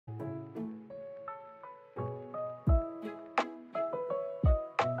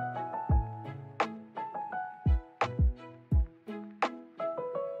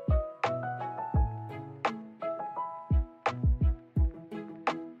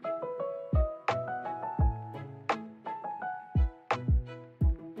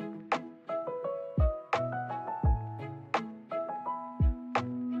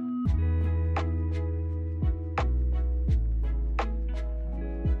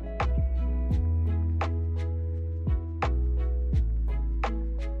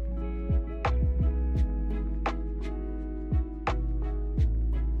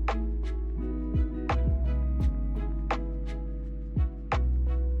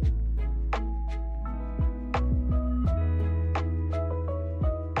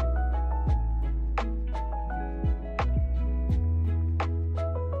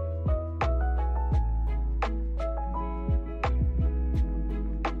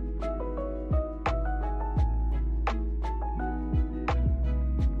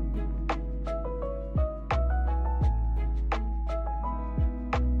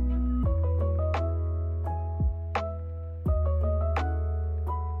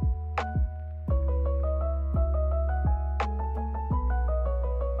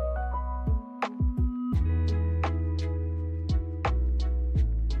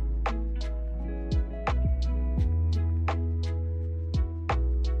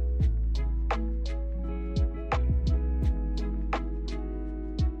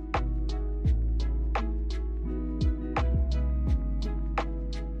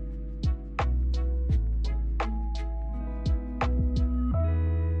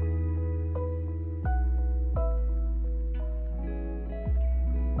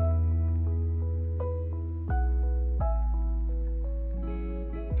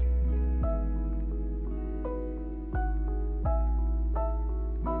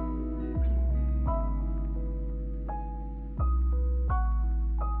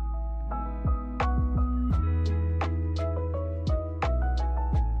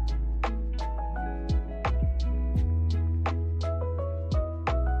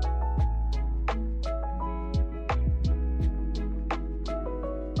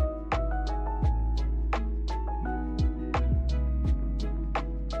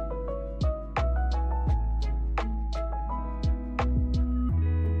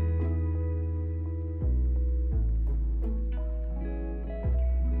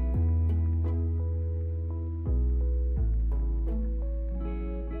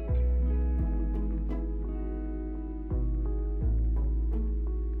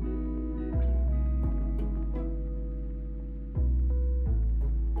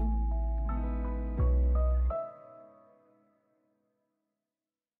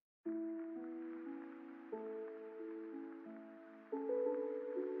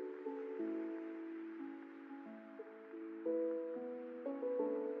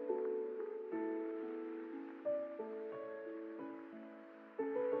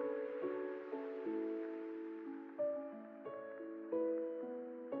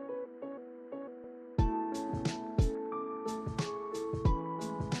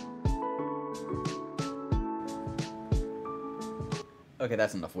Okay,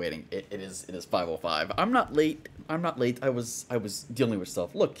 that's enough waiting. It is 5:05. I'm not late. I'm not late. I was dealing with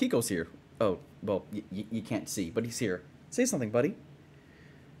stuff. Look, Kiko's here. Oh, well, you can't see, but he's here. Say something, buddy.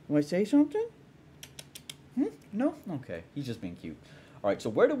 Want to say something? No? Okay. He's just being cute. Alright, so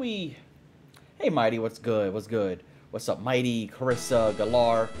where do we... Hey, Mighty, what's good? What's good? What's up, Mighty, Carissa,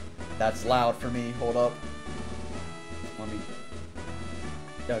 Galar? That's loud for me. Hold up. Let me...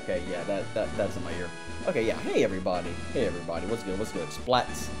 Okay, yeah, that's in my ear. Okay, yeah. Hey, everybody. Hey, everybody. What's good? What's good?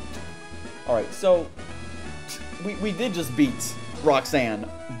 Splats. Alright, so... We did just beat Roxanne.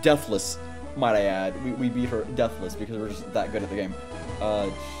 Deathless, might I add. We beat her deathless because we're just that good at the game.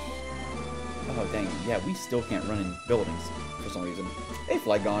 Oh, dang. Yeah, we still can't run in buildings for some reason. Hey,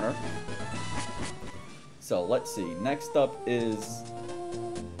 Flag Goner. So, let's see. Next up is...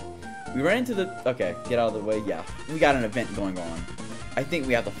 We ran into the... Okay, get out of the way. Yeah, we got an event going on. I think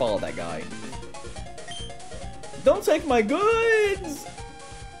we have to follow that guy. Don't take my goods!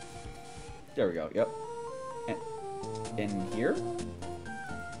 There we go. Yep. And in here?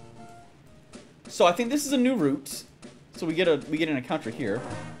 So, I think this is a new route. So, we get an encounter here.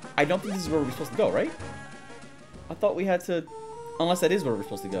 I don't think this is where we're supposed to go, right? I thought we had to... Unless that is where we're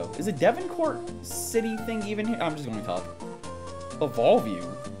supposed to go. Is it Devoncourt City thing even here? I'm just going to talk. Evolve you?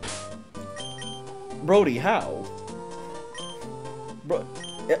 Brody, how? Bro,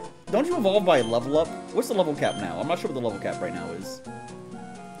 don't you evolve by level up? What's the level cap now? I'm not sure what the level cap right now is.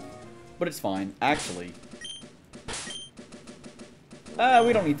 But it's fine. Actually.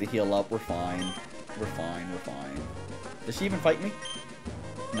 We don't need to heal up. We're fine. We're fine. We're fine. Does she even fight me?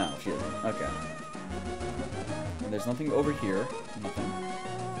 No, she doesn't. Okay. And there's nothing over here. Nothing.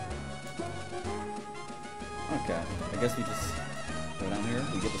 Okay. I guess we just go down here.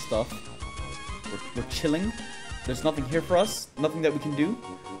 We get the stuff. We're chilling. There's nothing here for us. Nothing that we can do.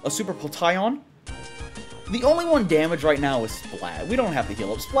 A super Potion. The only one damaged right now is Splat. We don't have to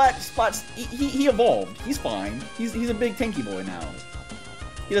heal up. Splat's he evolved. He's fine. He's a big tanky boy now.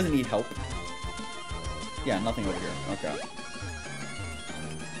 He doesn't need help. Yeah, nothing over here. Okay.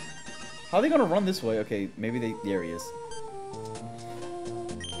 How are they gonna run this way? Okay, maybe they... There he is.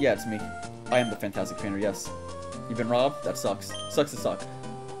 Yeah, it's me. I am the Fantastic Trainer, yes. You've been robbed? That sucks. Sucks to suck.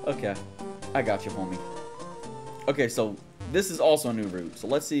 Okay. I got you, homie. Okay, so this is also a new route. So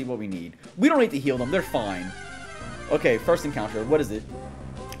let's see what we need. We don't need to heal them. They're fine. Okay, first encounter. What is it?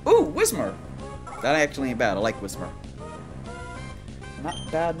 Ooh, Whismer! That actually ain't bad. I like Whismer. Not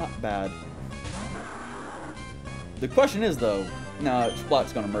bad, not bad. The question is, though... Nah,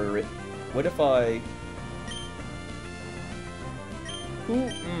 Splat's gonna murder it. What if I... Who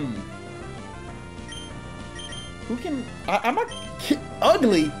can... I'm not...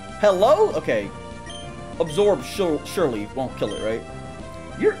 Ugly! Hello? Okay. Absorb surely won't kill it, right?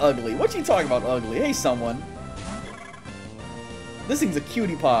 You're ugly. What you talking about, ugly? Hey, someone. This thing's a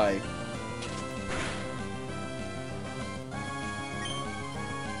cutie pie.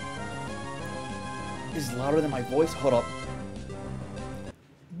 This is louder than my voice. Hold up.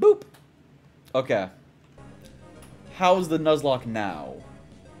 Boop. Okay. How's the Nuzlocke now?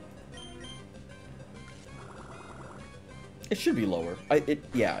 It should be lower.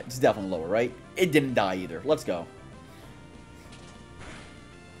 Yeah, it's definitely lower, right? It didn't die either. Let's go.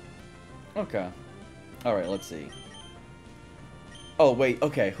 Okay. Alright, let's see. Oh, wait.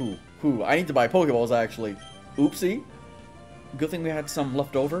 Okay, who? I need to buy Pokeballs, actually. Oopsie. Good thing we had some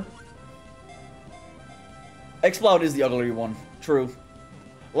left over. Exploud is the ugly one. True.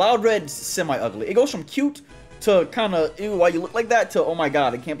 Loud Red's semi-ugly. It goes from cute to kind of, ew, why you look like that, to, oh my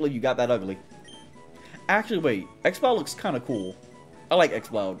god, I can't believe you got that ugly. Actually, wait. Exploud looks kind of cool. I like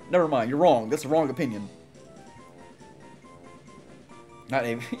Exploud. Never mind, you're wrong. That's the wrong opinion. Not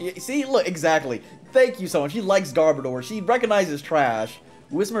even... See, look, exactly. Thank you so much. She likes Garbodor. She recognizes trash.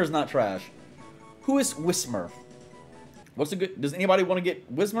 Whismer is not trash. Who is Whismer? What's a good... Does anybody want to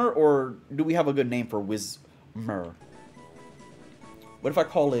get Whismer, or do we have a good name for Whismer? What if I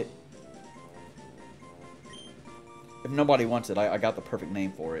call it... If nobody wants it, I got the perfect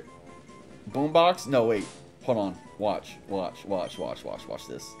name for it. Boombox? No, wait. Hold on. Watch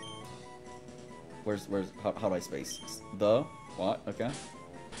this. Where's, how do I space? The, what? Okay.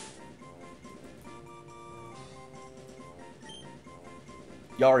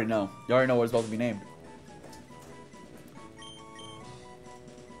 You already know. You already know what it's supposed to be named.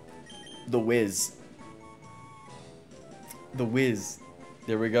 The Wiz. The Wiz.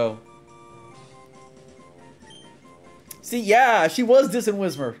 There we go. See, yeah, she was dissing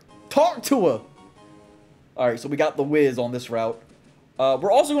Whismer. Talk to her! Alright, so we got the Wiz on this route.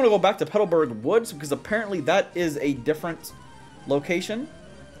 We're also going to go back to Petalburg Woods, because apparently that is a different location.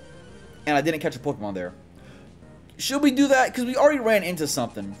 And I didn't catch a Pokemon there. Should we do that? Because we already ran into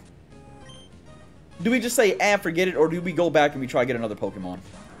something. Do we just say, forget it, or do we go back and we try to get another Pokemon?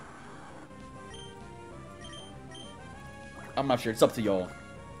 I'm not sure. It's up to y'all.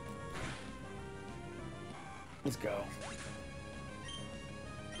 Let's go.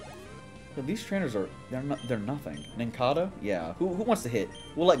 So these trainers are, they're nothing. Nincada? Yeah. Who wants to hit?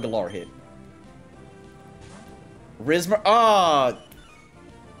 We'll let Galar hit. Rismer? Ah!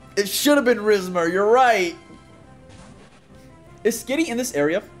 It should have been Rismer. You're right. Is Skitty in this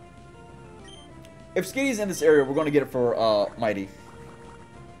area? If Skitty's in this area, we're going to get it for Mighty.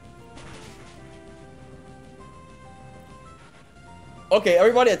 Okay,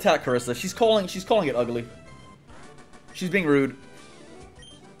 everybody attack Carissa. She's calling it ugly. She's being rude.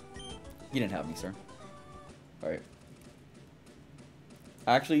 You didn't have me, sir. Alright.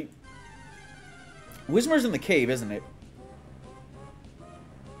 Actually, Whismer's in the cave, isn't it?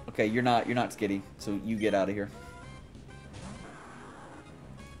 Okay, you're not Skitty, so you get out of here.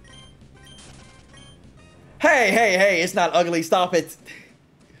 Hey, it's not ugly, stop it.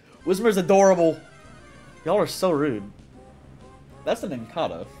 Whismer's adorable. Y'all are so rude. That's an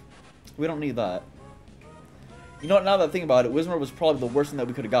Nincada. We don't need that. You know what, now that I think about it, Whismer was probably the worst thing that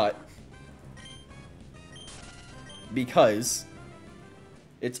we could have got. Because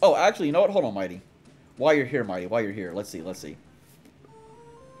it's, oh, actually, you know what? Hold on, Mighty. While you're here, Mighty, while you're here, let's see.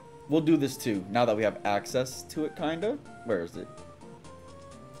 We'll do this too, now that we have access to it, kinda. Where is it?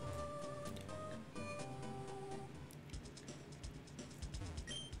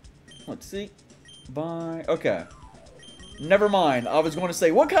 Let's see. Bye. Okay. Never mind. I was going to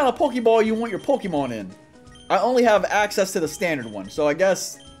say, what kind of Pokeball you want your Pokemon in? I only have access to the standard one, so I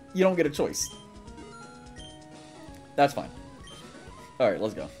guess you don't get a choice. That's fine. Alright,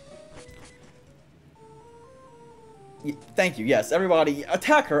 let's go. Thank you. Yes, everybody,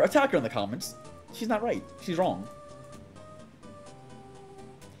 attack her. Attack her in the comments. She's not right. She's wrong.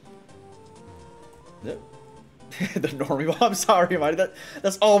 The normie ball. I'm sorry, Mighty.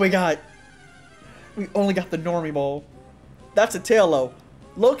 That's all we got. We only got the normie ball. That's a Tailo.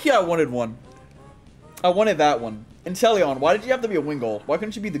 Low-key, I wanted one. I wanted that one. Inteleon, why did you have to be a Wingull? Why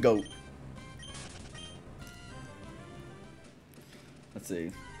couldn't you be the goat? Let's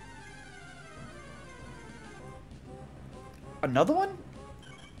see. Another one?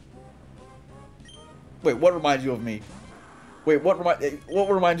 Wait, what reminds you of me? Wait, what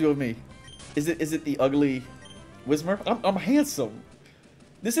reminds you of me? Is it the ugly Whismer? I'm handsome.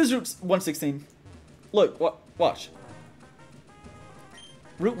 This is Route 116. Look, watch.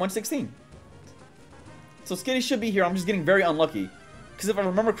 Route 116. So Skitty should be here. I'm just getting very unlucky. Because if I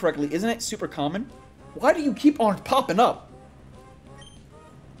remember correctly, isn't it super common? Why do you keep on popping up?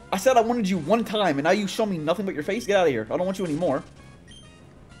 I said I wanted you one time, and now you show me nothing but your face? Get out of here. I don't want you anymore.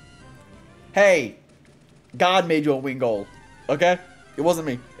 Hey. God made you a Wingull. Okay? It wasn't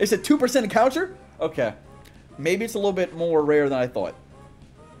me. It's a 2% encounter? Okay. Maybe it's a little bit more rare than I thought.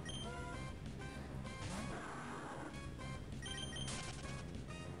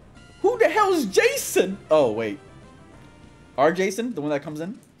 Who the hell is Jason? Oh, wait. Our Jason? The one that comes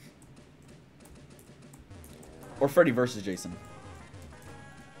in? Or Freddy versus Jason?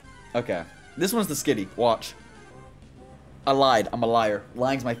 Okay. This one's the Skitty. Watch. I lied. I'm a liar.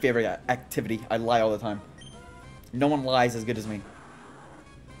 Lying's my favorite activity. I lie all the time. No one lies as good as me.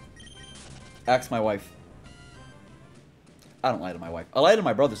 Ask my wife. I don't lie to my wife. I lie to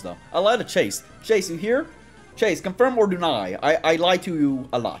my brothers, though. I lie to Chase. Chase, you here? Chase, confirm or deny. I lie to you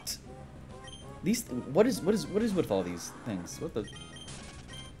a lot. These, what is with all these things? What the?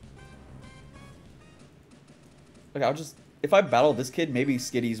 Okay, I'll just, if I battle this kid, maybe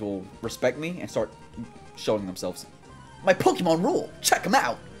Skitties will respect me and start showing themselves. My Pokemon rule. Check them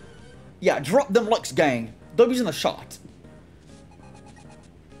out. Yeah, drop them Lux gang. W's in the shot.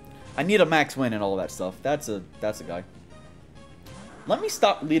 I need a max win and all that stuff. That's a guy. Let me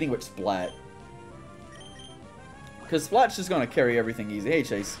stop leading with Splat. Because Splat's just gonna carry everything easy. Hey,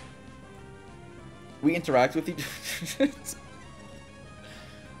 Chase. We interact with each other.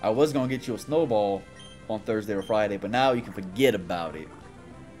 I was gonna get you a snowball on Thursday or Friday, but now you can forget about it.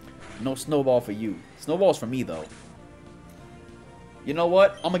 No snowball for you. Snowball's for me, though. You know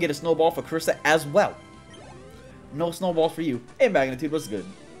what? I'm gonna get a snowball for Carissa as well. No snowballs for you. Hey, Magnitude, what's good?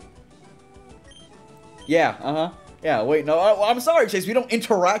 Yeah, uh-huh. Yeah, wait, no, I'm sorry, Chase. We don't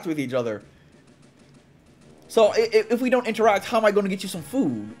interact with each other. So, if we don't interact, how am I going to get you some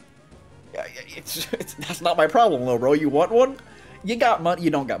food? That's not my problem, though, bro. You want one? You got money.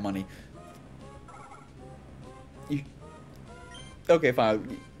 You don't got money. Okay,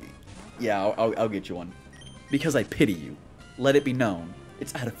 fine. Yeah, I'll get you one. Because I pity you. Let it be known.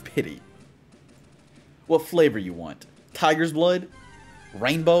 It's out of pity. what flavor you want. Tiger's blood,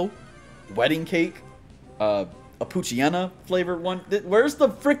 rainbow, wedding cake, a Pucciana flavored one. Where's the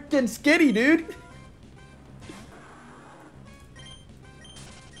frickin' Skitty, dude?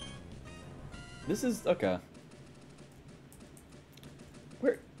 This is okay.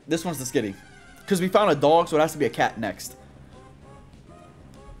 Where? This one's the Skitty. Because we found a dog, so it has to be a cat next.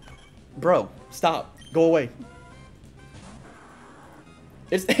 Bro, stop. Go away.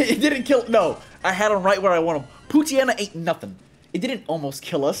 It didn't kill. No, I had him right where I want him. Pucciana ain't nothing. It didn't almost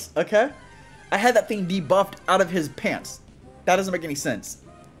kill us, okay? I had that thing debuffed out of his pants. That doesn't make any sense.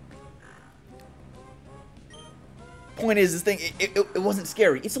 Point is, this thing, it wasn't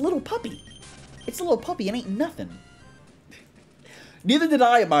scary. It's a little puppy. It's a little puppy. It ain't nothing. Neither did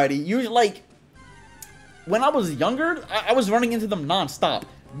I, Mighty. Usually, like, when I was younger, I was running into them non-stop.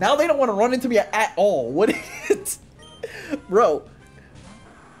 Now they don't want to run into me at all. What is it? Bro.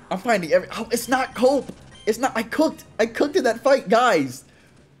 I'm finding oh, it's not cope. It's not. I cooked in that fight, guys.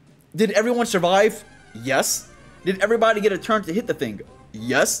 Did everyone survive? Yes. Did everybody get a turn to hit the thing?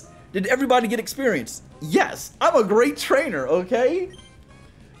 Yes. Did everybody get experience? Yes. I'm a great trainer, okay?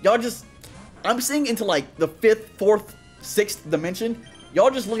 Y'all just, I'm seeing into like the 5th, 4th, 6th dimension. Y'all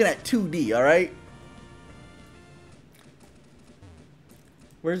just looking at 2D, alright?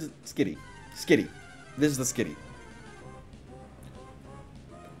 Where's Skitty? Skitty. This is the Skitty.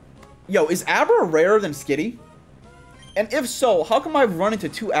 Yo, is Abra rarer than Skitty? And if so, how come I've run into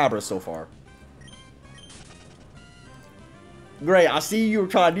 2 Abras so far? Great, I see you were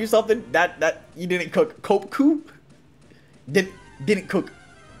trying to do something. That you didn't cook. Cope didn't cook.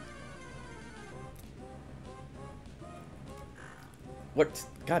 What?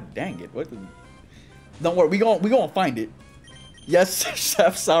 God dang it! What? Don't worry, we gonna find it. Yes,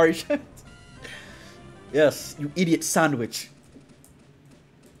 chef. Sorry, chef. Yes, you idiot sandwich.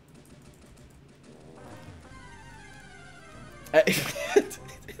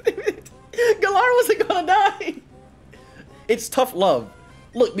 Galar wasn't gonna die. It's tough love.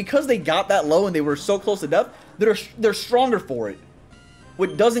 Look, because they got that low and they were so close to death, they're stronger for it.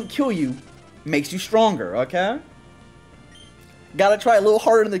 What doesn't kill you makes you stronger, okay? Gotta try a little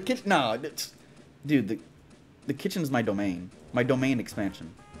harder in the kitchen. Nah, dude, the kitchen's my domain. My domain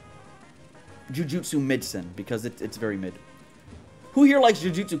expansion. Jujutsu Midsen, because it's very mid. Who here likes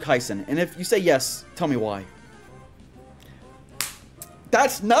Jujutsu Kaisen? And if you say yes, tell me why.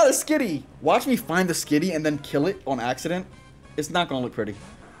 That's not a Skitty! Watch me find the Skitty and then kill it on accident. It's not gonna look pretty.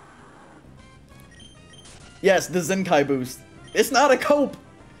 Yes, the Zenkai boost. It's not a cope!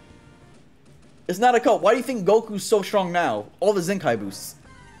 It's not a cope. Why do you think Goku's so strong now? All the Zenkai boosts.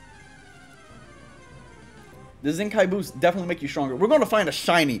 The Zenkai boosts definitely make you stronger. We're gonna find a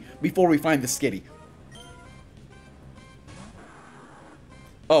shiny before we find the Skitty.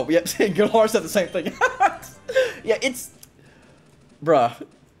 Oh, yep, Galar said the same thing. Yeah, it's... Bruh.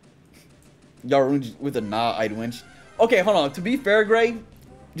 Y'all with a nah, I'd winch. Okay, hold on. To be fair, Gray.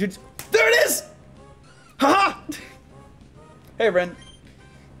 There it is! Haha! Hey, Ren.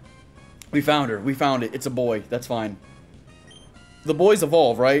 We found her. We found it. It's a boy. That's fine. The boys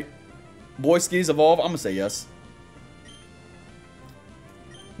evolve, right? Boy skis evolve? I'm gonna say yes.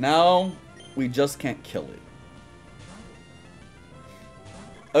 Now, we just can't kill it.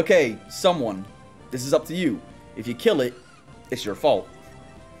 Okay, someone. This is up to you. If you kill it, it's your fault.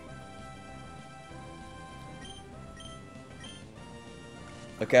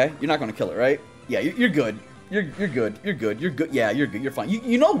 Okay? You're not gonna kill it, right? Yeah, you're good. You're good. You're good. You're good. Yeah, you're good. You're fine.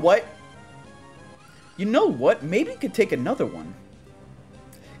 You know what? You know what? Maybe you could take another one.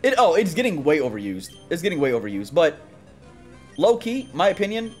 It's getting way overused. It's getting way overused. But, low-key, my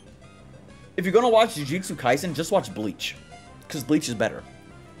opinion, if you're gonna watch Jujutsu Kaisen, just watch Bleach. Because Bleach is better.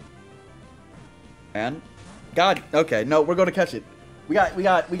 And... God, okay, no, we're gonna catch it. We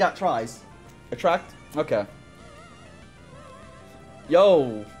got tries. Attract? Okay.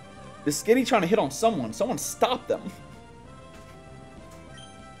 Yo, the Skitty trying to hit on someone. Someone stop them.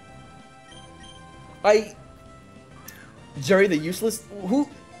 Jerry the Useless? Who?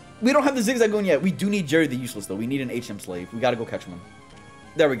 We don't have the Zigzagoon yet. We do need Jerry the Useless, though. We need an HM slave. We gotta go catch one.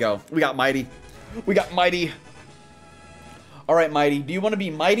 There we go. We got Mighty. We got Mighty. Alright, Mighty. Do you want to be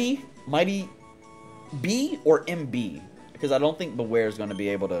Mighty? Mighty B or MB? Because I don't think Beware's gonna be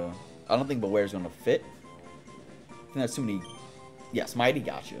able to... I don't think Beware's gonna fit. I think that's too many... Yes, Mighty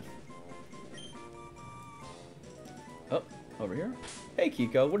got you. Oh, over here. Hey,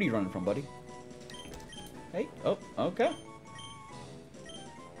 Kiko. What are you running from, buddy? Hey. Oh, okay.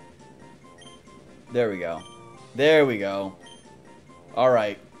 There we go. There we go.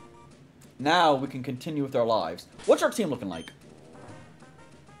 Alright. Now we can continue with our lives. What's our team looking like?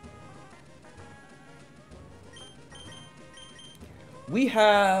 We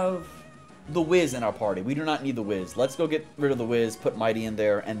have the Wiz in our party. We do not need the Wiz. Let's go get rid of the Wiz, put Mighty in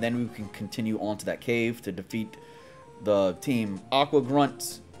there, and then we can continue on to that cave to defeat the team Aqua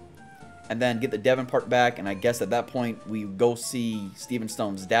Grunt, and then get the Devon part back. And I guess at that point we go see Steven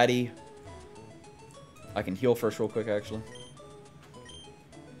Stone's daddy. I can heal first real quick, actually.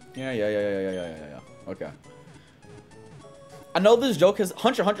 Yeah. Okay. I know this joke is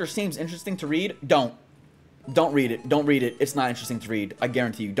Hunter x Hunter seems interesting to read. Don't read it. Don't read it. It's not interesting to read. I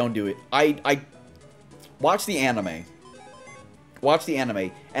guarantee you. Don't do it. I watch the anime. Watch the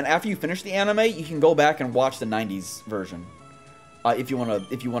anime, and after you finish the anime, you can go back and watch the '90s version. If you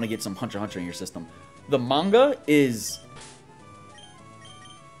wanna get some Hunter x Hunter in your system. The manga is.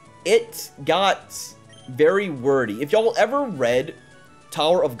 It got very wordy. If y'all ever read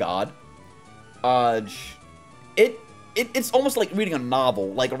Tower of God, it's almost like reading a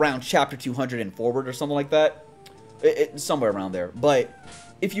novel, like around chapter 200 and forward or something like that. Somewhere around there. But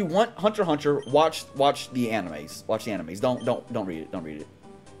if you want Hunter x Hunter, watch the animes. Watch the animes. Don't read it. Don't read it.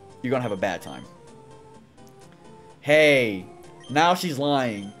 You're gonna have a bad time. Hey, now she's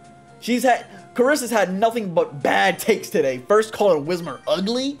lying. Carissa's had nothing but bad takes today. First calling Whismer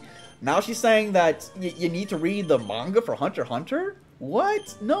ugly. Now she's saying that you need to read the manga for Hunter x Hunter?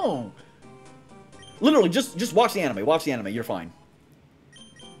 What? No. Literally, just watch the anime. Watch the anime. You're fine.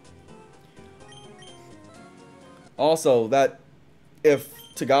 Also, that if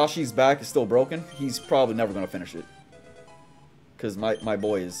Tagashi's back is still broken, he's probably never going to finish it. Because my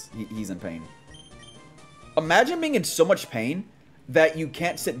boy he's in pain. Imagine being in so much pain that you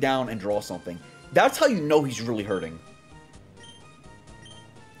can't sit down and draw something. That's how you know he's really hurting.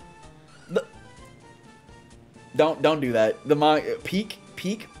 Don't do that.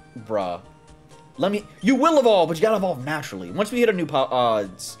 Peak, bruh. You will evolve, but you gotta evolve naturally. Once we hit a new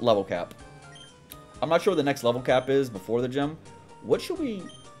level cap. I'm not sure what the next level cap is before the gym. What should we...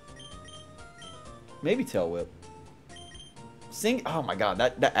 Maybe Tail Whip. Sing... Oh my god,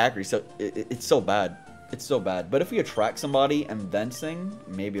 that accuracy, it's so bad. It's so bad. But if we attract somebody and then sing,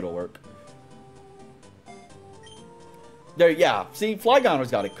 maybe it'll work. There, yeah. See, Flygoner's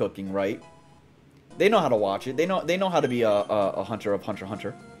got it cooking, right? They know how to watch it. They know how to be a hunter of Hunter x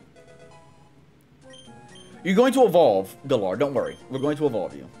Hunter. You're going to evolve, Galar. Don't worry. We're going to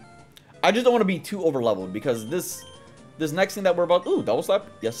evolve you. I just don't want to be too over-leveled because this next thing that we're about... Ooh, double slap.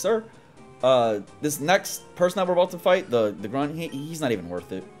 Yes, sir. This next person that we're about to fight, the grunt, he's not even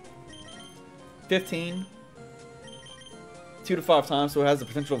worth it. 15. 2 to 5 times, so it has the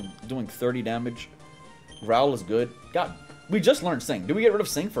potential of doing 30 damage. Growl is good. God, we just learned Sing. Did we get rid of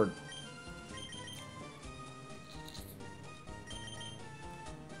Sing for...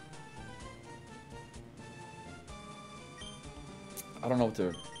 I don't know what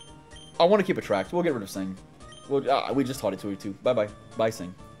to... I want to keep it tracked. We'll get rid of Sing. We just taught it to you too. Bye-bye. Bye,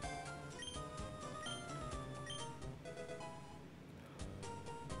 Sing.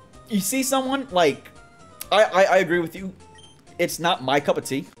 You see someone, like... I agree with you. It's not my cup of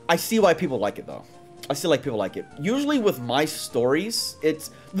tea. I see why people like it, though. I see like people like it. Usually with my stories,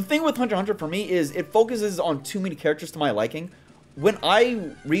 it's... The thing with Hunter x Hunter for me is it focuses on too many characters to my liking. When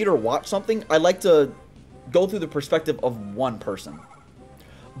I read or watch something, I like to go through the perspective of one person.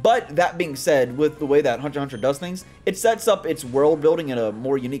 But that being said, with the way that Hunter x Hunter does things, it sets up its world building in a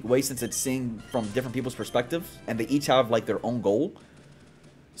more unique way since it's seeing from different people's perspectives, and they each have like their own goal.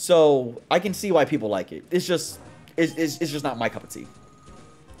 So I can see why people like it. It's just not my cup of tea.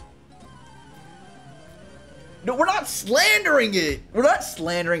 No, we're not slandering it. We're not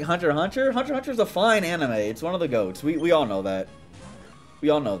slandering Hunter x Hunter. Hunter x Hunter is a fine anime. It's one of the GOATs. We all know that. We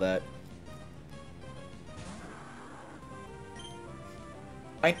all know that.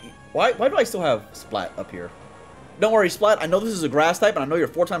 Why do I still have Splat up here? Don't worry, Splat. I know this is a grass type, and I know you're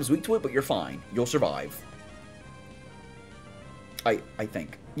 4 times weak to it, but you're fine. You'll survive. I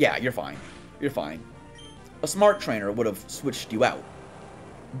think. Yeah, you're fine. You're fine. A smart trainer would have switched you out.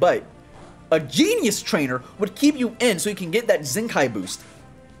 But a genius trainer would keep you in so you can get that Zenkai boost.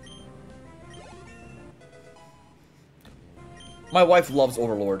 My wife loves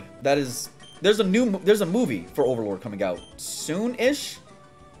Overlord. There's a movie for Overlord coming out soon-ish.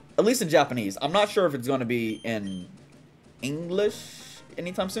 At least in Japanese. I'm not sure if it's going to be in English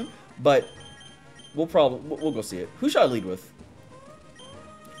anytime soon, but we'll go see it. Who should I lead with?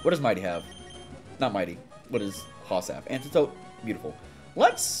 What does Mighty have? Not Mighty. What does Haas have? Antidote. Beautiful.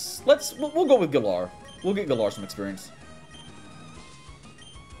 We'll go with Galar. We'll get Galar some experience.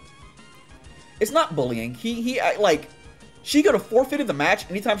 It's not bullying. She could have forfeited the match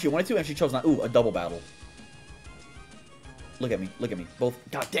anytime she wanted to, and she chose not. Ooh, a double battle. Look at me. Look at me. Both.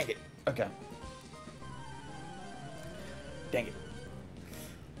 God dang it. Okay. Dang it.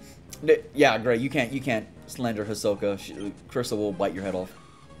 Yeah, great. You can't slander Hisoka. Crystal will bite your head off.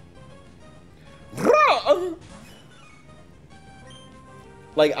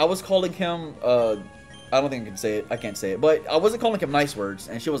 Like, I was calling him, I don't think I can say it. I can't say it. But I wasn't calling him nice words,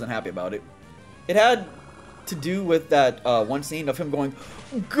 and she wasn't happy about it. It had to do with that one scene of him going,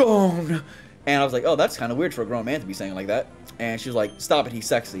 gone. And I was like, oh, that's kind of weird for a grown man to be saying like that. And she was like, stop it, he's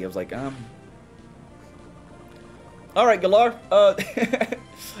sexy. I was like, Alright, Galar.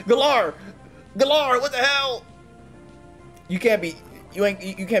 Galar! Galar, what the hell? You can't be...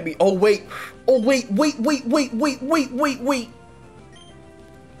 You can't be... Oh, wait. Oh, wait.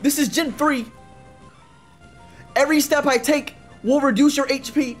 This is Gen 3. Every step I take will reduce your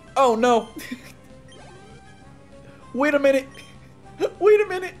HP. Oh, no. Wait a minute. Wait a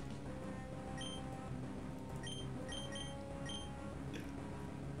minute.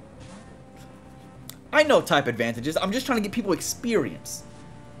 I know type advantages. I'm just trying to get people experience.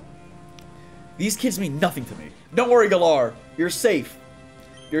 These kids mean nothing to me. Don't worry, Galar. You're safe.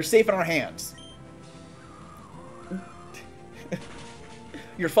 You're safe in our hands.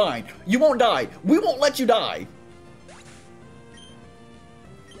 You're fine. You won't die. We won't let you die.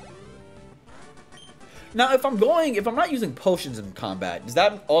 Now, if I'm not using potions in combat, does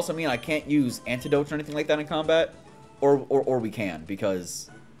that also mean I can't use antidotes or anything like that in combat? Or we can, because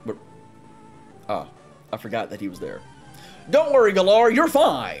we're... Ah, I forgot that he was there. Don't worry, Galar, you're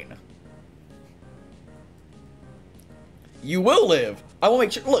fine. You will live. I will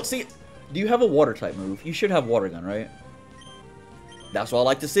make sure. Look, see, do you have a water type move? You should have water gun, right? That's what I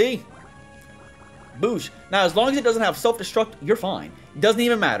like to see. Boosh. Now, as long as it doesn't have self-destruct, you're fine. It doesn't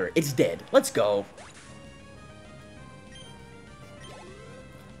even matter. It's dead. Let's go.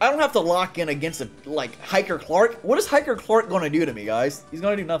 I don't have to lock in against a, like, Hiker Clark. What is Hiker Clark going to do to me, guys? He's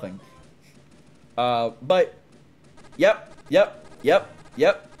going to do nothing. But, yep.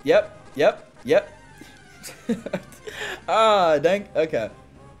 Ah, dang. Okay.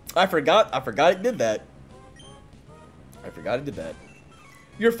 I forgot it did that.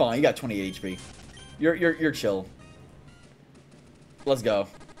 You're fine. You got 28 HP. You're chill. Let's go.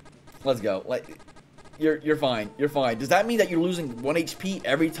 Like, you're fine. You're fine. Does that mean that you're losing 1 HP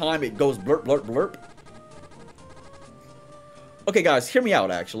every time it goes blurp, blurp, blurp? Okay, guys, hear me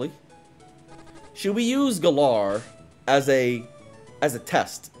out, actually. Should we use Galar as a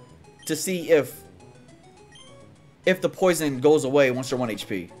test to see if the poison goes away once you're 1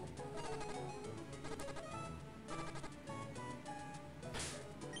 HP?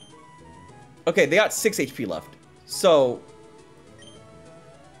 Okay, they got 6 HP left. So...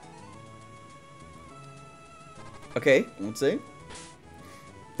 Okay, let's see.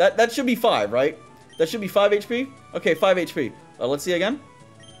 That should be 5, right? That should be 5 HP? Okay, 5 HP. Let's see again.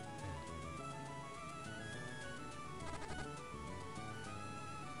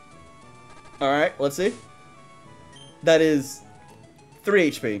 Alright, let's see. That is 3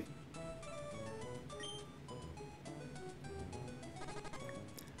 HP.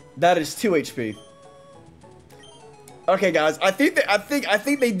 That is 2 HP. Okay, guys, I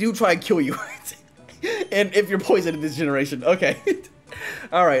think they do try and kill you. And if you're poisoned in this generation. Okay.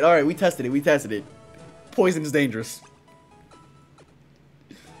 Alright, we tested it. Poison is dangerous.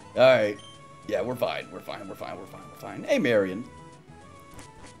 Alright. Yeah, we're fine. Hey, Marion.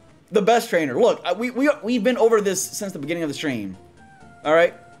 The best trainer. Look, we've been over this since the beginning of the stream.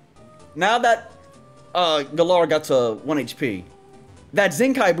 Alright? Now that Galar got to 1 HP, that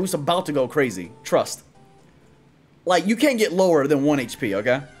Zenkai boost about to go crazy. Trust. Like, you can't get lower than 1 HP,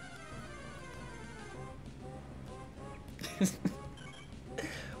 okay?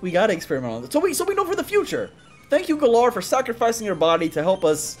 We gotta experiment on this. So we know for the future. Thank you, Galar, for sacrificing your body to help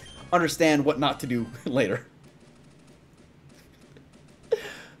us understand what not to do later.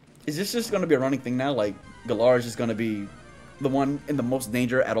 Is this just gonna be a running thing now? Like, Galar is just gonna be the one in the most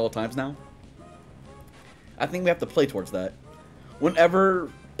danger at all times now? I think we have to play towards that. Whenever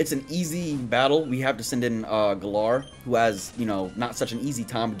it's an easy battle, we have to send in Galar, who has, you know, not such an easy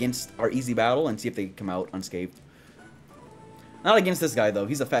time against our easy battle, and see if they come out unscathed. Not against this guy, though.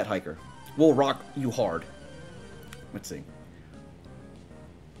 He's a fat hiker. We'll rock you hard. Let's see.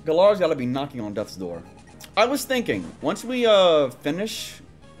 Galar's got to be knocking on death's door. I was thinking, once we finish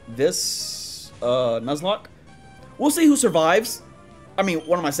this Nuzlocke, we'll see who survives. I mean,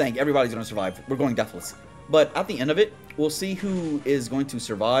 what am I saying? Everybody's going to survive. We're going deathless. But at the end of it, we'll see who is going to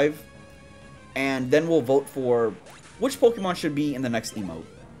survive. And then we'll vote for which Pokemon should be in the next emote.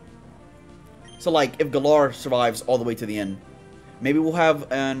 So, like, if Galar survives all the way to the end, maybe we'll have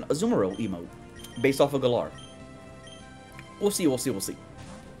an Azumarill emote based off of Galar. We'll see.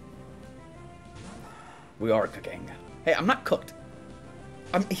 We are cooking. Hey, I'm not cooked.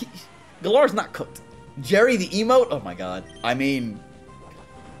 Galar's not cooked. Jerry the emote? Oh my god. I mean...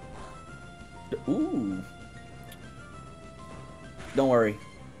 Ooh. Don't worry.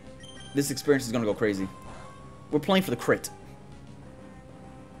 This experience is gonna go crazy. We're playing for the crit.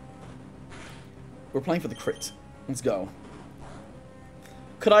 We're playing for the crit. Let's go.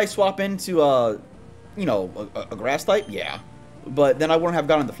 Could I swap into, you know, a grass type? Yeah. But then I wouldn't have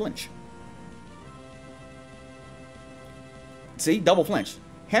gotten the flinch. See? Double flinch.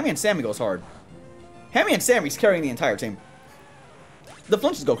 Hammy and Sammy goes hard. Hammy and Sammy's carrying the entire team. The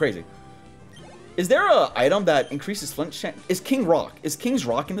flinches go crazy. Is there a item that increases flinch chance? Is King Rock? Is King's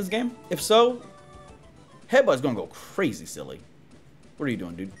Rock in this game? If so, Headbutt's gonna go crazy silly. What are you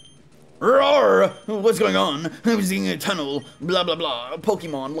doing, dude? Roar! What's going on? I'm seeing a tunnel. Blah, blah, blah.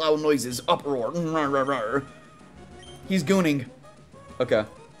 Pokemon, loud noises, uproar. Rawr, rawr, rawr. He's gooning. Okay.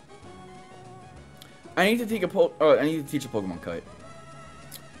 I need to teach a Pokemon kite.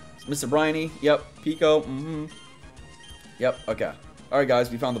 Mr. Bryony. Yep. Pico. Mm-hmm. Yep. Okay. Alright,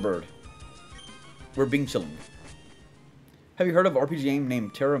 guys. We found the bird. We're being chilling. Have you heard of an RPG game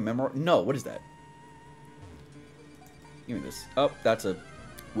named Terra Memor? No. What is that? Give me this. Oh, that's a...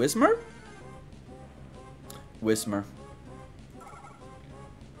 Whismer? Whismer.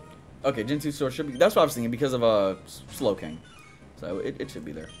 Okay, Gen 2 store should be... That's what I was thinking because of Slow King. So it should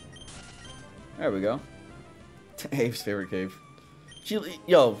be there. There we go. Abe's favorite cave.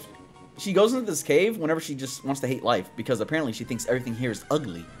 She goes into this cave whenever she just wants to hate life because apparently she thinks everything here is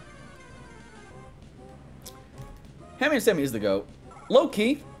ugly. Hammy and Sammy is the GOAT. Low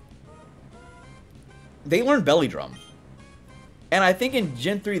key, they learned Belly Drum. And I think in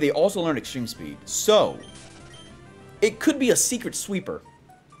Gen 3 they also learned Extreme Speed. So, it could be a secret sweeper.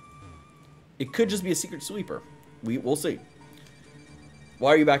 It could just be a secret sweeper. We'll see.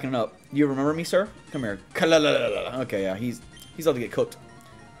 Why are you backing up? Do you remember me, sir? Come here. Okay, yeah, he's about to get cooked.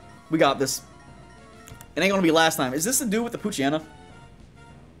 We got this. It ain't gonna be last time. Is this the dude with the Poochyena?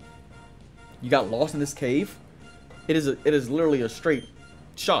 You got lost in this cave? It is literally a straight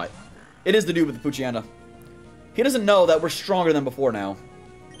shot. It is the dude with the Poochyena. He doesn't know that we're stronger than before now.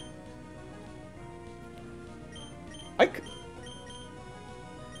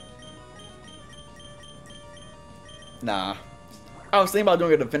 Nah. I was thinking about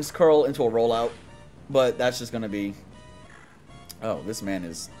doing a defense curl into a rollout, but that's just gonna be... Oh, this man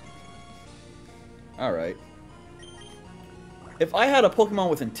is... Alright. If I had a Pokemon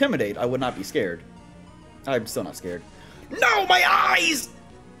with Intimidate, I would not be scared. I'm still not scared. No, my eyes!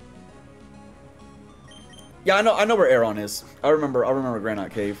 Yeah, I know where Aeron is. I remember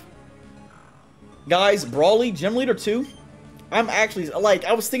Granite Cave. Guys, Brawly, Gym Leader 2. I'm actually, like,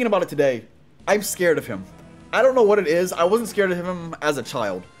 I was thinking about it today. I'm scared of him. I don't know what it is. I wasn't scared of him as a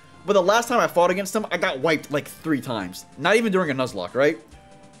child. But the last time I fought against him, I got wiped like 3 times. Not even during a Nuzlocke, right?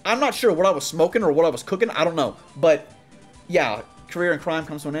 I'm not sure what I was smoking or what I was cooking. I don't know. But, yeah, career and crime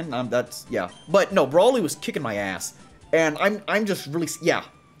comes to an end. That's, yeah. But, no, Brawly was kicking my ass. And I'm just really, yeah.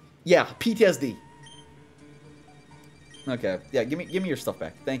 Yeah, PTSD. Okay, yeah, give me your stuff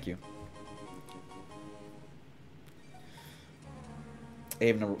back. Thank you. I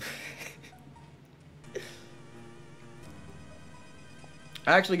have no...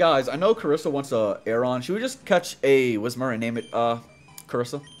 Actually, guys, I know Carissa wants a Aeron. Should we just catch a Whismur and name it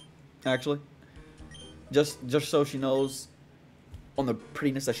Carissa? Actually, just so she knows on the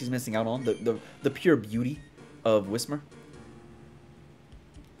prettiness that she's missing out on, the pure beauty of Whismur.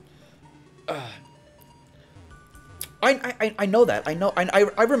 I know that.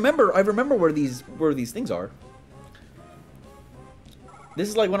 I remember where these things are. This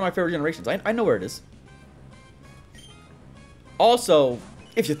is like one of my favorite generations. I know where it is. Also,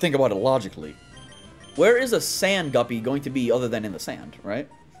 if you think about it logically, where is a sand guppy going to be other than in the sand, right?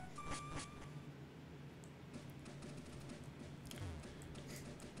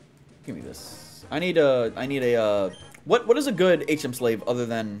 Give me this. I need a what is a good HM slave other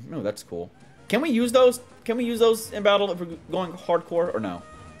than... Oh, that's cool. Can we use those? Can we use those in battle if we're going hardcore or no?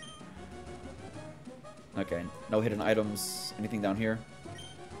 Okay, no hidden items. Anything down here?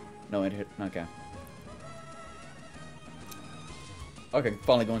 No hidden. Okay. Okay,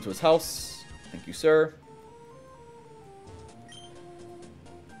 finally going to his house. Thank you, sir.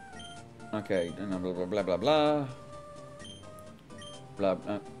 Okay, blah blah blah blah blah.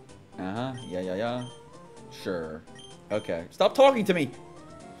 Blah. Yeah. Sure. Okay. Stop talking to me.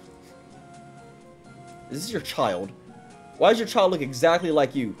 Is this your child? Why does your child look exactly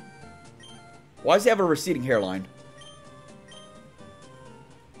like you? Why does he have a receding hairline?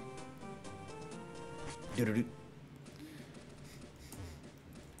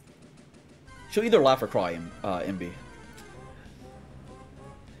 She'll either laugh or cry, MB.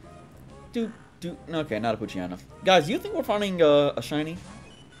 Okay, not a Pucciana. Guys, do you think we're finding a shiny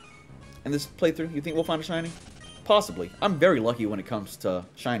in this playthrough? You think we'll find a shiny? Possibly. I'm very lucky when it comes to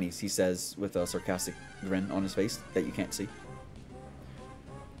shinies, he says with a sarcastic grin on his face that you can't see.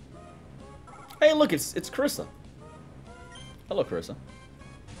 Hey, look, it's Carissa. Hello, Carissa.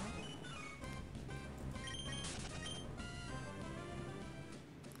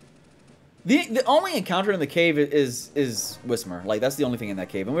 The only encounter in the cave is Whismer. Like, that's the only thing in that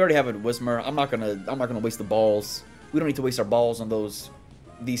cave, and we already have a Whismer. I'm not gonna waste the balls. We don't need to waste our balls on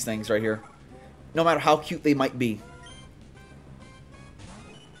these things right here, no matter how cute they might be.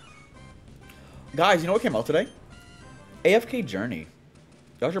 Guys, you know what came out today? AFK Journey.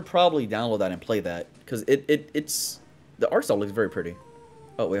 Y'all should probably download that and play that, because it's the art style looks very pretty.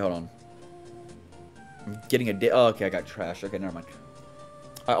 Oh wait, hold on. I'm getting a oh, okay, I got trash. Okay, never mind.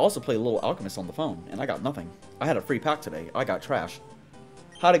 I also play Little Alchemist on the phone, and I got nothing. I had a free pack today. I got trash.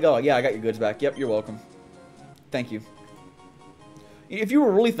 How'd it go? Yeah, I got your goods back. Yep, you're welcome. Thank you. If you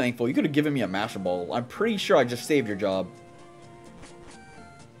were really thankful, you could have given me a Masher Ball. I'm pretty sure I just saved your job.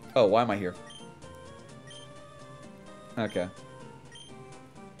 Oh, why am I here? Okay.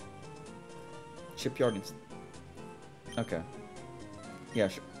 Shipyard. Okay. Yeah,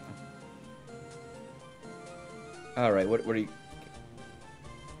 sure. Alright, what are you...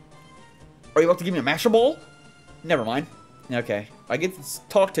 Are you about to give me a Masher Ball? Never mind. Okay. I get to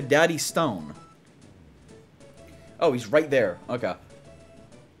talk to Daddy Stone. Oh, he's right there. Okay.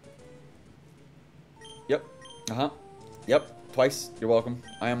 Yep. Uh-huh. Yep. Twice. You're welcome.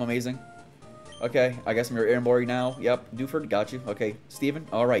 I am amazing. Okay. I guess I'm your errand boy now. Yep. Duford. Got you. Okay. Steven.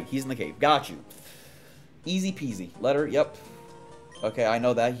 Alright. He's in the cave. Got you. Easy peasy. Letter. Yep. Okay. I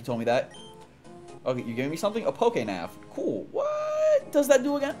know that. He told me that. Okay. You giving me something? A Pokénav. Cool. What does that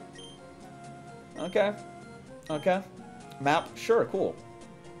do again? Okay. Okay. Map. Sure. Cool.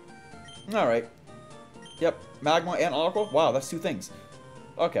 Alright. Yep. Magma and Aqua. Wow, that's two things.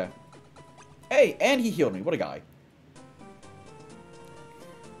 Okay. Hey, and he healed me. What a guy.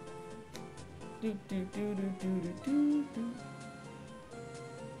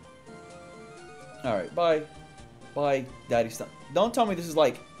 Alright, bye. Bye, Daddy Stone. Don't tell me this is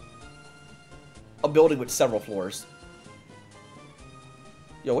like a building with several floors.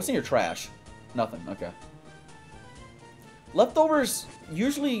 Yo, what's in your trash? Nothing. Okay. Leftovers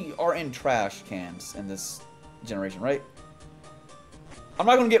usually are in trash cans in this generation, right? I'm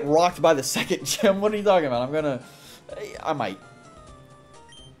not gonna get rocked by the second gem. What are you talking about? I'm gonna... I might.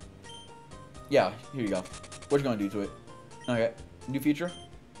 Yeah, here you go. What you gonna do to it? Okay. New feature?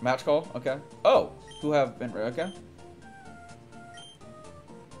 Match call? Okay. Oh! Who have been... Okay.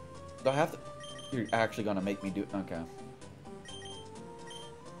 Do I have to... You're actually gonna make me do... Okay.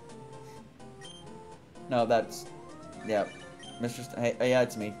 No, that's... Yeah. Mr. Hey, yeah,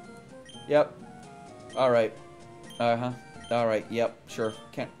 it's me. Yep. Alright. Uh-huh. Alright, yep, sure.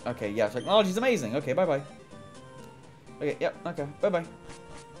 Can't... Okay, yeah, technology's amazing. Okay, bye-bye. Okay, yep, okay, bye-bye.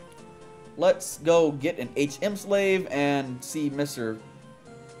 Let's go get an HM slave and see Mr.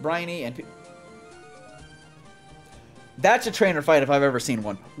 Briny and... That's a trainer fight if I've ever seen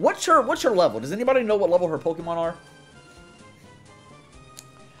one. What's her level? Does anybody know what level her Pokemon are?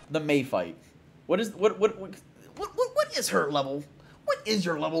 The May fight. What is her level? What is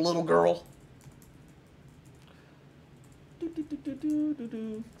your level, little girl?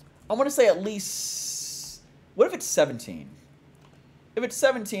 I want to say at least. What if it's 17? If it's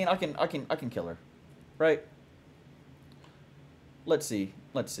 17, I can kill her, right? Let's see.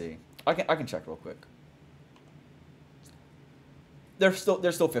 Let's see. I can check real quick. They're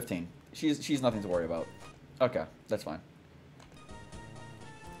still 15. She's nothing to worry about. Okay, that's fine.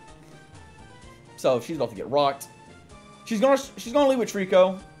 So she's about to get rocked. She's gonna leave with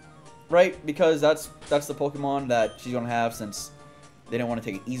Trico, right? Because that's the Pokemon that she's gonna have since they didn't want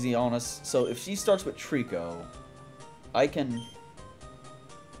to take it easy on us. So if she starts with Trico, I can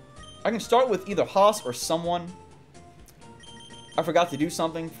start with either Haas or someone. I forgot to do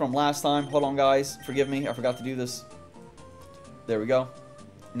something from last time. Hold on, guys. Forgive me. I forgot to do this. There we go.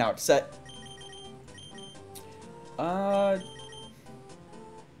 Now it's set. We're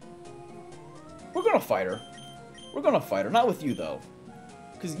gonna fight her. We're gonna fight her. Not with you, though.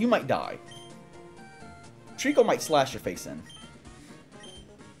 Because you might die. Trico might slash your face in.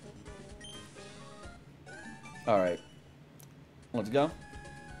 Alright. Let's go.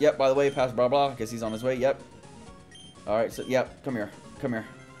 Yep, by the way, past blah blah. Guess he's on his way. Yep. Alright, so, yep. Come here. Come here.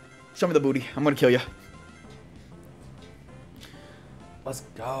 Show me the booty. I'm gonna kill you. Let's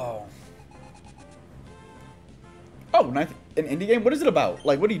go. Oh, an indie game? What is it about?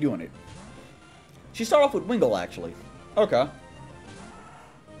 Like, what are you doing it? She started off with Wingull, actually. Okay.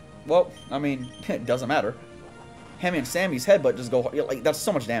 Well, I mean, it doesn't matter. Him and Sammy's headbutt just go, like, that's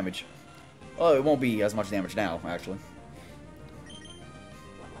so much damage. Oh, it won't be as much damage now, actually.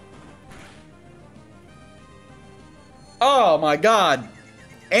 Oh my god.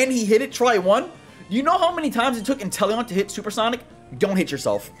 And he hit it, try one. You know how many times it took Inteleon to hit Supersonic? Don't hit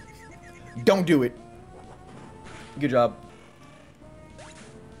yourself. Don't do it. Good job.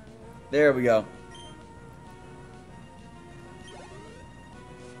 There we go.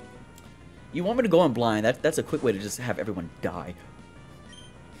 You want me to go in blind? That's a quick way to just have everyone die.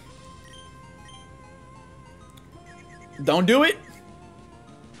 Don't do it.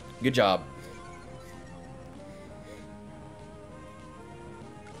 Good job.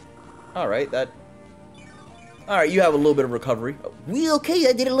 Alright, Alright, you have a little bit of recovery. We okay,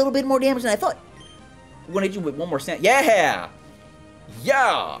 I did a little bit more damage than I thought. We're gonna hit you with one more sand. Yeah!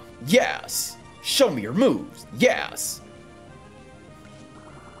 Yeah! Yes! Show me your moves. Yes!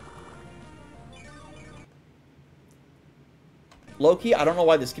 Low-key, I don't know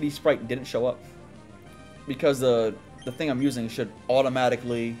why the Skitty sprite didn't show up. Because the thing I'm using should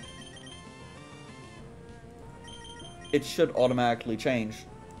automatically... It should automatically change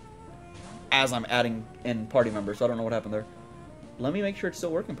as I'm adding in party members, so I don't know what happened there. Let me make sure it's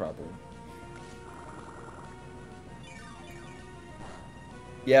still working properly.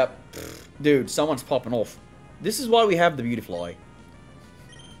 Yep. Dude, someone's popping off. This is why we have the Beautifly.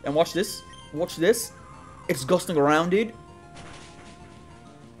 And watch this. Watch this. It's gusting around, dude.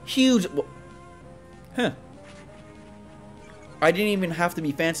 Huge. Huh. I didn't even have to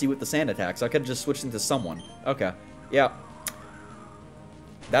be fancy with the sand attacks. I could have just switched into someone. Okay. Yeah.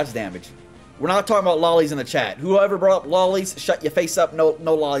 That's damage. We're not talking about lollies in the chat. Whoever brought up lollies, shut your face up. No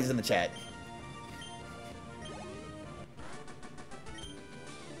lollies in the chat.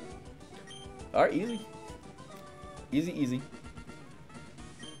 Alright, easy. Easy, easy.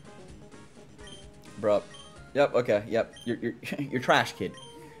 Bruh. Yep, okay, yep. You're trash, kid.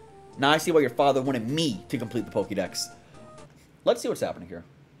 Now I see why your father wanted me to complete the Pokédex. Let's see what's happening here.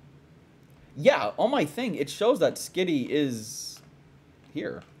 Yeah, on my thing, it shows that Skitty is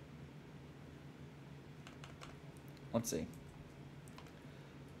here. Let's see.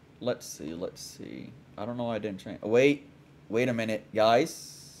 Let's see, let's see. I don't know why I didn't change. Oh, wait a minute,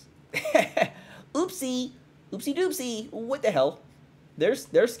 guys. Oopsie. Oopsie doopsie. What the hell? There's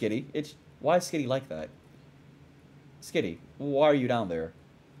Skitty. Why is Skitty like that? Skitty, why are you down there?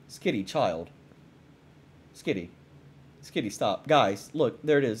 Skitty, child. Skitty. Skitty, stop. Guys, look,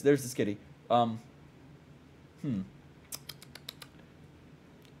 there it is. There's the Skitty.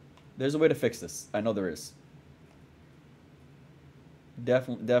 There's a way to fix this. I know there is.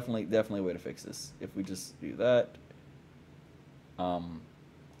 Definitely a way to fix this. If we just do that.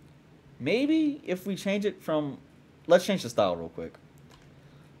 Maybe if we change it from... Let's change the style real quick.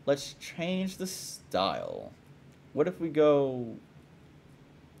 Let's change the style. What if we go...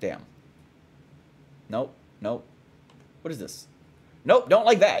 Damn. Nope. Nope. What is this? Nope, don't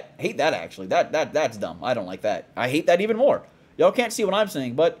like that. Hate that, actually. That's dumb. I don't like that. I hate that even more. Y'all can't see what I'm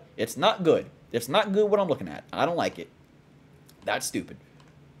saying, but it's not good. It's not good what I'm looking at. I don't like it. That's stupid.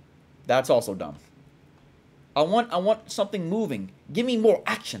 That's also dumb. I want something moving. Give me more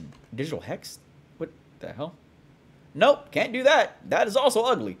action. Digital hex? What the hell? Nope, can't do that. That is also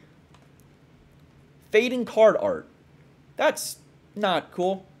ugly. Fading card art. That's not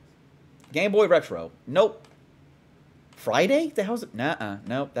cool. Game Boy Retro. Nope. Friday? The hell's it? Nuh-uh.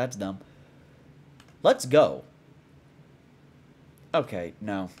 Nope, that's dumb. Let's go. Okay,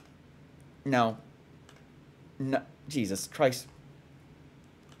 no. No. No. Jesus Christ.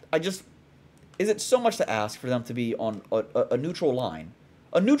 Is it so much to ask for them to be on a neutral line?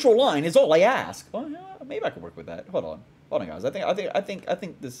 A neutral line is all I ask. Well, yeah, maybe I can work with that. Hold on, guys. I think I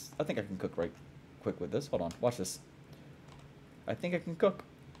can cook right quick with this. Hold on, watch this. I think I can cook.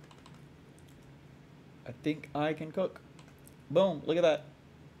 I think I can cook. Boom! Look at that.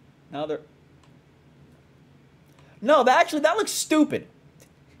 Now they're. No, that looks stupid.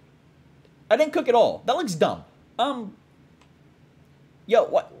 I didn't cook at all. That looks dumb. Yo,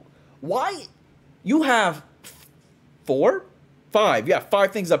 what? Why? You have 4? 5. You have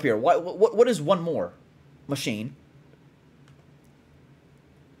 5 things up here. Why? What is one more? Machine.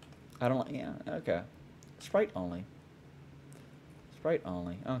 I don't like. Yeah. Okay. Sprite only. Sprite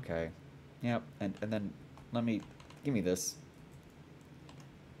only. Okay. Yep. And then give me this.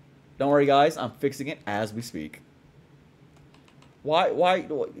 Don't worry, guys. I'm fixing it as we speak. Why?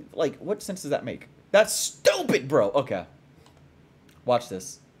 Like, what sense does that make? That's stupid, bro. Okay. Watch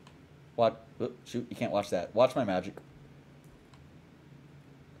this. What? Oh, shoot, you can't watch that. Watch my magic.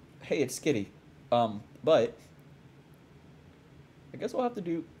 Hey, it's Skitty. But I guess we'll have to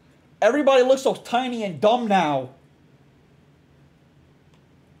do... Everybody looks so tiny and dumb now.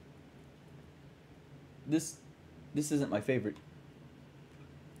 This isn't my favorite.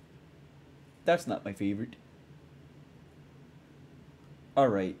 That's not my favorite.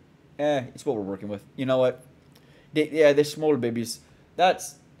 Alright. It's what we're working with. You know what? Yeah, they're smaller babies.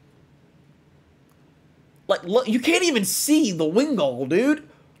 That's... Like, look, you can't even see the Wingull, dude.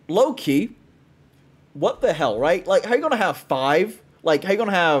 Low-key. What the hell, right? Like, how you gonna have 5? Like, how you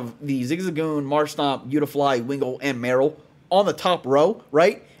gonna have the Zigzagoon, Marshtomp, Beautifly, Wingull, and Meryl on the top row,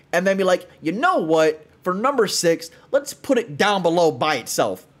 right? And then be like, you know what? For number 6, let's put it down below by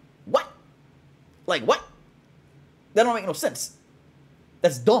itself. What? Like, what? That don't make no sense.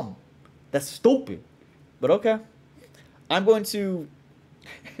 That's dumb. That's stupid. But okay. I'm going to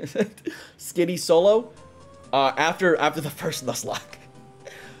Skitty solo after the first Nuzlocke.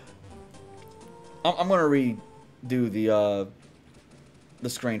 I'm going to redo the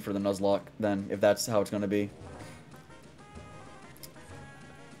screen for the Nuzlocke then, if that's how it's going to be.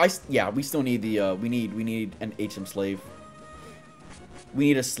 Yeah, we still need the we need an HM slave. We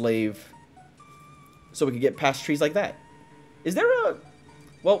need a slave so we can get past trees like that. Is there a...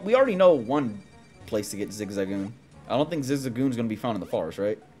 Well, we already know one place to get Zigzagoon. I don't think Zigzagoon's going to be found in the forest,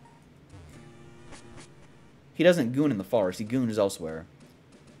 right? He doesn't goon in the forest. He goons elsewhere.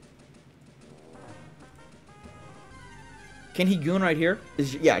 Can he goon right here?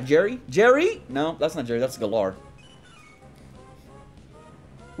 Yeah, Jerry? Jerry? No, that's not Jerry. That's Galar.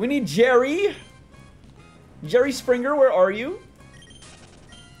 We need Jerry. Jerry Springer, where are you?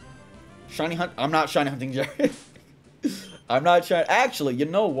 Shiny Hunt. I'm not shiny hunting Jerry. I'm not shiny. Actually, you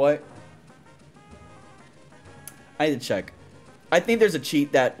know what? I need to check. I think there's a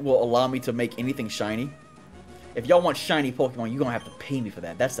cheat that will allow me to make anything shiny. If y'all want shiny Pokemon, you're gonna have to pay me for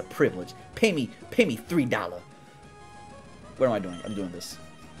that. That's the privilege. Pay me $3. What am I doing? I'm doing this.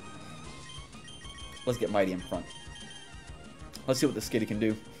 Let's get Mighty in front. Let's see what the Skitty can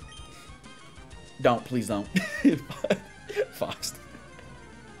do. Don't, please don't. Fox.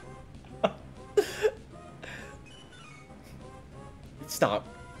 Stop.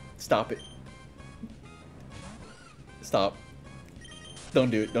 Stop it. Stop. Don't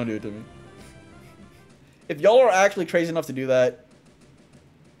do it. Don't do it to me. If y'all are actually crazy enough to do that,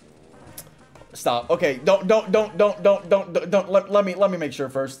 stop. Okay, don't. Let me make sure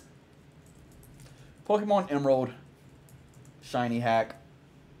first. Pokemon Emerald, shiny hack.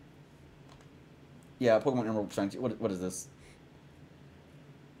 Yeah, Pokemon Emerald shiny. What is this?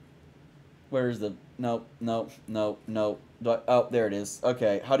 Where is the... No. Oh, there it is.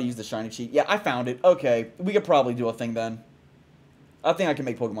 Okay, how to use the shiny cheat. Yeah, I found it. Okay, we could probably do a thing then. I think I can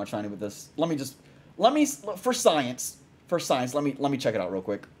make Pokemon shiny with this. Let me for science, let me check it out real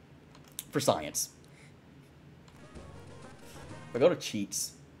quick. For science. If I go to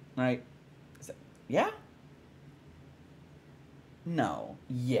cheats, right? Is that, yeah? No.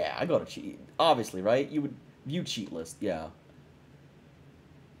 Yeah, I go to cheat. Obviously, right? You would view cheat list. Yeah.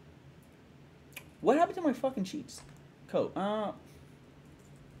 What happened to my fucking cheats? Code.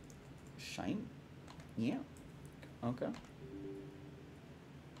 Shine? Yeah. Okay.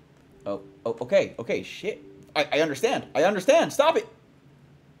 Oh, okay, shit. I understand. I understand. Stop it.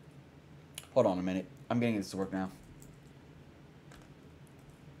 Hold on a minute. I'm getting this to work now.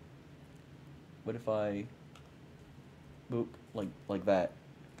 What if I... Boop. Like that.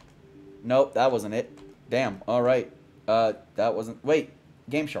 Nope, that wasn't it. Damn. Alright. That wasn't... Wait.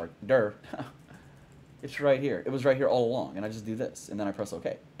 Game Shark. Durr. It's right here. It was right here all along, and I just do this, and then I press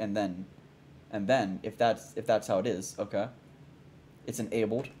OK. And then, if that's how it is, okay. It's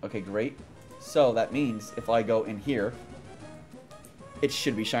enabled. Okay, great. So that means if I go in here, it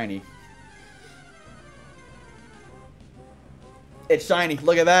should be shiny. It's shiny.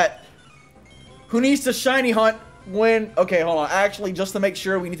 Look at that. Who needs to shiny hunt when... Okay, hold on. Actually, just to make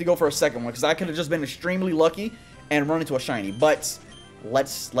sure, we need to go for a second one, because I could have just been extremely lucky and run into a shiny. But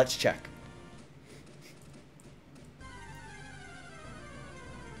let's check.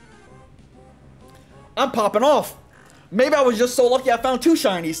 I'm popping off. Maybe I was just so lucky I found 2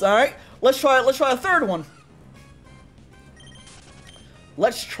 shinies, alright? Let's try a third one.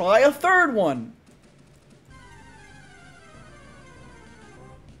 Let's try a third one.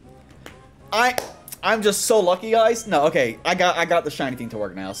 I'm just so lucky, guys. No, okay. I got the shiny thing to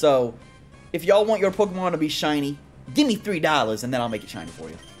work now. So, if y'all want your Pokemon to be shiny, give me $3 and then I'll make it shiny for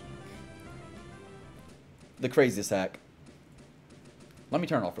you. The craziest hack. Let me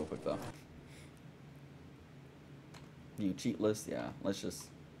turn it off real quick though. View cheat list, yeah. Let's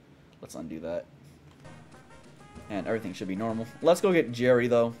undo that. And everything should be normal. Let's go get Jerry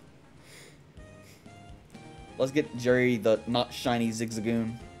though. Let's get Jerry the not shiny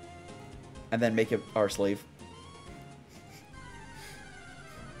Zigzagoon. and then make it our slave.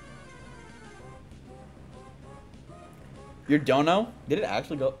 Your dono? Did it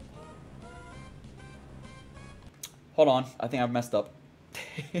actually go? Hold on. I think I've messed up.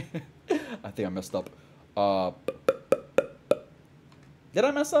 I think I messed up. Did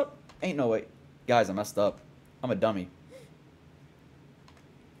I mess up? Ain't no way. Guys, I messed up. I'm a dummy.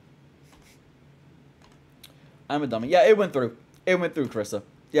 I'm a dummy. Yeah, it went through. It went through, Carissa.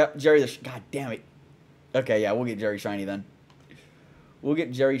 Yep, Jerry the... God damn it. Okay, yeah, we'll get Jerry shiny then. We'll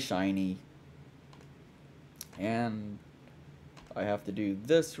get Jerry shiny. And I have to do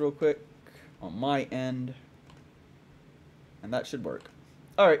this real quick on my end. And that should work.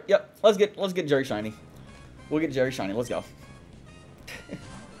 Alright, yep. Let's get Jerry shiny. We'll get Jerry shiny. Let's go.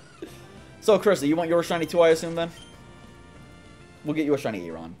 So, Carissa, you want your shiny too, I assume, then? We'll get you a shiny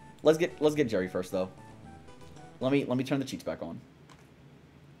Aaron. Let's get Jerry first, though. Let me turn the cheats back on.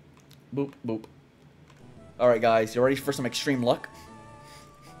 Boop, boop. Alright, guys. You ready for some extreme luck?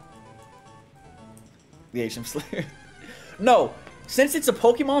 The Asian Slayer. No. Since it's a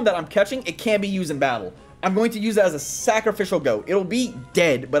Pokemon that I'm catching, it can be used in battle. I'm going to use it as a sacrificial goat. It'll be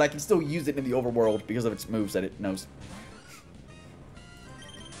dead, but I can still use it in the overworld because of its moves that it knows.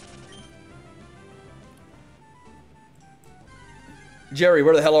 Jerry,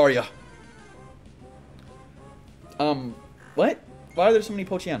 where the hell are you? What? Why are there so many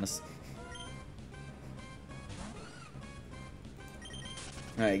Pochianas?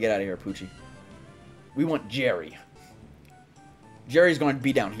 Alright, get out of here, Poochie. We want Jerry. Jerry's going to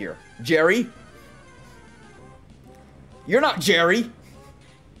be down here. Jerry? You're not Jerry!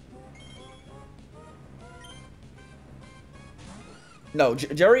 No,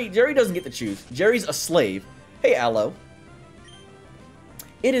 Jerry doesn't get to choose. Jerry's a slave. Hey, Aloe.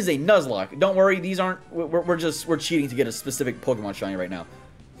 It is a Nuzlocke. Don't worry, these aren't... We're cheating to get a specific Pokemon shiny right now.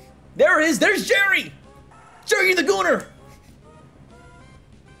 There it is! There's Jerry! Jerry the Gooner!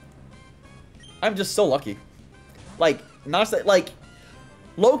 I'm just so lucky. Like, not like...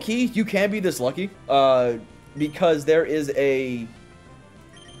 Low-key, you can be this lucky. Because there is a...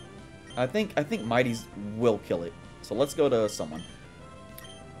 I think Mighty's will kill it. So let's go to someone.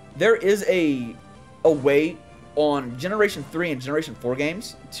 There is a way on Generation 3 and Generation 4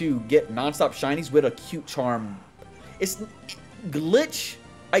 games to get non-stop shinies with a cute charm. It's glitch,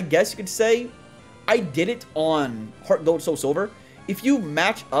 I guess you could say. I did it on Heart Gold Soul Silver. If you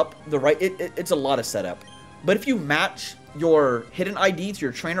match up the right... It's a lot of setup. But if you match your hidden ID to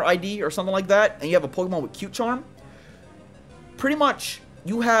your trainer ID or something like that, and you have a Pokemon with cute charm, pretty much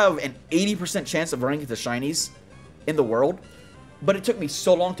you have an 80% chance of running into shinies in the world. But it took me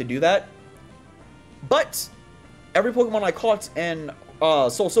so long to do that. But every Pokemon I caught in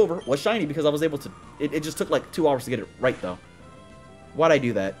Soul Silver was shiny because I was able to... It just took like 2 hours to get it right, though. Why'd I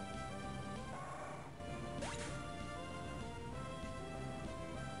do that?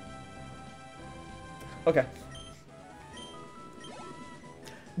 Okay.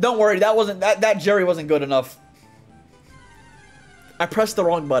 Don't worry, that Jerry wasn't good enough. I pressed the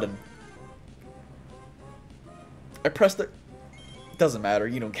wrong button. I pressed the... Doesn't matter,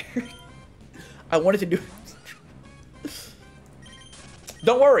 you don't care. I wanted to do...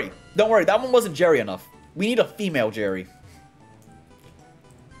 Don't worry, that one wasn't Jerry enough. We need a female Jerry.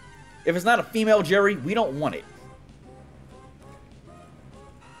 If it's not a female Jerry, we don't want it.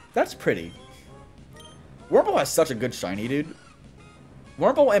 That's pretty. Wurmple has such a good shiny, dude.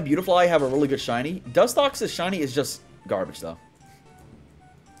 Wurmple and Beautifly have a really good shiny. Dustox's shiny is just garbage, though.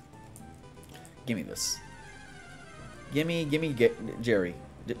 Give me this. Gimme Jerry.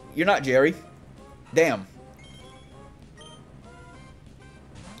 You're not Jerry. Damn.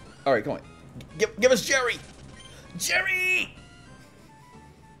 Alright, come on. Give us Jerry! Jerry!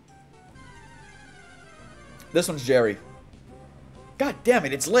 This one's Jerry. God damn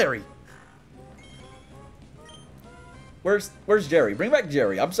it, it's Larry. Where's Jerry? Bring back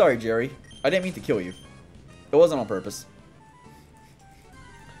Jerry. I'm sorry, Jerry. I didn't mean to kill you. It wasn't on purpose.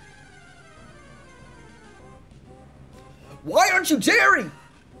 Why aren't you Jerry?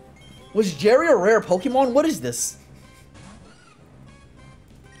 Was Jerry a rare Pokemon? What is this?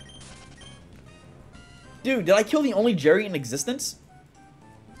 Dude, did I kill the only Jerry in existence?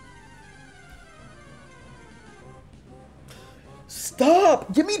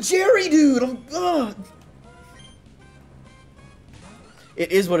 Stop! Give me Jerry, dude! Ugh.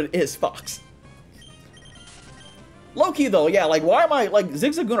 It is what it is, Fox. Low-key, though, yeah, like, why am I... Like,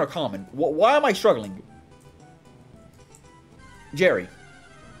 Zigzagoon are common. Why am I struggling? Jerry.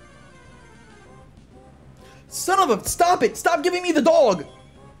 Son of a... Stop it! Stop giving me the dog!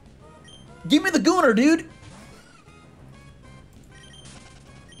 Give me the Gooner, dude!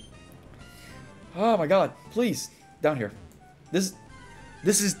 Oh my god, please. Down here. This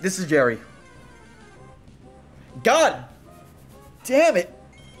is Jerry. God damn it.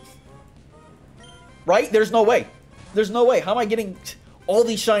 Right? There's no way. There's no way. How am I getting all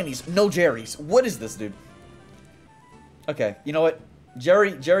these shinies? No Jerrys. What is this, dude? Okay, you know what?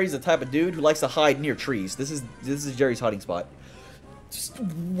 Jerry's the type of dude who likes to hide near trees. This is Jerry's hiding spot. Just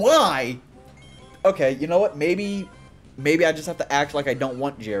why? Okay, you know what? Maybe I just have to act like I don't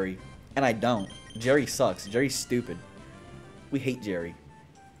want Jerry. And I don't. Jerry sucks. Jerry's stupid. We hate Jerry.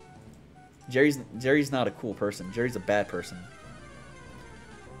 Jerry's not a cool person. Jerry's a bad person.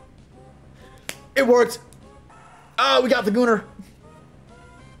 It worked! Oh, we got the Gooner!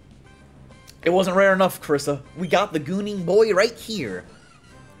 It wasn't rare enough, Carissa. We got the Gooning boy right here.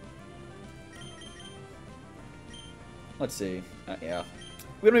 Let's see. Yeah.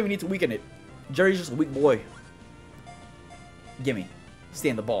 We don't even need to weaken it. Jerry's just a weak boy. Gimme.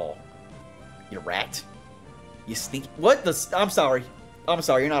 Stand the ball. You rat. You stink. What the? I'm sorry. I'm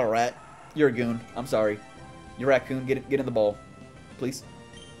sorry. You're not a rat. You're a goon. I'm sorry. You raccoon. Get in the ball, please.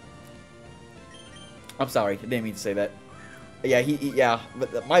 I'm sorry. I didn't mean to say that. Yeah. Yeah.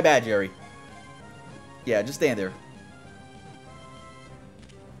 But my bad, Jerry. Yeah. Just stand there.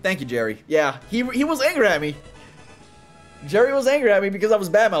 Thank you, Jerry. Yeah. He was angry at me. Jerry was angry at me because I was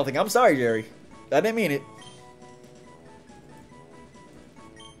bad mouthing. I'm sorry, Jerry. I didn't mean it.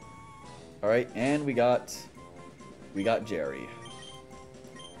 Alright, and we got Jerry.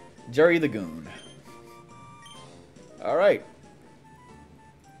 Jerry the Goon. Alright.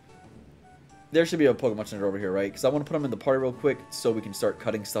 There should be a Pokemon Center over here, right? Because I want to put them in the party real quick so we can start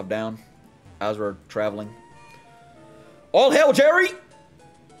cutting stuff down as we're traveling. All hail, Jerry!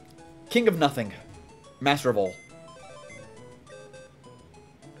 King of nothing. Master of all.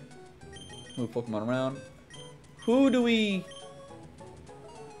 Move Pokemon around. Who do we...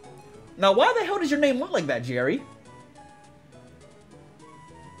 Now, why the hell does your name look like that, Jerry?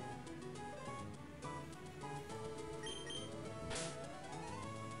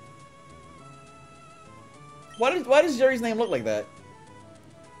 Why does Jerry's name look like that?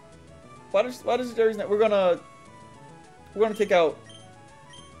 Why does Jerry's name... We're gonna take out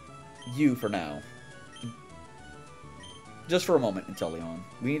you for now. Just for a moment until Leon.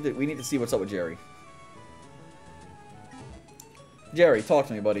 We need to see what's up with Jerry. Jerry, talk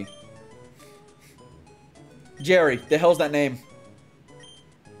to me, buddy. Jerry, the hell's that name?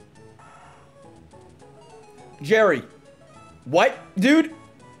 Jerry. What? Dude?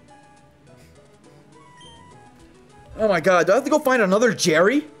 Oh my god, do I have to go find another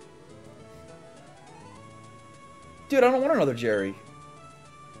Jerry? Dude, I don't want another Jerry.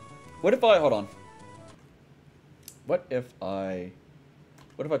 What if I... Hold on. What if I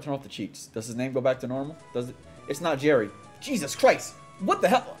turn off the cheats? Does his name go back to normal? Does it? It's not Jerry. Jesus Christ. What the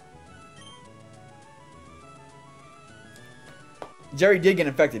hell? Jerry did get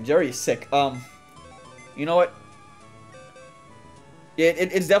infected. Jerry is sick. You know what?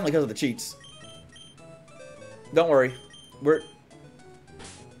 It's definitely because of the cheats. Don't worry.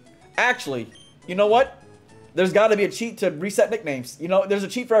 Actually, you know what? There's got to be a cheat to reset nicknames. You know, there's a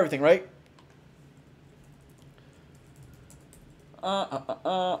cheat for everything, right?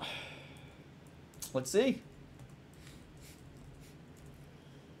 Let's see.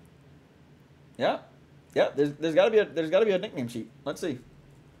 Yeah. Yeah, there's gotta be a nickname sheet. Let's see.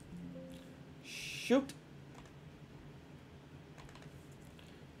 Shoot.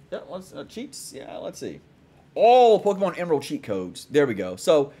 Yeah, let's cheats. Yeah, let's see. All Pokemon Emerald cheat codes. There we go.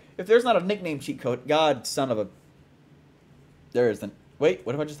 So if there's not a nickname cheat code, God, son of a. There is the. Wait,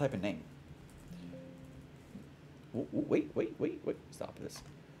 what if I just type in name? Wait. Stop this.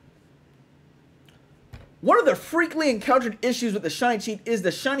 One of the frequently encountered issues with the Shiny cheat is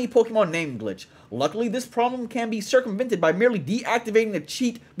the Shiny Pokemon name glitch. Luckily, this problem can be circumvented by merely deactivating the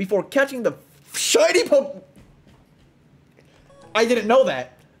cheat before catching the Shiny Pokemon. I didn't know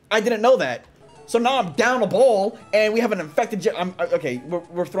that. So now I'm down a ball, and we have an infected Jerry. Okay,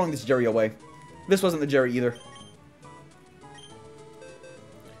 we're throwing this Jerry away. This wasn't the Jerry either.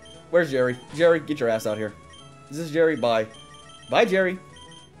 Where's Jerry? Jerry, get your ass out here. Is this Jerry? Bye. Bye, Jerry.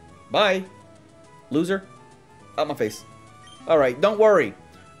 Bye. Loser. Out my face. Alright, don't worry.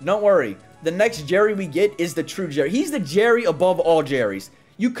 Don't worry. The next Jerry we get is the true Jerry. He's the Jerry above all Jerrys.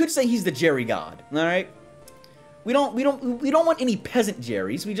 You could say he's the Jerry God. Alright? We don't want any peasant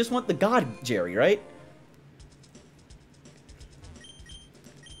Jerrys. We just want the God Jerry, right?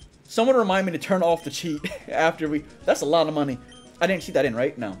 Someone remind me to turn off the cheat after we... That's a lot of money. I didn't cheat that in,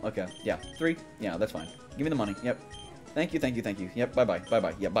 right? No. Okay. Yeah. 3. Yeah, that's fine. Give me the money. Yep. Thank you. Yep. Bye-bye.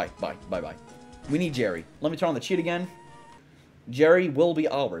 Bye-bye. Yeah, bye. Bye-bye. We need Jerry. Let me turn on the cheat again. Jerry will be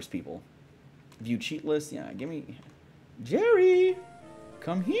ours, people. View cheat list. Yeah, give me... Jerry!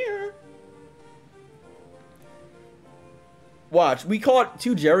 Come here. Watch, we caught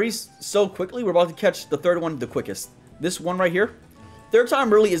 2 Jerrys so quickly, we're about to catch the 3rd one the quickest. This one right here. 3rd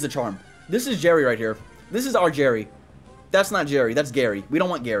time really is the charm. This is Jerry right here. This is our Jerry. That's not Jerry, that's Gary. We don't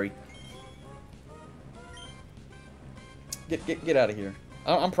want Gary. Get out of here.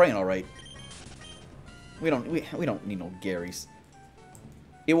 I'm praying alright. We don't need no Garys.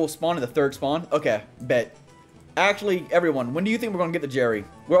 It will spawn in the 3rd spawn? Okay, bet. Actually, everyone, when do you think we're gonna get the Jerry?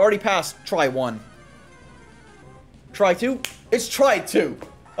 We're already past try 1. Try 2? It's try 2.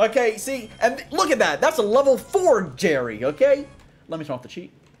 Okay, see? And look at that. That's a level 4 Jerry, okay? Let me turn off the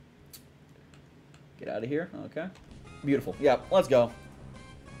cheat. Get out of here. Okay. Beautiful. Yeah, let's go.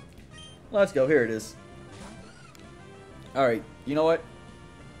 Let's go. Here it is. Alright, you know what?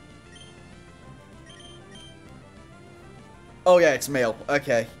 Oh, yeah, it's male.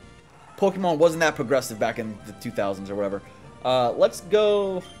 Okay. Pokemon wasn't that progressive back in the 2000s or whatever. Let's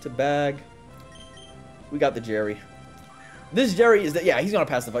go to bag. We got the Jerry. This Jerry is the... Yeah, he's gonna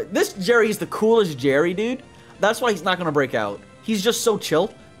pass the fight. This Jerry is the coolest Jerry, dude. That's why he's not gonna break out. He's just so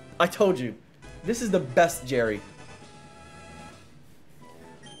chill. I told you. This is the best Jerry.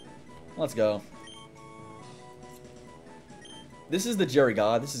 Let's go. This is the Jerry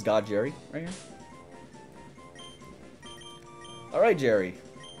God. This is God Jerry right here. Alright, Jerry.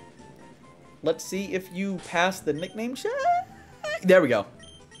 Let's see if you pass the nickname check. There we go.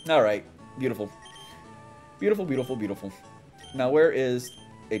 Alright. Beautiful. Beautiful, beautiful, beautiful. Now, where is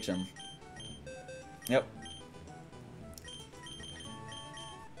HM? Yep.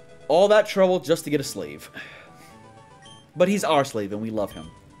 All that trouble just to get a slave. But he's our slave, and we love him.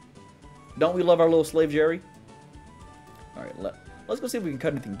 Don't we love our little slave, Jerry? Alright, let's go see if we can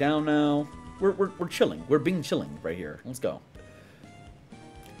cut anything down now. We're chilling. We're being chilling right here. Let's go.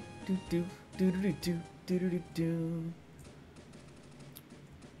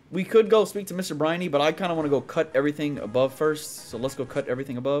 We could go speak to Mr. Briney, but I kind of want to go cut everything above first. So let's go cut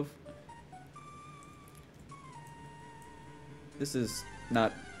everything above. This is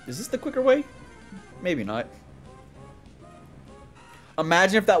not... Is this the quicker way? Maybe not.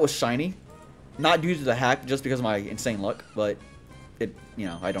 Imagine if that was shiny. Not due to the hack, just because of my insane luck. But, it, you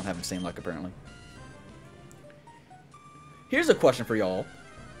know, I don't have insane luck apparently. Here's a question for y'all.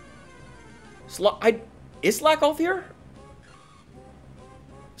 Is Slack off here?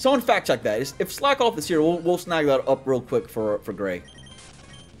 Someone fact check that. If Slack off is here, we'll snag that up real quick for Gray.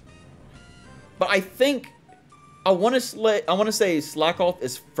 But I think I want to say Slack off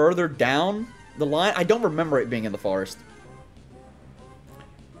is further down the line. I don't remember it being in the forest.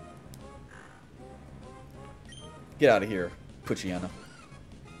 Get out of here, Puchiana.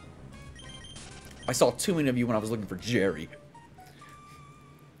 I saw too many of you when I was looking for Jerry.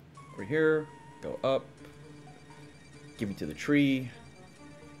 Over here, go up. Give me to the tree.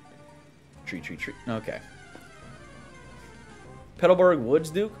 Tree. Okay. Petalburg Woods,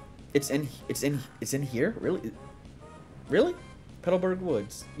 Duke. It's in here. Really? Really? Petalburg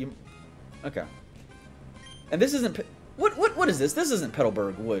Woods. Okay. And this isn't. What is this? This isn't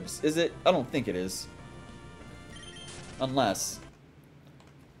Petalburg Woods, is it? I don't think it is. Unless.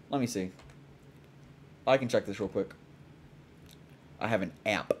 Let me see. I can check this real quick. I have an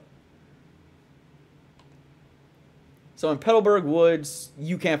app. So in Petalburg Woods,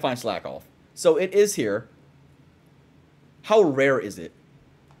 you can't find Slack off. So it is here. How rare is it?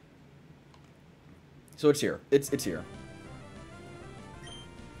 So it's here. It's here.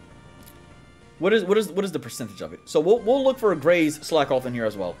 What is the percentage of it? So we'll look for a Gray's Slack off in here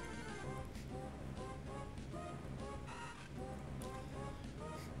as well.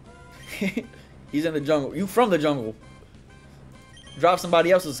 He's in the jungle. You from the jungle. Drive somebody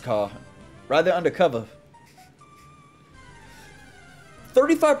else's car. Ride there undercover.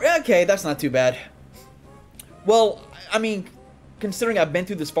 35. Okay, that's not too bad. Well, I mean, considering I've been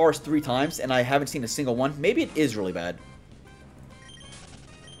through this forest 3 times and I haven't seen a single one, maybe it is really bad.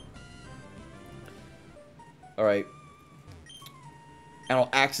 Alright. And I'll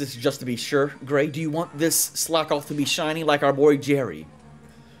ask this just to be sure. Gray, do you want this Slack off to be shiny like our boy Jerry?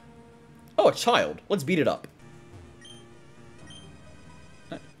 Oh, a child. Let's beat it up.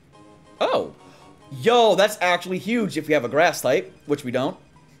 Oh. Yo, that's actually huge if we have a grass type, which we don't.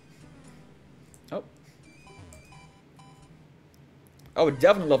 Oh. I would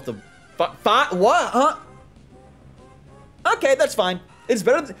definitely love to... What? Huh? Okay, that's fine. It's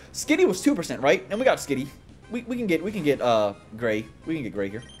better than... Skitty was 2%, right? And we got Skitty. We can get Gray. We can get Gray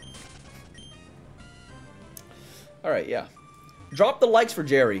here. Alright, yeah. Drop the likes for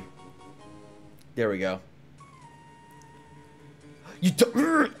Jerry. There we go.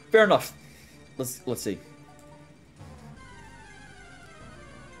 Fair enough. Let's see.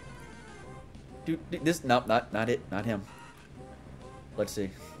 Dude, this nope, not it, not him. Let's see.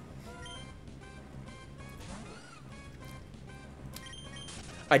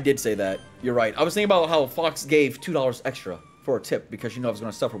 I did say that. You're right. I was thinking about how Fox gave $2 extra for a tip because you know I was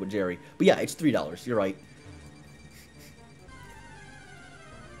going to suffer with Jerry. But yeah, it's $3. You're right.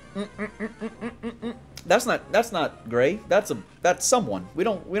 That's not Gray. That's someone. We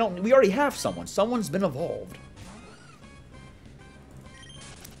already have someone. Someone's been evolved.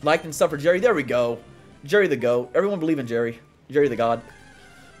 Liked and suffered Jerry. There we go. Jerry the GOAT. Everyone believe in Jerry. Jerry the God.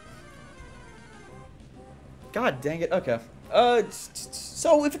 God dang it. Okay.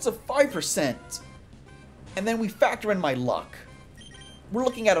 So if it's a 5%, and then we factor in my luck, we're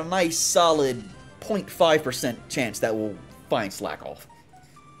looking at a nice solid 0.5% chance that we'll find Slack Off.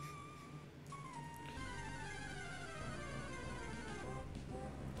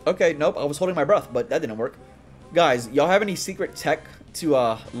 Okay, nope, I was holding my breath, but that didn't work. Guys, y'all have any secret tech to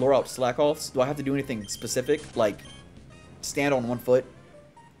lure out Slack Offs? Do I have to do anything specific, like stand on one foot,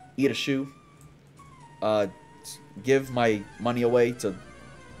 eat a shoe, give my money away to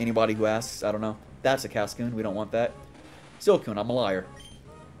anybody who asks? I don't know. That's a Cascoon. We don't want that. Silcoon, I'm a liar.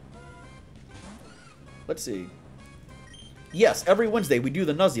 Let's see. Yes, every Wednesday we do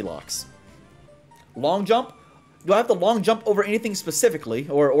the Nuzlocks. Long jump? Do I have to long jump over anything specifically?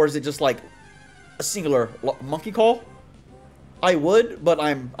 Or is it just like a singular monkey call? I would, but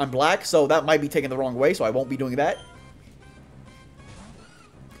I'm black, so that might be taken the wrong way, so I won't be doing that.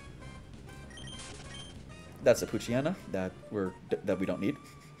 That's a Puchiana that we don't need.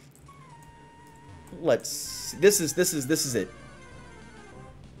 Let's. This is it.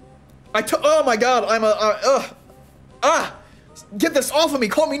 Oh my God! Get this off of me!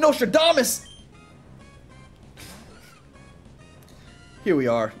 Call me Nostradamus! Here we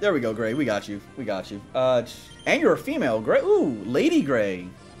are. There we go, Gray. We got you. We got you. And you're a female, Gray. Ooh, Lady Gray.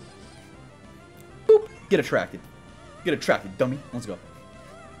 Boop. Get attracted. Get attracted, dummy. Let's go.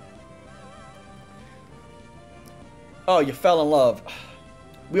 Oh, you fell in love.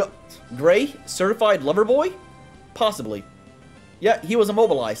 Gray, certified lover boy? Possibly. Yeah, he was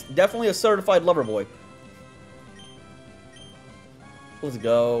immobilized. Definitely a certified lover boy. Let's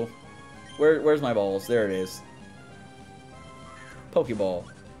go. Where's my balls? There it is. Pokeball.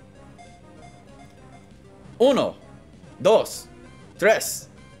 Uno, dos, tres.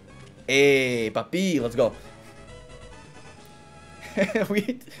 Hey, papi, let's go.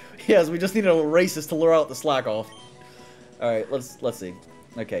 we just need a racist to lure out the Slack Off. All right, let's see.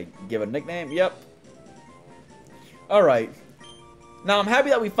 Okay, give a nickname. Yep. All right. Now I'm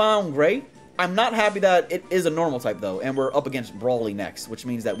happy that we found Gray. I'm not happy that it is a normal type though, and we're up against Brawly next, which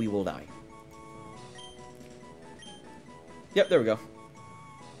means that we will die. Yep, there we go.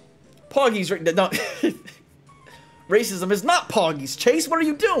 Poggy's no. Racism is not Poggy's. Chase, what are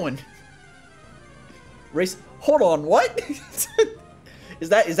you doing? Hold on, what? is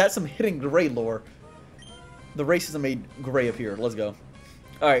that some hidden Gray lore? The racism made Gray appear. Let's go.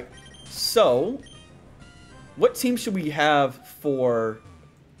 All right. So, what team should we have for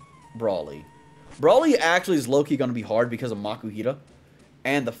Brawly? Brawly actually is low-key going to be hard because of Makuhita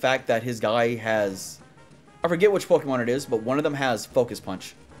and the fact that his guy has, I forget which Pokemon it is, but one of them has Focus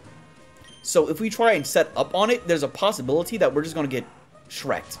Punch. So if we try and set up on it, there's a possibility that we're just going to get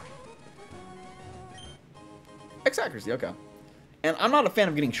Shrek'd. X accuracy, okay. And I'm not a fan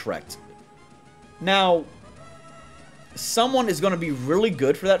of getting Shrek'd. Now, someone is going to be really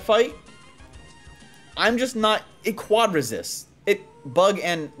good for that fight. I'm just not. It quad resists. It bug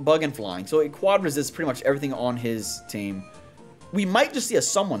and flying. So it quad resists pretty much everything on his team. We might just see a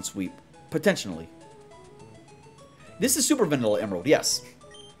someone sweep potentially. This is Super Vanilla Emerald, yes.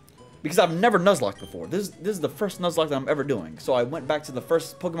 Because I've never Nuzlocked before. This is the first Nuzlocke that I'm ever doing. So I went back to the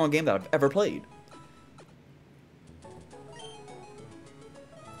first Pokemon game that I've ever played.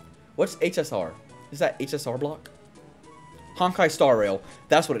 What's HSR? Is that HSR block? Honkai Star Rail.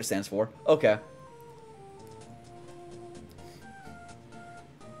 That's what it stands for. Okay.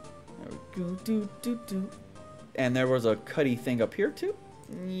 There we go. And there was a cutty thing up here too?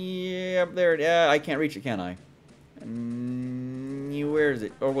 Yeah, there. Yeah, I can't reach it, can I? Where is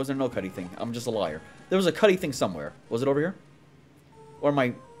it? Or was there no cutty thing? I'm just a liar. There was a cutty thing somewhere. Was it over here? Or am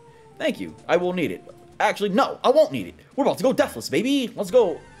I... Thank you. I will need it. Actually, no. I won't need it. We're about to go Deathless, baby. Let's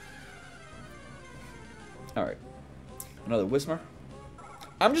go. Alright. Another Whismur.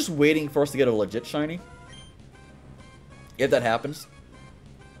 I'm just waiting for us to get a legit shiny. If that happens.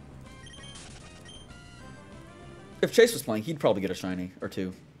 If Chase was playing, he'd probably get a shiny or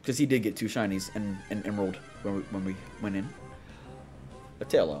two. Because he did get 2 shinies in Emerald when we went in. A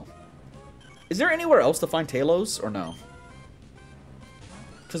Tailo. Is there anywhere else to find Talos, or no?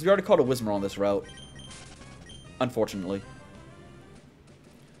 Because we already caught a Whismur on this route. Unfortunately.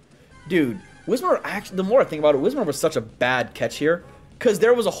 Dude, Whismur, actually, the more I think about it, Whismur was such a bad catch here. Because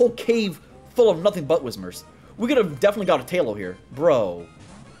there was a whole cave full of nothing but Whismurs. We could have definitely got a Talo here. Bro.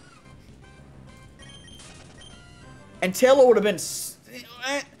 And Talo would have been...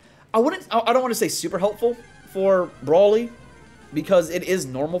 I don't want to say super helpful for Brawly. Because it is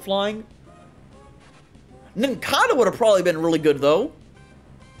normal flying. Ninkata would have probably been really good, though.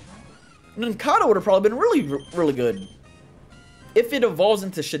 Ninkata would have probably been really good. If it evolves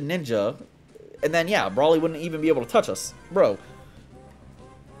into Shedinja, and then, yeah, Brawly wouldn't even be able to touch us. Bro.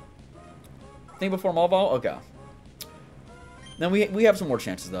 Think before Malval? Okay. Then we have some more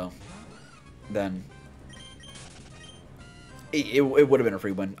chances, though. Then. It would have been a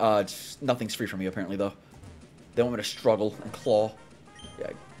free win. Nothing's free for me, apparently, though. They want me to struggle and claw. Yeah,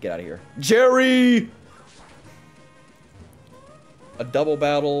 get out of here. Jerry! A double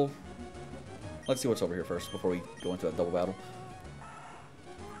battle. Let's see what's over here first before we go into that double battle.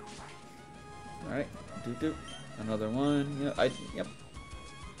 Alright. Another one. Yeah, yep.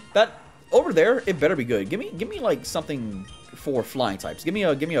 That over there, it better be good. Give me like something for flying types. Give me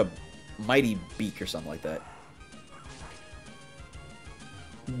a mighty beak or something like that.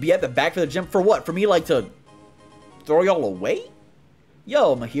 Be at the back of the gym for what? For me like to throw y'all away?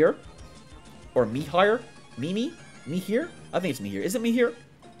 Yo, Mahir. Or Mihir? Mimi? Mihir? I think it's Mihir. Is it Mihir?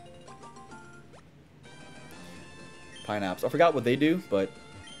 Pineapples. I forgot what they do, but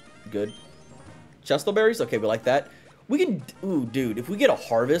good. Chestleberries? Okay, we like that. We can... Ooh, dude. If we get a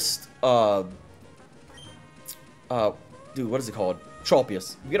harvest... dude, what is it called?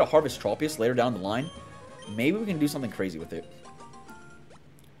 Tropius. If we get a harvest Tropius later down the line, maybe we can do something crazy with it.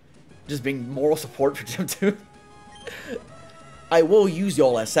 Just being moral support for Gym 2. I will use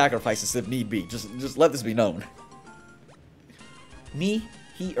y'all as sacrifices if need be. Just let this be known. Me,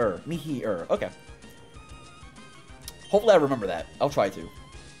 he, okay. Hopefully I remember that. I'll try to.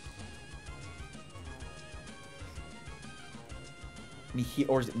 Me here,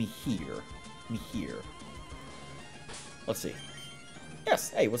 or is it me here? Me here. Let's see. Yes.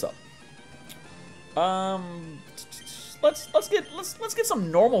 Hey, what's up? Let's get some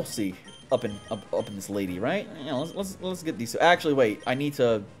normalcy up in this lady, right? Yeah, let's get these. Actually, wait. I need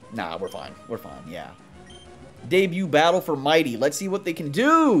to. Nah, we're fine. We're fine. Yeah. Debut battle for Mighty. Let's see what they can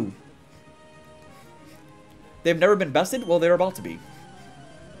do. They've never been bested? Well, they're about to be.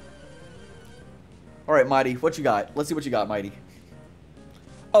 Alright, Mighty. What you got? Let's see what you got, Mighty.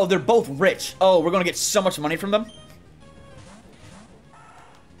 Oh, they're both rich. Oh, we're going to get so much money from them?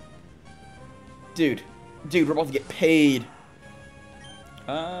 Dude. Dude, we're about to get paid.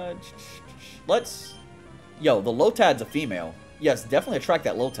 Let's... Yo, the Lotad's a female. Yes, definitely attract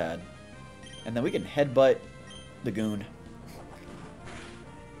that Lotad. And then we can headbutt the goon.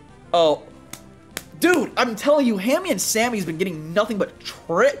 Oh. Dude, I'm telling you, Hammy and Sammy's been getting nothing but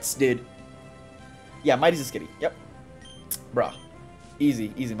trits, dude. Yeah, Mighty's a skitty. Yep. Bruh.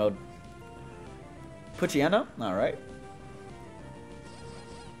 Easy. Easy mode. Puchiana? Alright.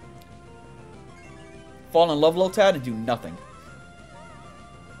 Fall in love Lotad and do nothing.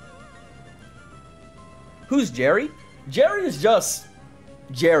 Who's Jerry? Jerry is just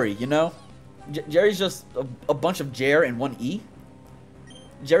Jerry, you know? Jerry's just a bunch of Jer and one E.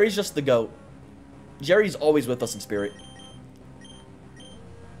 Jerry's just the GOAT. Jerry's always with us in spirit.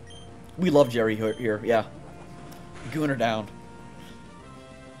 We love Jerry here, yeah. Gooner down.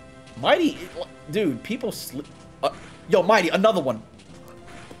 Mighty, dude, people sleep. Yo, Mighty, another one.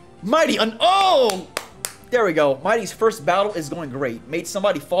 Mighty, oh! There we go. Mighty's first battle is going great. Made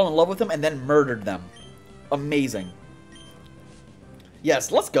somebody fall in love with him and then murdered them. Amazing.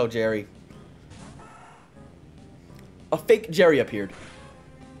 Yes, let's go, Jerry. A fake Jerry appeared.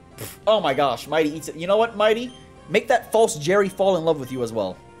 Oh my gosh, Mighty eats it. You know what, Mighty? Make that false Jerry fall in love with you as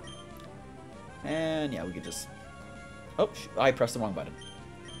well. And yeah, we could just... Oh, I pressed the wrong button.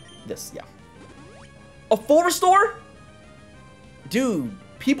 This, yeah. A full restore? Dude,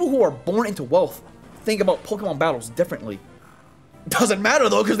 people who are born into wealth think about Pokemon battles differently. Doesn't matter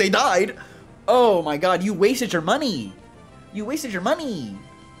though, because they died. Oh my god, you wasted your money. You wasted your money.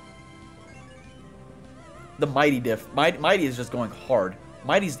 The Mighty diff. Mighty is just going hard.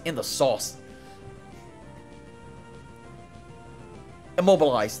 Mighty's in the sauce.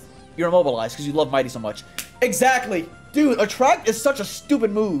 Immobilized. You're immobilized because you love Mighty so much. Exactly. Dude, Attract is such a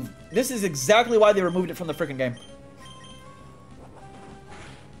stupid move. This is exactly why they removed it from the freaking game.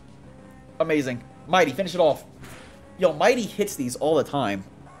 Amazing. Mighty, finish it off. Yo, Mighty hits these all the time.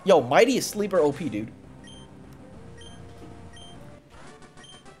 Yo, Mighty is sleeper OP, dude.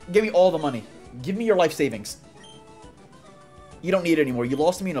 Give me all the money. Give me your life savings. You don't need it anymore. You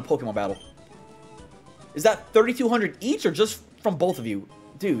lost to me in a Pokemon battle. Is that 3,200 each or just from both of you?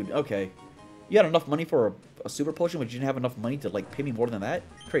 Dude, okay. You had enough money for a super potion, but you didn't have enough money to, like, pay me more than that?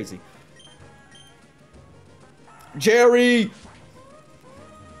 Crazy. Jerry!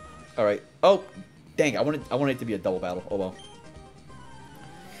 Alright. Oh, dang. I wanted it to be a double battle. Oh, well.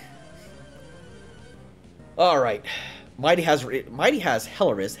 Alright. Mighty has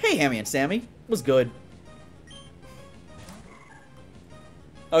Helleriz. Hey, Hammy and Sammy. Was good.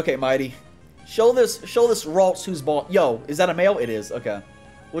 Okay, Mighty. Show this Ralts who's ball. Yo, is that a male? It is. Okay.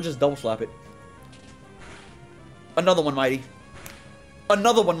 We'll just double slap it. Another one, Mighty.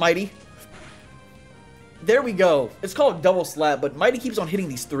 Another one, Mighty. There we go. It's called double slap, but Mighty keeps on hitting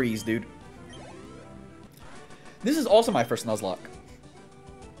these threes, dude. This is also my first Nuzlocke.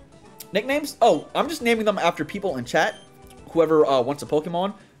 Nicknames? Oh, I'm just naming them after people in chat. Whoever wants a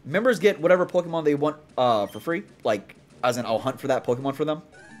Pokemon. Members get whatever Pokemon they want for free. Like, as in, I'll hunt for that Pokemon for them.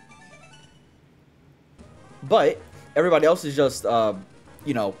 But everybody else is just,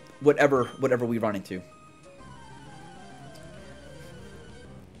 you know, whatever we run into.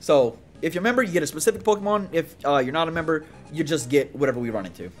 So, if you're a member, you get a specific Pokemon. If you're not a member, you just get whatever we run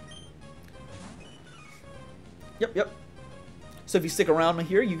into. Yep. So if you stick around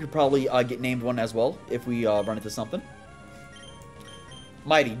here, you could probably get named one as well if we run into something.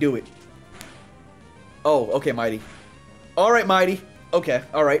 Mighty, do it. Oh, okay, Mighty. Alright, Mighty. Okay,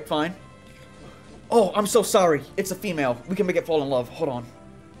 alright, fine. Oh, I'm so sorry. It's a female. We can make it fall in love. Hold on.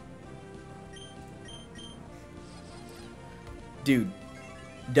 Dude.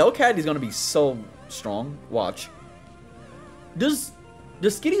 Delcat is going to be so strong. Watch. Does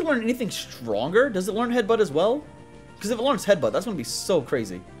Skitty learn anything stronger? Does it learn Headbutt as well? Because if it learns Headbutt, that's going to be so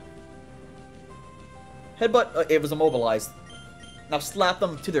crazy. Headbutt, it was immobilized. Now slap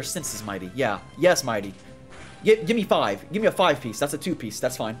them to their senses, Mighty. Yeah. Yes, Mighty. Give me 5. Give me a 5-piece. That's a 2-piece.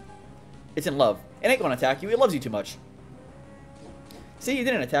 That's fine. It's in love. It ain't going to attack you. It loves you too much. See, you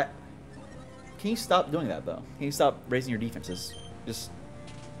didn't attack. Can you stop doing that, though? Can you stop raising your defenses? Just...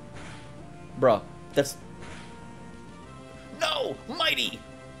 Bruh. That's... No! Mighty!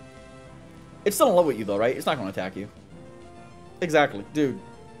 It's still in love with you, though, right? It's not going to attack you. Exactly. Dude.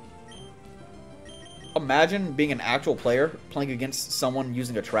 Imagine being an actual player playing against someone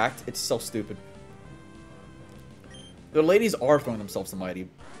using Attract. It's so stupid. The ladies are throwing themselves to Mighty.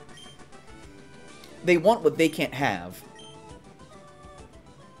 They want what they can't have.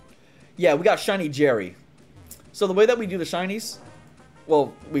 Yeah, we got Shiny Jerry. So the way that we do the Shinies...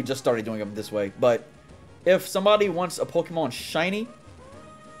 Well, we just started doing them this way. But if somebody wants a Pokemon Shiny,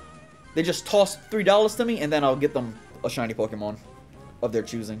 they just toss $3 to me, and then I'll get them a Shiny Pokemon of their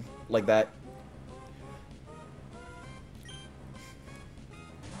choosing. Like that.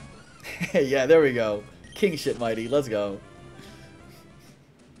 Yeah, there we go. King shit, Mighty. Let's go.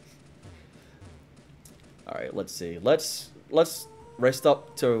 Alright, let's see. Let's rest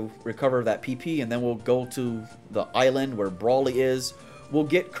up to recover that PP, and then we'll go to the island where Brawly is. We'll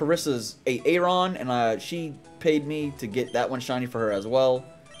get Carissa's Aaron, and she paid me to get that one shiny for her as well.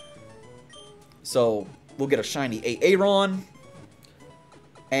 So, we'll get a shiny Aaron.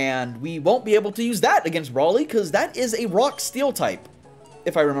 And we won't be able to use that against Brawly, because that is a Rock Steel type,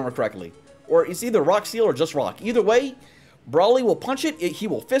 if I remember correctly. Or it's either Rock Steel or just Rock. Either way, Brawly will punch it, he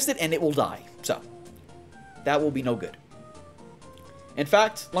will fist it, and it will die. So, that will be no good. In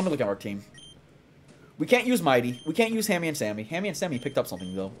fact, let me look at our team. We can't use Mighty. We can't use Hammy and Sammy. Hammy and Sammy picked up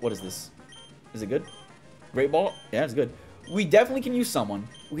something, though. What is this? Is it good? Great Ball? Yeah, it's good. We definitely can use someone.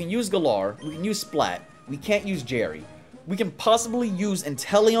 We can use Galar. We can use Splat. We can't use Jerry. We can possibly use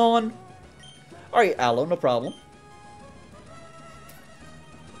Inteleon. Alright, Aloe, no problem.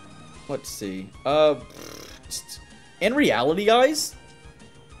 Let's see. In reality, guys,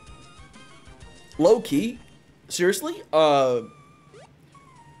 low-key, seriously,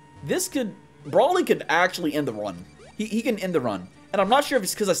 Brawly could actually end the run. He can end the run. And I'm not sure if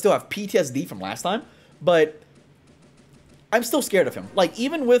it's because I still have PTSD from last time, but I'm still scared of him. Like,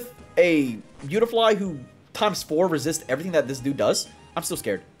 even with a Beautifly who ×4 resists everything that this dude does, I'm still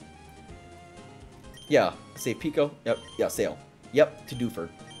scared. Yeah, say Pico. Yep, yeah, Sail. Yep, to Dewford.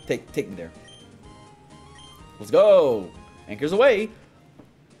 Take me there. Let's go. Anchors away.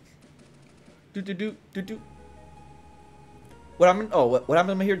 Do. What happened? Oh, what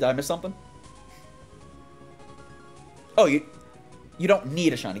happened here? Did I miss something? Oh, you don't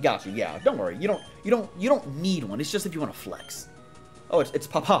need a shiny. Got you. Yeah, don't worry. You don't need one. It's just if you want to flex. Oh, it's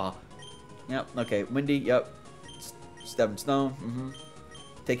Papa. Yep. Okay. Windy. Yep. Stepping Stone.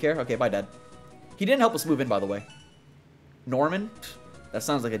 Take care. Okay. Bye, Dad. He didn't help us move in, by the way. Norman. That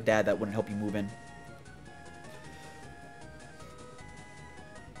sounds like a dad that wouldn't help you move in.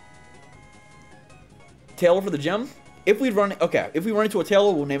 Taylor for the gym? If we run into a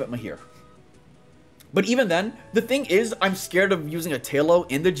Taylor, we'll name it Mahir. But even then, the thing is, I'm scared of using a Taylor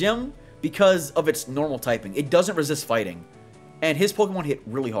in the gym because of its normal typing. It doesn't resist fighting. And his Pokemon hit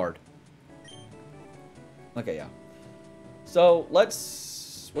really hard. Okay, yeah. So,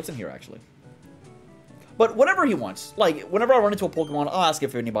 what's in here, actually? But whatever he wants. Like, whenever I run into a Pokemon, I'll ask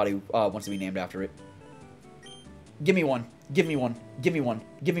if anybody wants to be named after it. Give me one. Give me one. Give me one.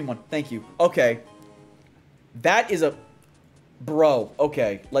 Give me one. Thank you. Okay. That is a... Bro.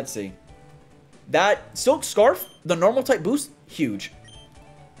 Okay, let's see. That Silk Scarf, the normal type boost, huge.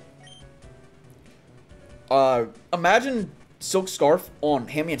 Imagine Silk Scarf on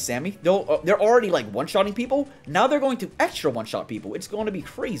Hammy and Sammy. They're already like one-shotting people. Now they're going to extra one-shot people. It's going to be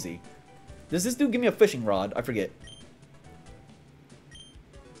crazy. Does this dude give me a fishing rod? I forget.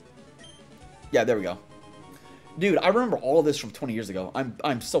 Yeah, there we go. Dude, I remember all of this from 20 years ago.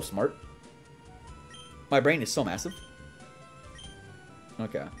 I'm so smart. My brain is so massive.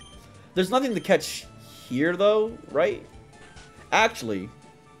 Okay. There's nothing to catch here, though, right? Actually.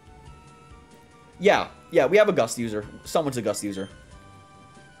 Yeah, we have a Gust user. Someone's a Gust user.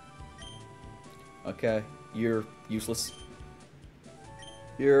 Okay, you're useless.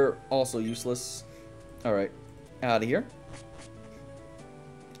 You're also useless. Alright, out of here.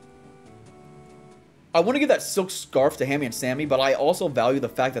 I want to give that Silk Scarf to Hammy and Sammy, but I also value the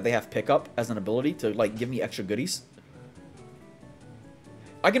fact that they have Pickup as an ability to, like, give me extra goodies.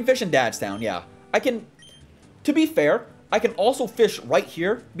 I can fish in Dad's Town, yeah. I can... To be fair, I can also fish right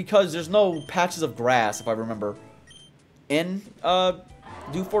here because there's no patches of grass, if I remember. In,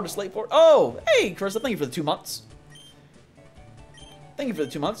 Dew Fort to Slate Fort. Oh, hey, Carissa, thank you for the 2 months. Thank you for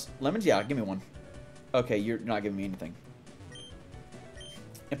the 2 months. Lemons? Yeah, give me one. Okay, you're not giving me anything.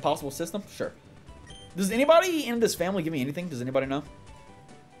 Impossible system? Sure. Does anybody in this family give me anything? Does anybody know?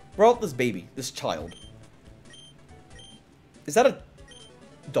 Bro, this baby. This child. Is that a...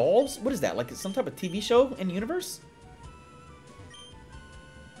 Dolls? What is that? Like some type of TV show in the universe?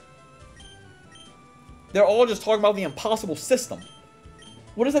 They're all just talking about the impossible system.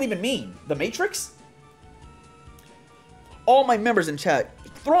 What does that even mean? The Matrix? All my members in chat,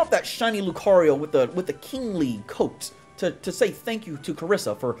 throw up that shiny Lucario with the kingly coat to say thank you to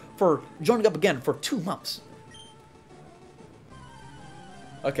Carissa for joining up again for 2 months.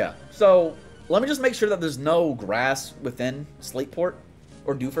 Okay, so let me just make sure that there's no grass within Slateport.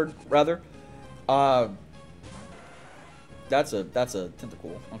 Or Dewford, rather. That's a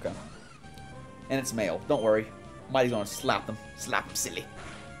Tentacool. Okay. And it's male. Don't worry. Mighty's gonna slap them. Slap them silly.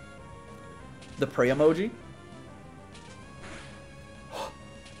 The prey emoji.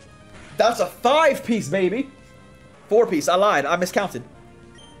 That's a 5-piece, baby! 4-piece. I lied. I miscounted.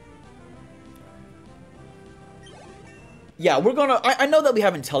 Yeah, we're gonna... I know that we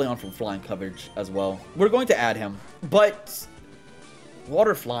have Inteleon from Flying Coverage as well. We're going to add him. But...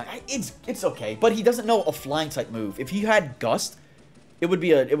 Water Flying, it's okay, but he doesn't know a flying type move. If he had Gust, it would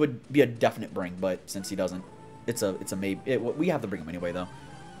be a definite bring. But since he doesn't, it's a maybe. We have to bring him anyway, though.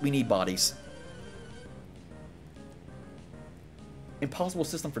 We need bodies. Impossible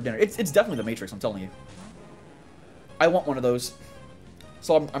system for dinner. It's definitely the Matrix. I'm telling you. I want one of those,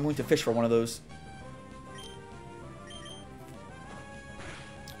 so I'm going to fish for one of those.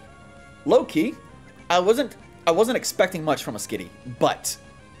 Low key, I wasn't expecting much from a Skitty, but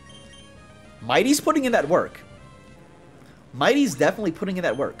Mighty's putting in that work. Mighty's definitely putting in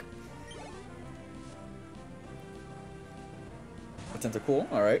that work. A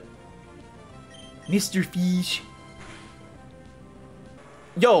Tentacool, alright. Mr. Fish.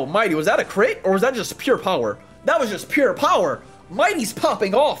 Yo, Mighty, was that a crit? Or was that just pure power? That was just pure power! Mighty's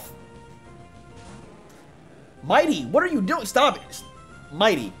popping off! Mighty, what are you doing? Stop it!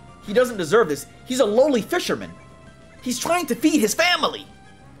 Mighty, he doesn't deserve this. He's a lowly fisherman. He's trying to feed his family.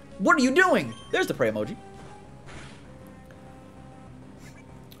 What are you doing? There's the prey emoji.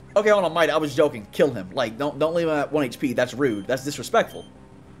 Okay, hold on, Mighty. I was joking. Kill him. Like, don't leave him at 1 HP. That's rude. That's disrespectful.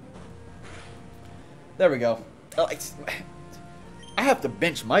 There we go. I have to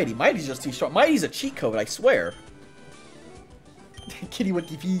bench Mighty. Mighty's just too strong. Mighty's a cheat code, I swear. Kitty with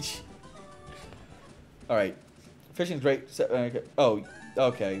the fish. Alright. Fishing's great. Oh,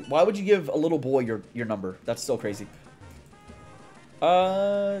 okay. Why would you give a little boy your number? That's so crazy.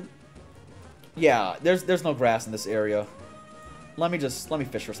 Yeah, there's no grass in this area. Let me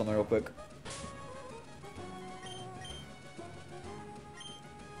fish for something real quick.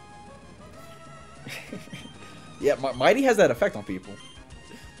 Yeah, Mighty has that effect on people.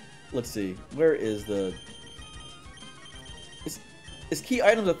 Let's see. Where is the... Is key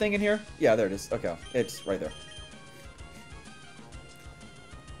items a thing in here? Yeah, there it is. Okay, it's right there.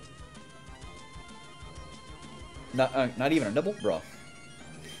 Not even a nibble, bro.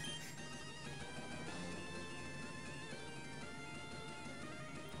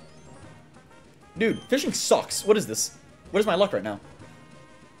 Dude, fishing sucks. What is this? What is my luck right now?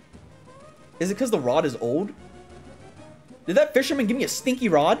 Is it because the rod is old? Did that fisherman give me a stinky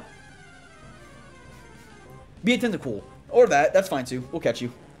rod? Be a tentacle. Or that. That's fine too. We'll catch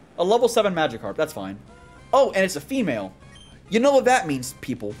you. A level 7 Magikarp. That's fine. Oh, and it's a female. You know what that means,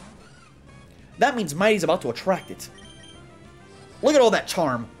 people? That means Mighty's about to attract it. Look at all that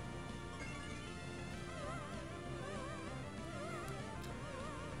charm.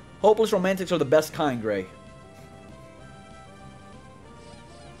 Hopeless romantics are the best kind, Gray.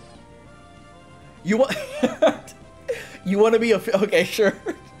 You want you want to be a okay, sure.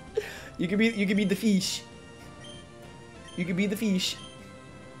 You can be the fish. You can be the fish.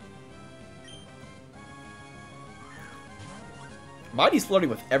 Mighty's flirting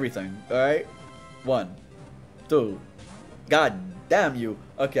with everything. All right, 1, 2. God damn you.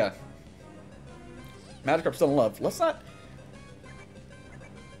 Okay. Magikarp's still in love. Let's not.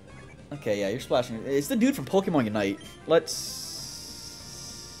 Okay, yeah, you're splashing. It's the dude from Pokemon Unite. Let's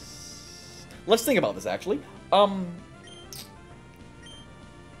think about this actually.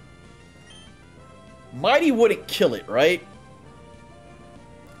 Mighty wouldn't kill it, right?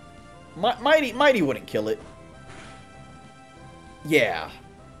 Mighty wouldn't kill it. Yeah.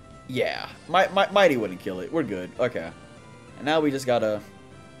 Yeah. Mighty wouldn't kill it. We're good. Okay. And now we just gotta...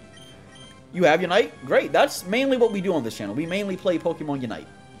 You have Unite? Great. That's mainly what we do on this channel. We mainly play Pokemon Unite.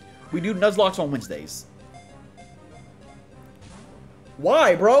 We do Nuzlocke on Wednesdays.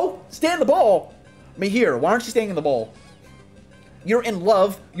 Why, bro? Stay in the ball. Mihir, why aren't you staying in the ball? You're in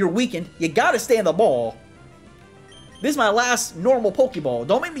love. You're weakened. You gotta stay in the ball. This is my last normal Pokeball.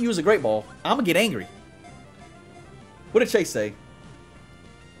 Don't make me use a Great Ball. I'm gonna get angry. What did Chase say?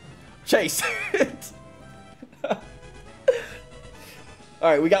 Chase.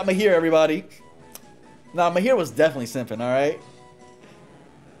 Alright, we got Mihir, everybody. Nah, Mihir was definitely simping, alright?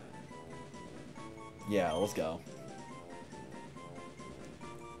 Yeah, let's go.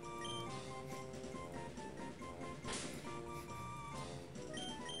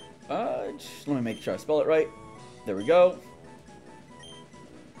 Just let me make sure I spell it right. There we go.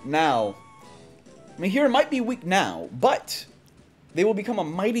 Now, Mihir might be weak now, but they will become a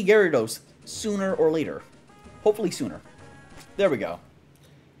mighty Gyarados sooner or later. Hopefully sooner. There we go.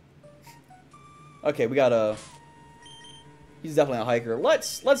 Okay, we got a... He's definitely a hiker.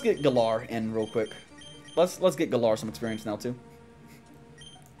 Let's get Galar in real quick. Let's get Galar some experience now too.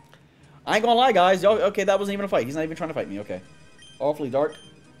 I ain't gonna lie, guys. Okay, that wasn't even a fight. He's not even trying to fight me. Okay. Awfully dark.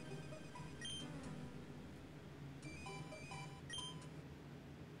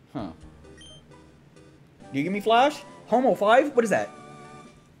 Huh. Do you give me Flash? Homo 5? What is that?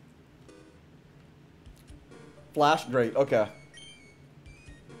 Flash? Great. Okay.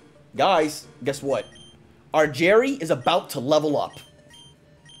 Guys, guess what? Our Jerry is about to level up.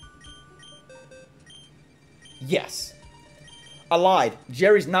 Yes. I lied.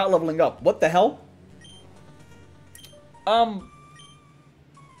 Jerry's not leveling up. What the hell?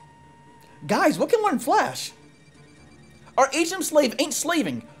 Guys, what can learn Flash? Our HM slave ain't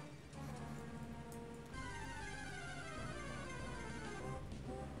slaving.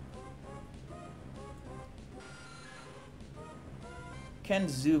 Can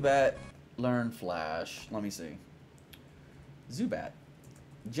Zubat learn Flash? Let me see. Zubat.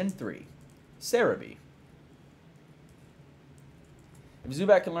 Gen 3. Cerebi. If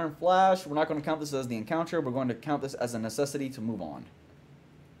Zubat can learn Flash, we're not going to count this as the encounter. We're going to count this as a necessity to move on.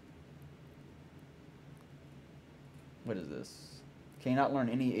 What is this? Can you not learn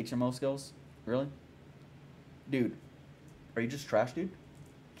any HMO skills? Really? Dude. Are you just trash, dude?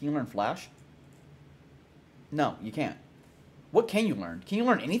 Can you learn Flash? No, you can't. What can you learn? Can you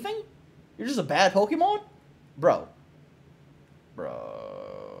learn anything? You're just a bad Pokemon? Bro.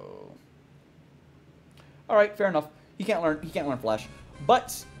 Bro. Alright, fair enough. He can't learn Flash.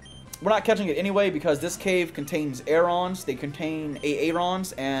 But we're not catching it anyway because this cave contains Aerons, they contain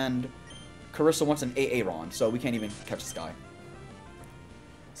Aarons, and Carissa wants an Aaron, so we can't even catch this guy.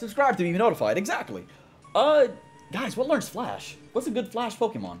 Subscribe to be notified, exactly. Guys, what learns Flash? What's a good Flash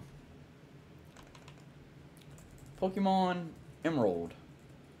Pokemon? Pokemon Emerald.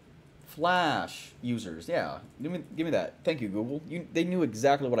 Flash users, yeah. Give me that. Thank you, Google. They knew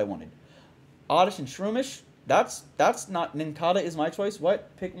exactly what I wanted. Oddish and Shroomish. That's not... Nincada is my choice.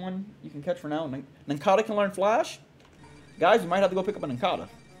 What? Pick one you can catch for now. Nincada can learn Flash? Guys, we might have to go pick up a Nincada.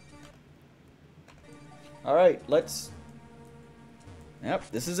 Alright, let's...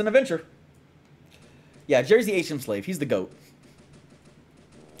 Yep, this is an adventure. Yeah, Jerry's the HM slave. He's the GOAT.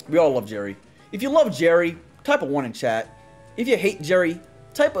 We all love Jerry. If you love Jerry, type a 1 in chat. If you hate Jerry,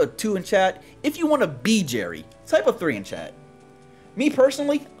 type a 2 in chat. If you want to be Jerry, type a 3 in chat. Me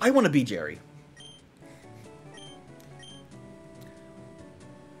personally, I want to be Jerry.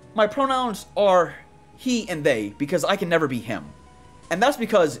 My pronouns are he and they because I can never be him. And that's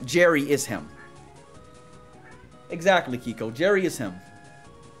because Jerry is him. Exactly, Kiko. Jerry is him.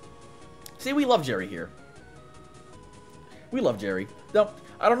 See, we love Jerry here. We love Jerry.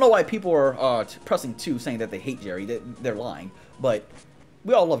 I don't know why people are pressing 2 saying that they hate Jerry. They're lying. But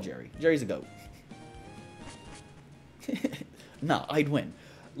we all love Jerry. Jerry's a GOAT. Nah, I'd win.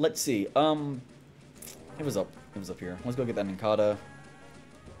 Let's see. It was up. It was up here. Let's go get that Ninkata.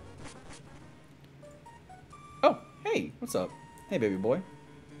 Oh, hey. What's up? Hey, baby boy.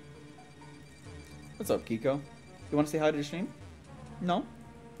 What's up, Kiko? You want to say hi to the stream? No?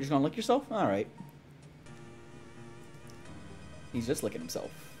 You're just gonna lick yourself? Alright. He's just licking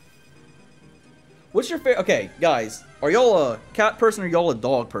himself. What's your favorite... Okay, guys. Are y'all a cat person or y'all a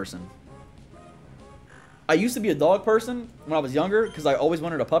dog person? I used to be a dog person when I was younger because I always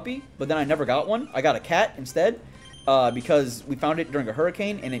wanted a puppy, but then I never got one. I got a cat instead because we found it during a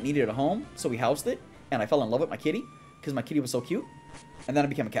hurricane and it needed a home, so we housed it, and I fell in love with my kitty because my kitty was so cute, and then I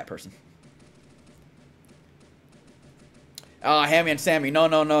became a cat person. Ah, Hammy and Sammy. No,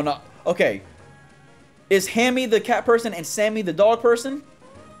 no, no, no. Okay. Is Hammy the cat person and Sammy the dog person?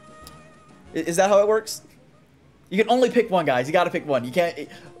 Is that how it works? You can only pick one, guys. You gotta pick one. You can't...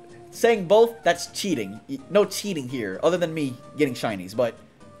 Saying both, that's cheating. No cheating here, other than me getting shinies. But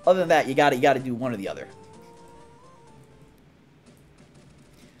other than that, you gotta do one or the other.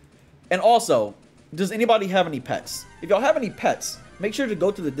 And also, does anybody have any pets? If y'all have any pets, make sure to go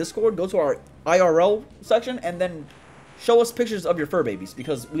to the Discord, go to our IRL section, and then show us pictures of your fur babies,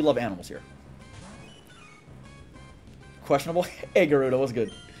 because we love animals here. Questionable? Hey, Garuda, what's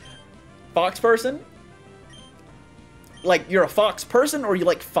good? Fox person? Like, you're a fox person, or you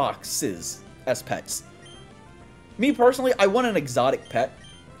like foxes as pets? Me, personally, I want an exotic pet.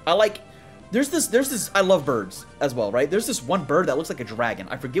 I like... There's this... I love birds as well, right? There's this one bird that looks like a dragon.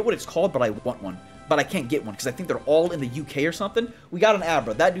 I forget what it's called, but I want one. But I can't get one, because I think they're all in the UK or something. We got an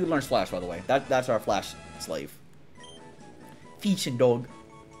Abra. That dude learns Flash, by the way. That's our Flash slave. Feechin' dog.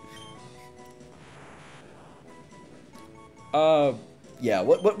 Yeah,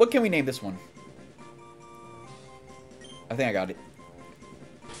 what can we name this one? I think I got it.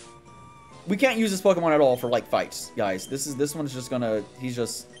 We can't use this Pokemon at all for, like, fights, guys. This one's just gonna... He's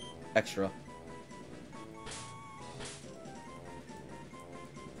just extra.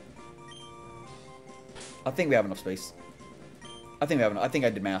 I think we have enough space. I think I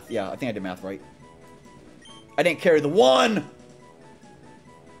did math. Yeah, I think I did math right. I didn't carry the 1!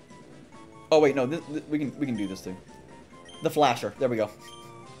 Oh, wait, no. We can do this, too. The Flasher. There we go.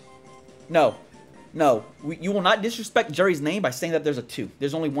 No. No. You will not disrespect Jerry's name by saying that there's a 2.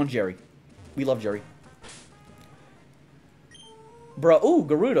 There's only one Jerry. We love Jerry. Bruh. Ooh,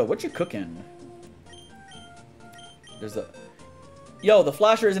 Garuda. What you cooking? There's a... Yo, the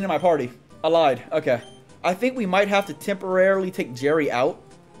Flasher isn't in my party. I lied. Okay. I think we might have to temporarily take Jerry out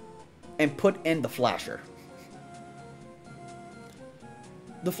and put in the Flasher.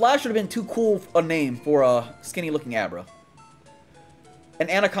 The Flash would have been too cool a name for a skinny-looking Abra. An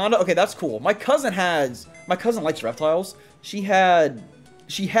Anaconda? Okay, that's cool. My cousin likes reptiles. She had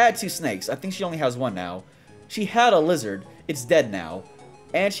 2 snakes. I think she only has 1 now. She had a lizard. It's dead now.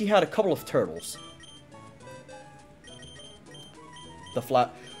 And she had a couple of turtles.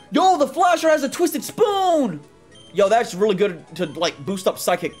 Yo, the Flasher has a Twisted Spoon! Yo, that's really good to, like, boost up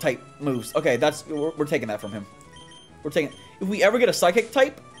Psychic type moves. Okay, we're taking that from him. We're taking... If we ever get a Psychic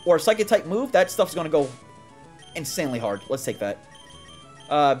type, or a Psychic type move, that stuff's gonna go insanely hard. Let's take that.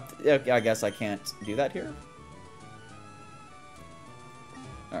 I guess I can't do that here.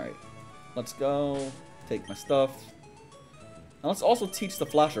 Alright. Let's go. Take my stuff. Now let's also teach the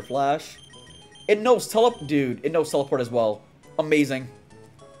Flasher Flash. It knows teleport. Dude, it knows teleport as well. Amazing.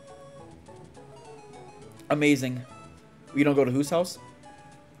 Amazing. You don't go to whose house?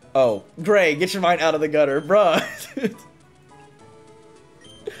 Oh. Gray, get your mind out of the gutter. Bruh.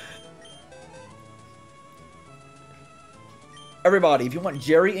 Everybody, if you want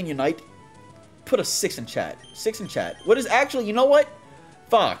Jerry and Unite, put a 6 in chat. 6 in chat. What is actually, you know what?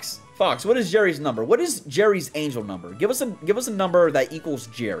 Fox, what is Jerry's number? What is Jerry's angel number? Give us a number that equals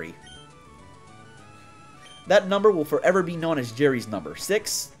Jerry. That number will forever be known as Jerry's number.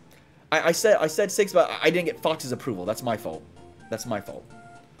 6? I said 6, but I didn't get Fox's approval. That's my fault. That's my fault.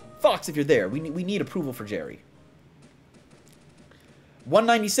 Fox, if you're there, we need approval for Jerry.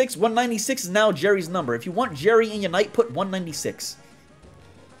 196. 196 is now Jerry's number. If you want Jerry in Unite, put 196.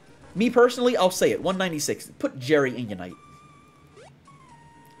 Me personally, I'll say it. 196. Put Jerry in Unite.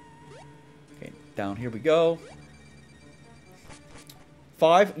 Okay, down here we go.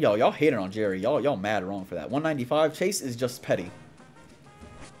 5. Yo, y'all hating on Jerry. Y'all mad wrong for that. 195. Chase is just petty.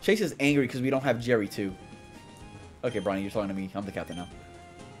 Chase is angry because we don't have Jerry too. Okay, Brian, you're talking to me. I'm the captain now.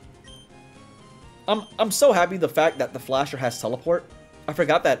 I'm so happy the fact that the Flasher has teleport. I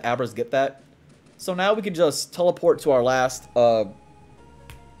forgot that Abras get that. So now we can just teleport to our last Pokemon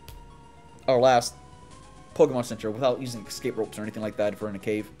Center without using escape ropes or anything like that if we're in a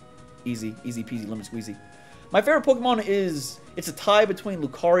cave. Easy peasy, lemon squeezy. My favorite Pokemon is, it's a tie between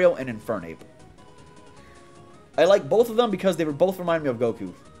Lucario and Infernape. I like both of them because they both remind me of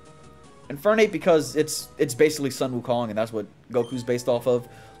Goku. Infernape because it's basically Sun Wukong, and that's what Goku's based off of.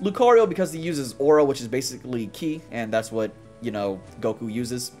 Lucario because he uses Aura, which is basically Ki, and that's what, you know, Goku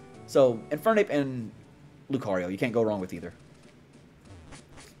uses. So, Infernape and Lucario, you can't go wrong with either.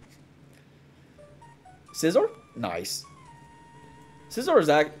 Scizor? Nice.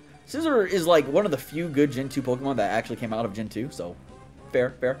 Scizor is like one of the few good Gen 2 Pokemon that actually came out of Gen 2, so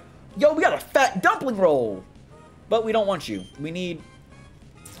fair. Yo, we got a fat dumpling roll! But we don't want you. We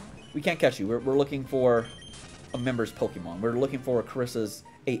can't catch you. We're looking for a member's Pokemon. We're looking for Carissa's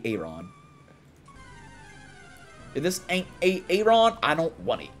Aaron. If this ain't Aaron, I don't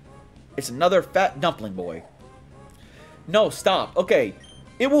want it. It's another fat dumpling boy. No, stop. Okay,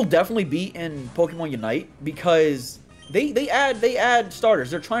 it will definitely be in Pokemon Unite because they add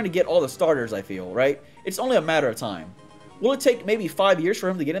starters. They're trying to get all the starters, I feel, right? It's only a matter of time. Will it take maybe 5 years for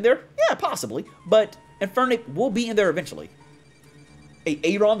him to get in there? Yeah, possibly. But Infernape will be in there eventually.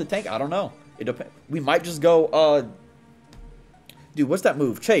 Aaron the tank? I don't know. It depends. We might just go, dude, what's that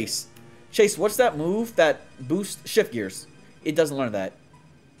move? Chase, what's that move that boosts shift gears? It doesn't learn that.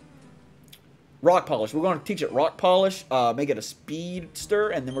 Rock Polish. We're going to teach it Rock Polish, make it a Speedster,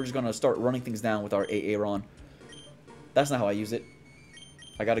 and then we're just going to start running things down with our Aaron. That's not how I use it.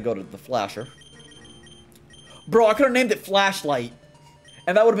 I got to go to the Flasher. Bro, I could have named it Flashlight.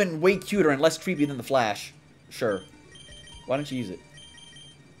 And that would have been way cuter and less creepy than the Flash. Sure. Why don't you use it?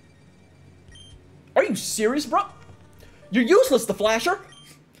 Are you serious, bro? You're useless, the Flasher.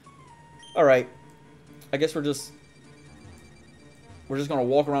 Alright. I guess we're just gonna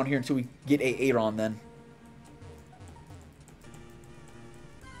walk around here until we get Aaron then.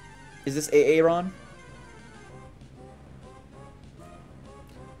 Is this Aaron?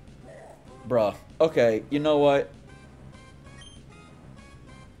 Bruh. Okay, you know what?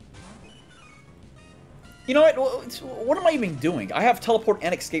 You know what? What am I even doing? I have teleport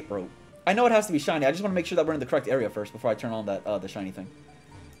and escape rope. I know it has to be shiny. I just want to make sure that we're in the correct area first before I turn on that the shiny thing.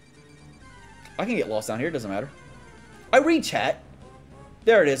 I can get lost down here. It doesn't matter. I read chat.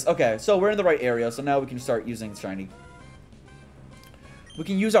 There it is. Okay, so we're in the right area. So now we can start using shiny. We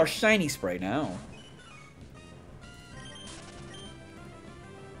can use our shiny spray now.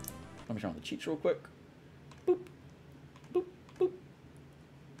 Let me turn on the cheats real quick. Boop. Boop. Boop.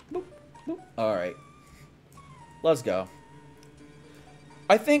 Boop. Boop. Alright. Let's go.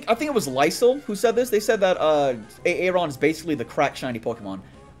 I think it was Lysel who said this. They said that Aaron is basically the cracked shiny Pokemon.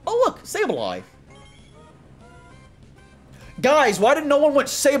 Oh look, Sableye. Guys, why did no one want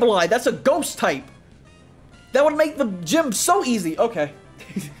Sableye? That's a ghost type. That would make the gym so easy. Okay.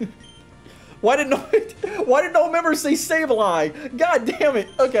 Why did no member say Sableye? God damn it.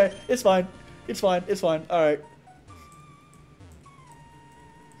 Okay, it's fine. It's fine. It's fine. All right.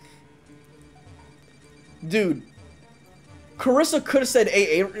 Dude, Carissa could have said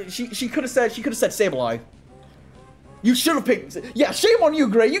she could have said Sableye. You should have picked. Yeah, shame on you,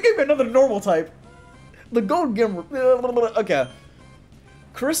 Gray. You gave me another normal type. The gold gimmer. Okay.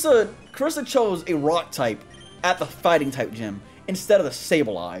 Carissa chose a rock type at the fighting type gym instead of the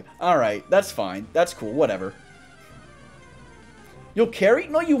Sableye. All right, that's fine. That's cool. Whatever. You'll carry?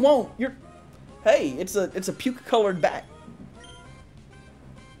 No, you won't. Hey, it's a puke colored bat.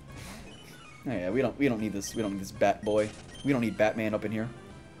 Oh, yeah, we don't need this. We don't need this bat boy. We don't need Batman up in here.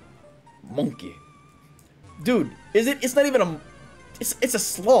 Monkey. Dude, it's not even a... It's a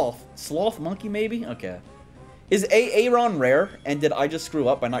sloth. Sloth monkey, maybe? Okay. Is Aaron rare? And did I just screw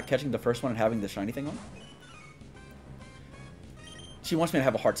up by not catching the first one and having the shiny thing on? She wants me to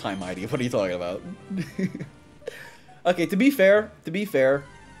have a hard time, Mighty. What are you talking about? Okay, to be fair,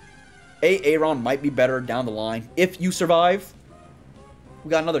 Aaron might be better down the line if you survive. We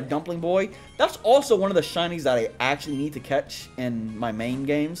got another Dumpling Boy. That's also one of the shinies that I actually need to catch in my main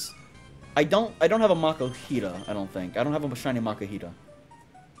games. I don't have a Makuhita, I don't think. I don't have a shiny Makuhita.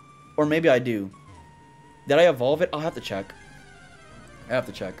 Or maybe I do. Did I evolve it? I'll have to check. I have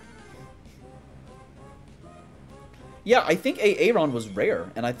to check. Yeah, I think Aaron was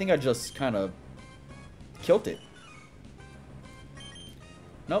rare, and I think I just kind of killed it.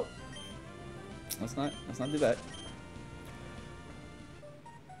 Nope. Let's not do that.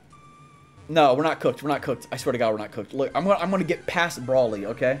 No, we're not cooked. We're not cooked. I swear to God, we're not cooked. Look, I'm gonna get past Brawly,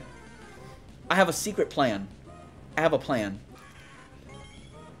 okay? I have a secret plan. I have a plan.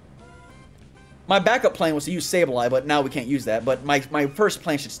 My backup plan was to use Sableye, but now we can't use that. But my first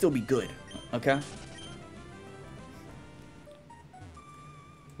plan should still be good, okay?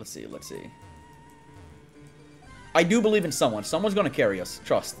 Let's see, let's see. I do believe in someone. Someone's gonna carry us.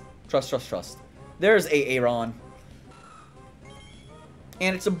 Trust. Trust, trust, trust. There's Aaron.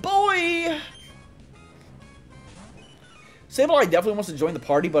 And it's a boy! Sableye definitely wants to join the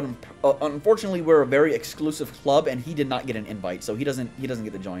party, but unfortunately we're a very exclusive club, and he did not get an invite, so he doesn't get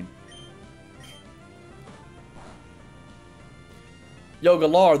to join. Yo,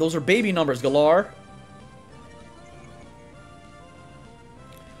 Galar, those are baby numbers, Galar.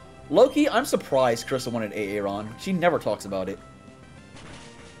 Loki, I'm surprised Carissa wanted Aaron. She never talks about it.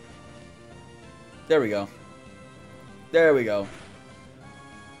 There we go. There we go.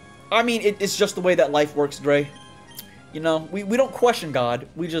 I mean, it's just the way that life works, Dre. You know, we don't question God.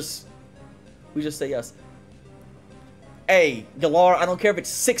 We just say yes. Hey, Galar, I don't care if it's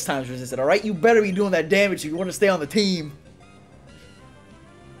 6 times resisted, alright? You better be doing that damage if you want to stay on the team.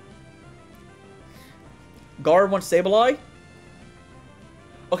 Guard wants Sableye?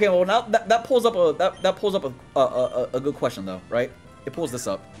 Okay, well now that pulls up a good question though, right? It pulls this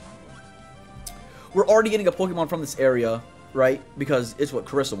up. We're already getting a Pokemon from this area, right? Because it's what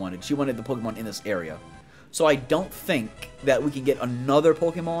Carissa wanted. She wanted the Pokemon in this area. So I don't think that we can get another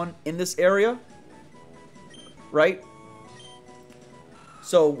Pokemon in this area, right?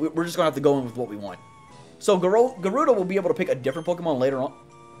 So we're just gonna have to go in with what we want. So Garuda will be able to pick a different Pokemon later on.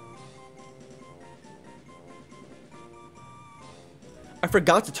 I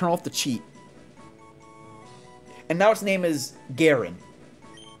forgot to turn off the cheat. And now its name is Garen.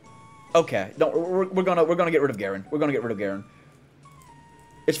 Okay, no, we're gonna get rid of Garen. We're gonna get rid of Garen.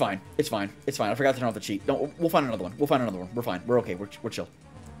 It's fine. It's fine. It's fine. I forgot to turn off the cheat. Don't. We'll find another one. We'll find another one. We're fine. We're okay. We're chill.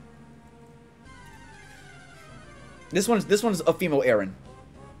 This one's a female Aaron.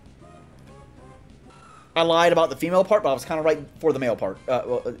 I lied about the female part, but I was kind of right for the male part.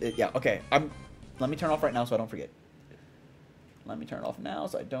 Yeah. Okay. Let me turn off right now so I don't forget. Let me turn it off now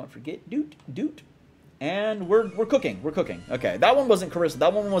so I don't forget. Doot. And we're cooking. We're cooking. Okay. That one wasn't Carissa.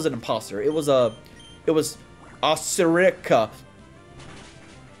 That one was an imposter. It was Osirica.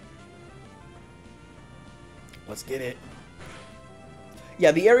 Let's get it.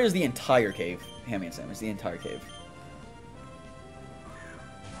 Yeah, the area is the entire cave. Hammy and Sam, it's the entire cave.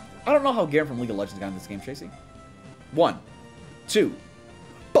 I don't know how Garen from League of Legends got in this game, Tracy. 1, 2.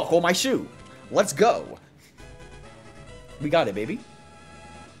 Buckle my shoe. Let's go. We got it, baby.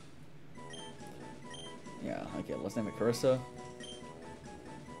 Yeah, okay, let's name it Carissa.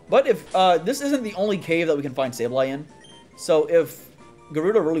 But if, this isn't the only cave that we can find Sableye in. So if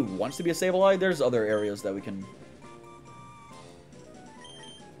Garuda really wants to be a Sableye, there's other areas that we can...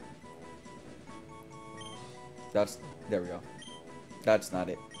 There we go. That's not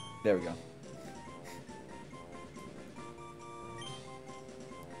it. There we go.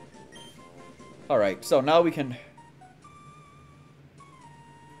 Alright, so now we can...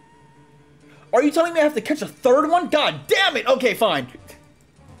 Are you telling me I have to catch a third one? God damn it! Okay, fine.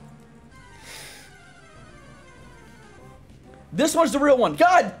 This one's the real one.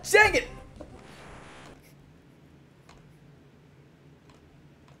 God dang it!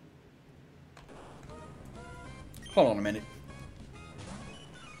 Hold on a minute.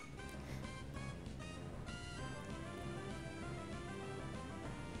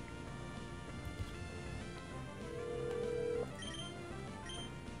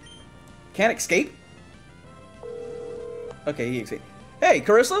 Can't escape? Okay, he escaped. Hey,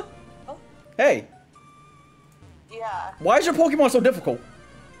 Carissa? Oh? Hey. Yeah. Why is your Pokemon so difficult?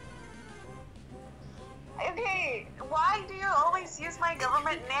 Okay, why do you always use my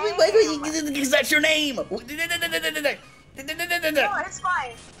government name? Because that's your name! No, it's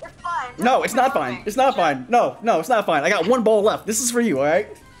fine. It's fine. no, it's not fine. It's not fine. No, it's not fine. I got 1 ball left. This is for you, alright?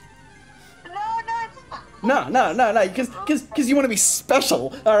 No, it's fine. No, because you want to be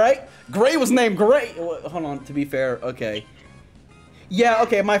special, alright? Gray was named Gray. Hold on, to be fair, okay. Yeah,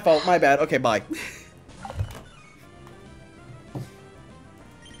 okay, my fault, my bad. Okay, bye.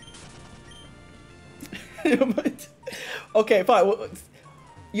 Okay, fine.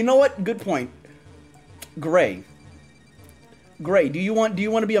 You know what? Good point. Gray. Do you want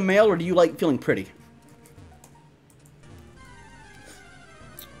to be a male, or do you like feeling pretty?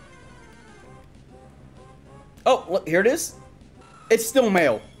 Oh, look, here it is. It's still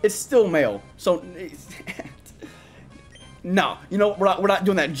male. It's still male. So, no, you know, we're not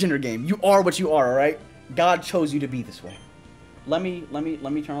doing that gender game. You are what you are, all right? God chose you to be this way. Let me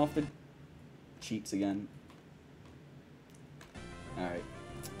turn off the cheats again. All right.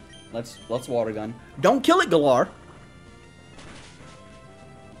 Let's water gun. Don't kill it, Galar.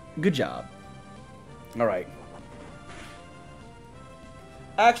 Good job. All right.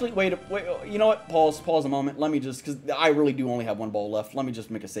 Actually, wait. You know what? Pause a moment. Let me just, because I really do only have one ball left. Let me just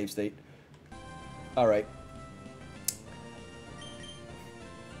make a save state. All right.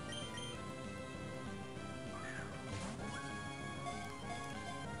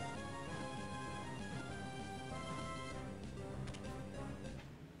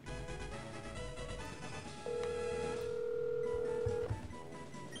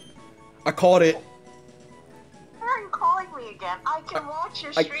 I caught it. Why are you calling me again? I can watch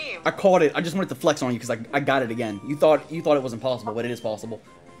your stream. I caught it. I just wanted to flex on you because I got it again. You thought it wasn't possible, but it is possible.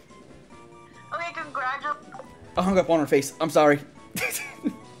 Okay, congratulations. I hung up on her face. I'm sorry.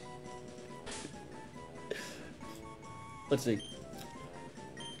 Let's see.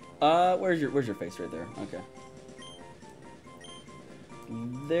 Where's your face right there? Okay.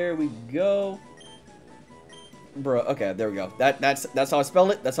 There we go. Bro, okay, there we go. That's how I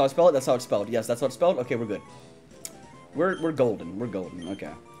spelled it. That's how I spelled it. That's how it's spelled. Yes, that's how it's spelled. Okay, we're good. We're golden. We're golden.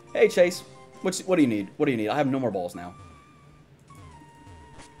 Okay. Hey Chase, what do you need? What do you need? I have no more balls now.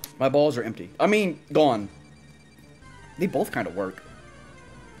 My balls are empty. I mean, gone. They both kind of work.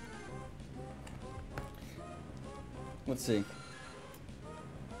 Let's see.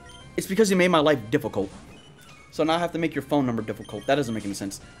 It's because you made my life difficult. So now I have to make your phone number difficult. That doesn't make any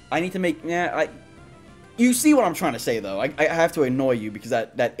sense. I need to make... Yeah, you see what I'm trying to say, though. I have to annoy you because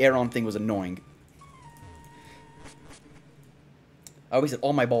that Aeron thing was annoying. I wasted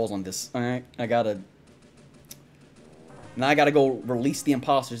all my balls on this. Alright, I gotta... Now I gotta go release the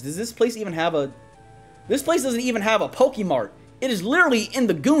imposters. Does this place even have a... This place doesn't even have a Pokemart. It is literally in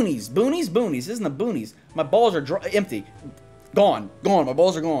the Goonies. Boonies? Boonies. This isn't the Boonies. My balls are empty. Gone. Gone. My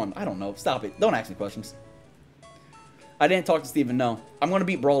balls are gone. I don't know. Stop it. Don't ask me questions. I didn't talk to Steven, no. I'm going to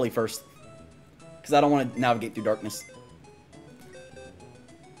beat Brawly first. Because I don't want to navigate through darkness.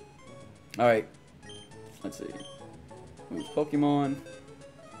 Alright. Let's see. Move Pokemon.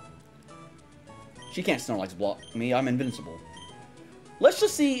 She can't Snorlax block me. I'm invincible. Let's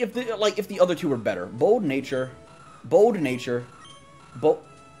just see if the other two are better. Bold Nature. Bold Nature.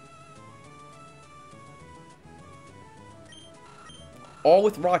 All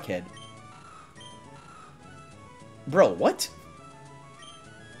with Rockhead. Bro, what?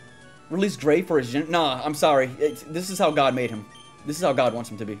 Release Gray for his gen... Nah, I'm sorry. This is how God made him. This is how God wants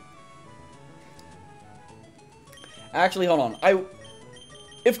him to be. Actually, hold on.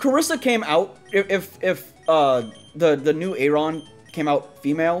 If Carissa came out... If the new Aeron came out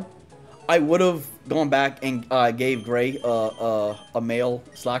female, I would have gone back and gave Gray a male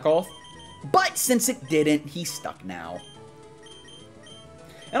slack off. But since it didn't, he's stuck now.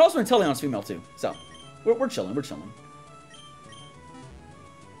 And also Inteleon's female too. So, we're chilling. We're chilling.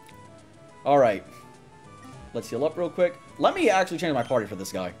 Alright. Let's heal up real quick. Let me actually change my party for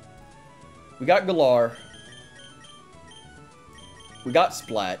this guy. We got Galar. We got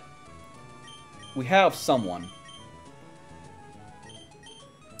Splat. We have someone.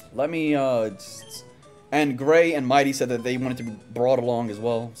 Let me, and Gray and Mighty said that they wanted to be brought along as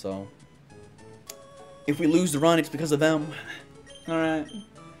well, so. If we lose the run, it's because of them. Alright.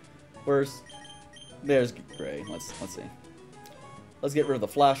 There's Gray. Let's see. Let's get rid of the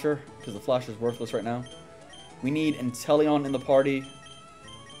Flasher, because the Flasher's worthless right now. We need Inteleon in the party.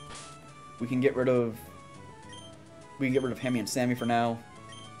 We can get rid of Hammy and Sammy for now.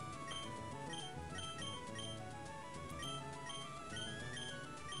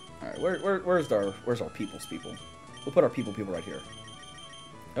 Alright, where's our people's people? We'll put our people right here.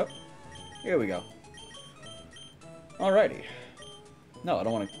 Oh, here we go. Alrighty. No, I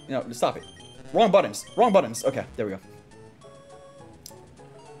don't want to... No, stop it. Wrong buttons. Wrong buttons. Okay, there we go.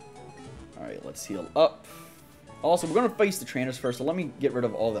 Alright, let's heal up. Also, we're going to face the trainers first, so let me get rid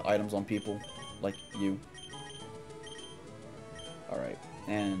of all the items on people. Like you. Alright,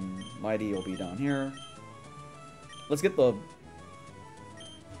 and Mighty will be down here. Let's get the...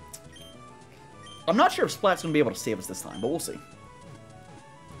 I'm not sure if Splat's going to be able to save us this time, but we'll see.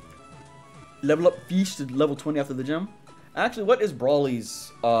 Level up Feast to level 20 after the gym. Actually, what is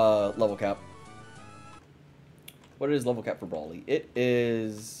Brawly's level cap? What is level cap for Brawly? It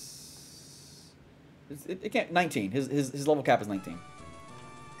is... It can't... 19. His level cap is 19.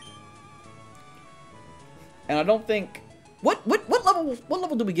 And I don't think... What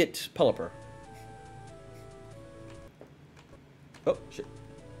level do we get Pelipper? Oh, shit.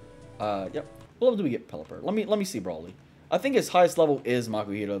 Yep. What level do we get Pelipper? Let me see Brawly. I think his highest level is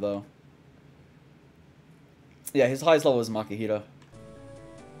Makuhita, though. Yeah, his highest level is Makuhita.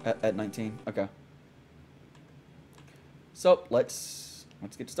 At 19. Okay. So, let's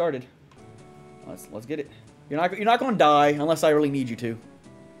get started. Let's get it. You're not going to die unless I really need you to.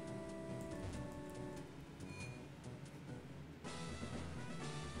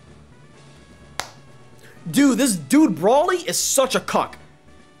 Dude, this dude Brawly is such a cuck.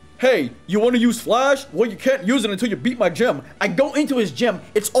 Hey, you want to use Flash? Well, you can't use it until you beat my gym. I go into his gym.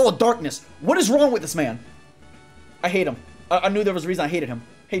 It's all darkness. What is wrong with this man? I hate him. I knew there was a reason I hated him.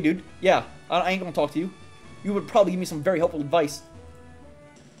 Hey, dude. Yeah, I ain't gonna talk to you. You would probably give me some very helpful advice.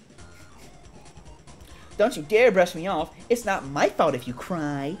 Don't you dare brush me off. It's not my fault if you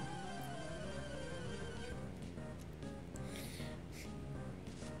cry.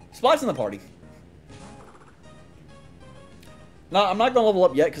 Spot's in the party. No, I'm not gonna level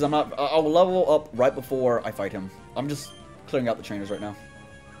up yet because I'll level up right before I fight him. I'm just clearing out the trainers right now.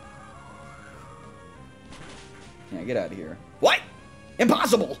 Yeah, get out of here. What?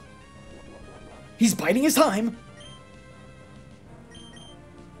 Impossible! He's biding his time.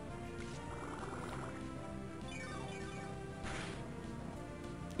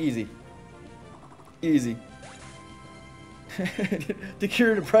 Easy. Easy. To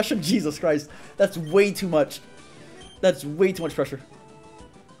cure depression? Jesus Christ. That's way too much. That's way too much pressure.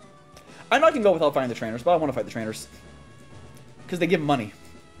 I know I can go without fighting the trainers, but I want to fight the trainers. Because they give money.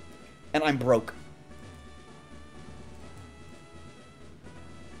 And I'm broke.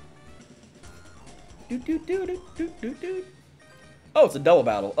 Oh, it's a double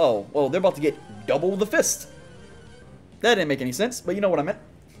battle. Oh, well, they're about to get double the fist. That didn't make any sense, but you know what I meant.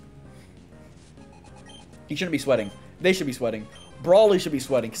 He shouldn't be sweating. They should be sweating. Brawly should be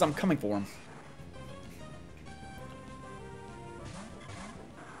sweating, because I'm coming for him.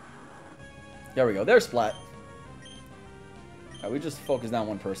 There we go. There's Splat. Alright, we just focus down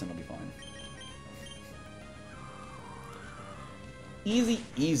one person. It'll be fine. Easy,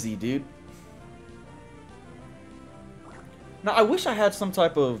 easy, dude. Now, I wish I had some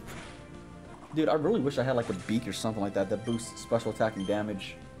type of... Dude, I really wish I had like a beak or something like that that boosts special attack and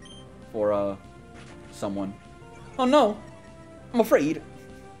damage for, someone. Oh, no. I'm afraid.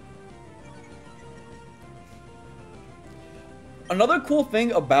 Another cool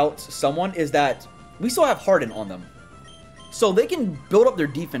thing about someone is that we still have Harden on them. So they can build up their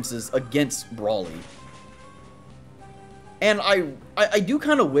defenses against Brawly. And I do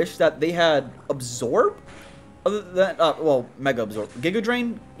kind of wish that they had Absorb. Other than that, well, Mega Absorb. Giga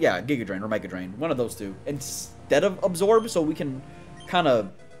Drain? Yeah, Giga Drain or Mega Drain. One of those two. Instead of Absorb, so we can kind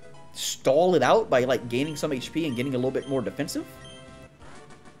of stall it out by, like, gaining some HP and getting a little bit more defensive.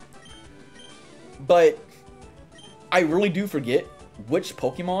 But I really do forget which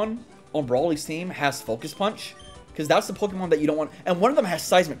Pokemon on Brawly's team has Focus Punch. Because that's the Pokemon that you don't want. And one of them has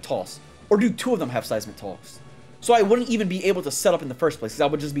Seismic Toss. Or do two of them have Seismic Toss? So I wouldn't even be able to set up in the first place. Because I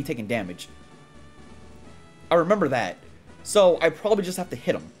would just be taking damage. I remember that. So I probably just have to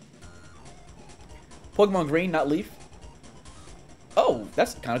hit him. Pokemon Green, not Leaf. Oh,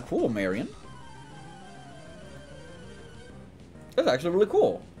 that's kind of cool, Marion. That's actually really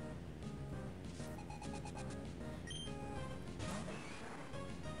cool.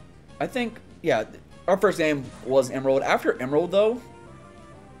 I think, yeah, our first game was Emerald. After Emerald, though,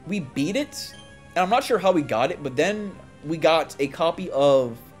 we beat it. And I'm not sure how we got it, but then we got a copy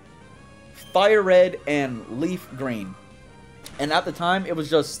of Fire Red and Leaf Green. And at the time, it was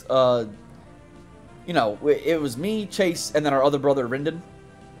just, you know, it was me, Chase, and then our other brother, Rendon.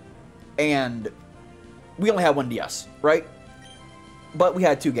 And we only had one DS, right? But we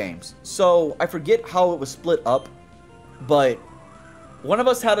had two games. So I forget how it was split up, but one of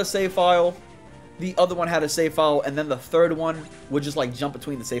us had a save file, the other one had a save file, and then the third one would just like jump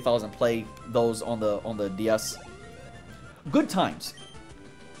between the save files and play those on the DS. Good times.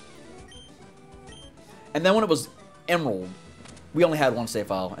 And then when it was Emerald, we only had one save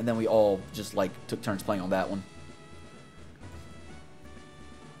file, and then we all just like took turns playing on that one.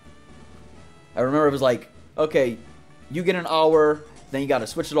 I remember it was like, okay, you get an hour, then you gotta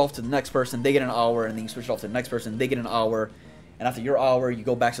switch it off to the next person, they get an hour, and then you switch it off to the next person, they get an hour, and after your hour, you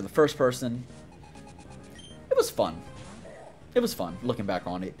go back to the first person. It was fun. It was fun, looking back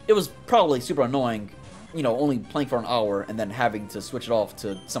on it. It was probably super annoying, you know, only playing for an hour and then having to switch it off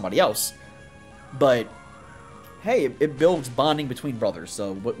to somebody else. But, hey, it builds bonding between brothers,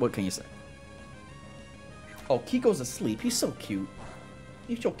 so what can you say? Oh, Kiko's asleep. He's so cute.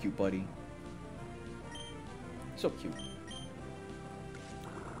 He's so cute, buddy. So cute.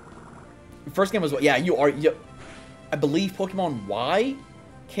 First game was, yeah, you are, I believe Pokemon Y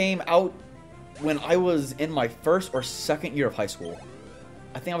came out when I was in my first or second year of high school.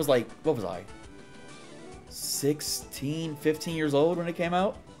 I think I was like, what was I? 16, 15 years old when it came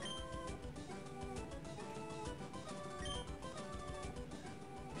out.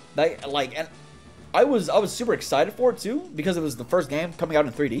 And I was super excited for it too because it was the first game coming out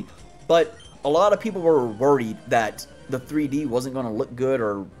in 3D. But a lot of people were worried that the 3D wasn't going to look good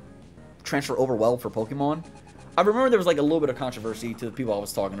or transfer over well for Pokemon. I remember there was like a little bit of controversy to the people I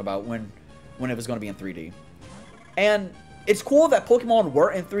was talking about when it was going to be in 3D. And it's cool that Pokemon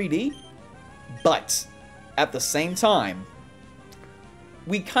were in 3D, but at the same time,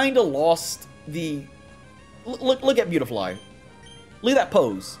 we kind of lost the... Look at Beautifly. Look at that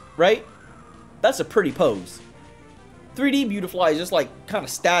pose, right? That's a pretty pose. 3D Beautifly is just like kind of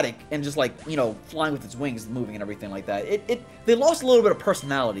static and just like, you know, flying with its wings, moving and everything like that. They lost a little bit of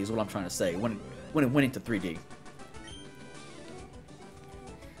personality is what I'm trying to say when it went into 3D.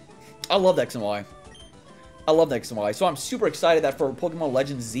 I love the X and Y. I love the X and Y. So I'm super excited that for Pokemon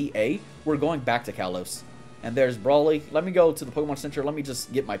Legends ZA, we're going back to Kalos. And there's Brawly. Let me go to the Pokemon Center. Let me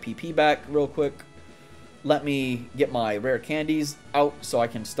just get my PP back real quick. Let me get my rare candies out so I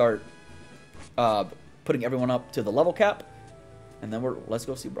can start putting everyone up to the level cap. And then let's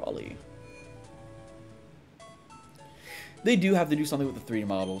go see Brawly. They do have to do something with the 3D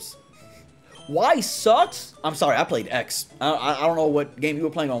models. Y sucks. I'm sorry, I played X. I don't know what game you were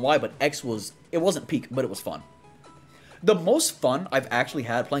playing on Y, but X it wasn't peak, but it was fun. The most fun I've actually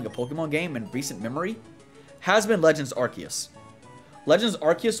had playing a Pokemon game in recent memory has been Legends Arceus. Legends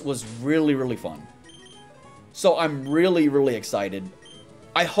Arceus was really, really fun. So I'm really, really excited.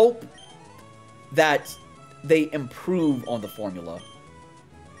 I hope that they improve on the formula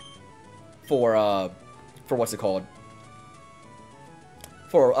for what's it called?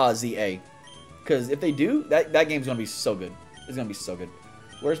 For ZA. Because if they do, that game's going to be so good. It's going to be so good.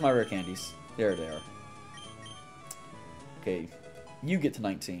 Where's my rare candies? There they are. Okay. You get to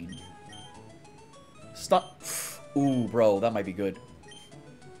 19. Stop. Ooh, bro. That might be good.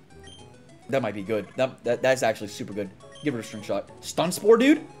 That might be good. That's actually super good. Give it a string shot. Stun Spore,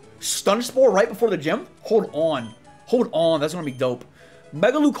 dude? Stun Spore right before the gym? Hold on. Hold on. That's going to be dope.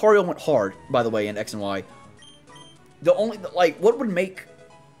 Mega Lucario went hard, by the way, in X and Y. The only... Like, what would make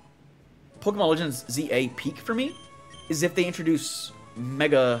Pokemon Legends ZA peak for me is if they introduce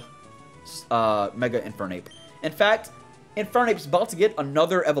Mega Infernape. In fact, Infernape's about to get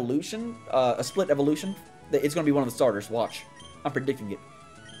another evolution, a split evolution. It's going to be one of the starters. Watch. I'm predicting it.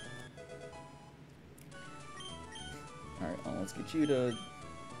 Alright, let's get you to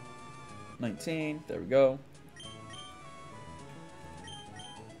 19. There we go.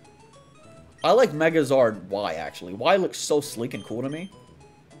 I like Megazord Y, actually. Y looks so sleek and cool to me.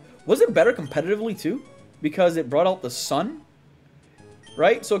 Was it better competitively, too? Because it brought out the sun?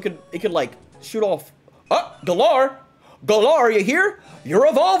 Right? So it could like, shoot off... Oh, Galar! Galar, you here? You're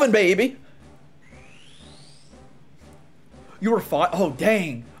evolving, baby! You were 5? Oh,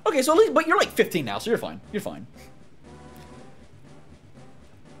 dang. Okay, so at least... But you're like 15 now, so you're fine. You're fine.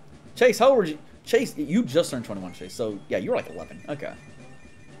 Chase, how old were you? Chase, you just turned 21, Chase. So, yeah, you were like 11. Okay.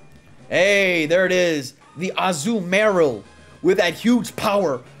 Hey, there it is. The Azumarill with that huge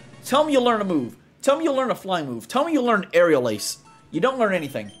power. Tell me you learn a move. Tell me you learn a flying move. Tell me you learn Aerial Ace. You don't learn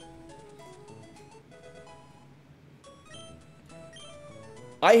anything.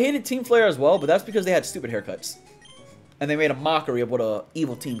 I hated Team Flare as well, but that's because they had stupid haircuts. And they made a mockery of what a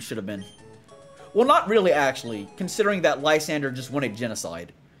evil team should have been. Well, not really, actually, considering that Lysander just wanted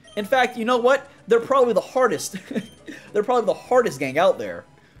genocide. In fact, you know what? They're probably the hardest. They're probably the hardest gang out there.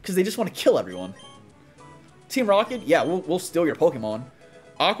 Because they just want to kill everyone. Team Rocket, yeah, we'll steal your Pokemon.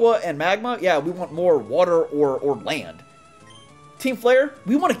 Aqua and Magma, yeah, we want more water or land. Team Flare,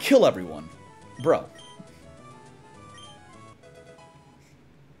 we want to kill everyone. Bro.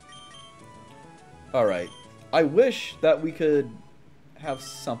 Alright. I wish that we could have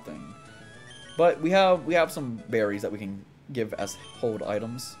something. But we have some berries that we can give as hold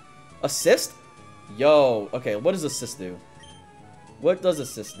items. Assist? Yo, okay, what does Assist do? What does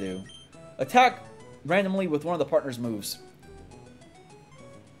Assist do? Attack randomly with one of the partner's moves.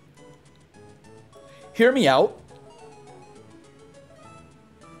 Hear me out.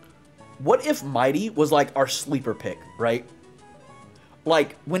 What if Mighty was like our sleeper pick, right?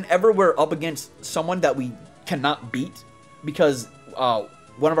 Like, whenever we're up against someone that we cannot beat because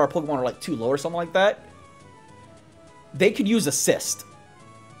one of our Pokemon are like too low or something like that, they could use Assist.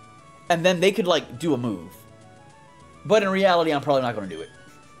 And then they could like do a move. But in reality, I'm probably not going to do it.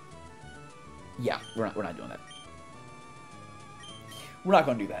 Yeah, we're not doing that. We're not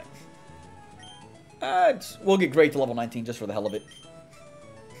going to do that. We'll get Gray to level 19 just for the hell of it.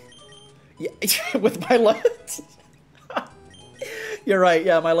 Yeah, with my luck. You're right.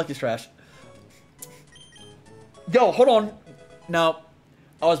 Yeah, my luck is trash. Yo, hold on. Now,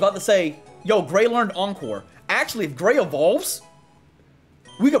 I was about to say, yo, Gray learned Encore. Actually, if Gray evolves,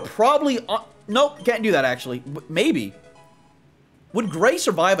 we could probably... nope, can't do that, actually. Maybe. Would Gray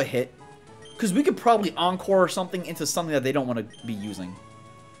survive a hit? Because we could probably Encore something into something that they don't want to be using.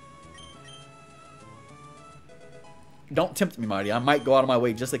 Don't tempt me, Mighty. I might go out of my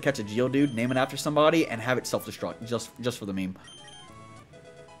way just to catch a Geodude, name it after somebody, and have it self-destruct. Just for the meme.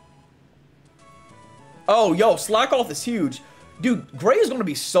 Oh, yo, Slack Off is huge. Dude, Gray is going to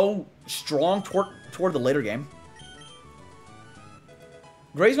be so strong toward the later game.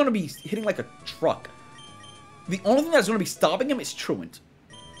 Gray's going to be hitting like a truck. The only thing that's going to be stopping him is Truant.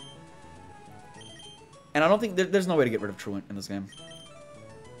 And I don't think... There's no way to get rid of Truant in this game.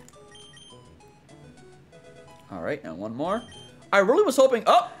 Alright, and one more. I really was hoping...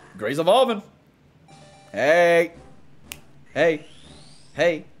 Oh! Gray's evolving. Hey. Hey.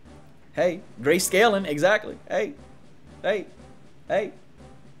 Hey. Hey. Gray's scaling. Exactly. Hey. Hey. Hey.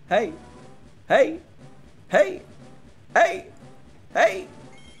 Hey. Hey. Hey. Hey. Hey.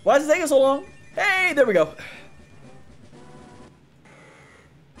 Why is it taking so long? Hey, there we go.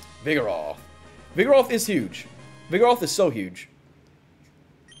 Vigoroth. Vigoroth is huge. Vigoroth is so huge.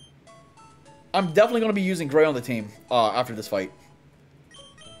 I'm definitely going to be using Gray on the team after this fight.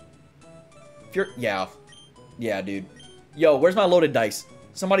 Yeah. Yeah, dude. Yo, where's my loaded dice?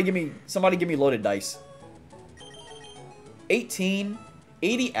 Somebody give me loaded dice. 18,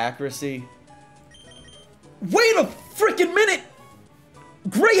 80 accuracy. Wait a freaking minute!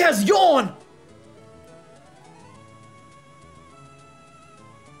 Gray has Yawn!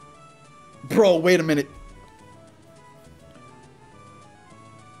 Bro, wait a minute.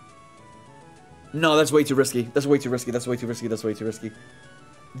 No, that's way too risky. That's way too risky. That's way too risky. That's way too risky.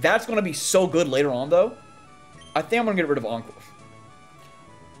 That's going to be so good later on, though. I think I'm going to get rid of Encore.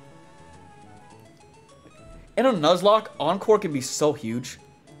 In a Nuzlocke, Encore can be so huge.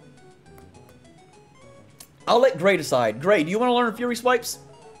 I'll let Gray decide. Gray, do you want to learn Fury Swipes?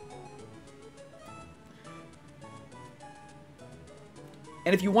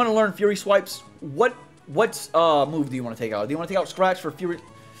 And if you want to learn Fury Swipes, what move do you want to take out? Do you want to take out Scratch for Fury...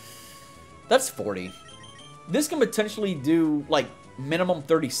 That's 40. This can potentially do, like, minimum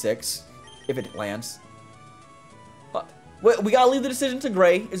 36 if it lands. We gotta leave the decision to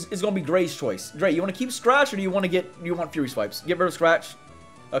Gray. It's gonna be Gray's choice. Gray, you want to keep Scratch or do you want Fury Swipes? Get rid of Scratch?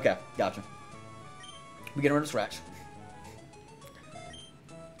 Okay, gotcha. We get rid of Scratch.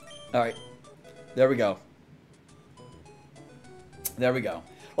 Alright. There we go. There we go.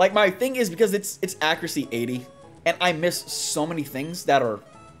 Like, my thing is because it's accuracy 80, and I miss so many things that are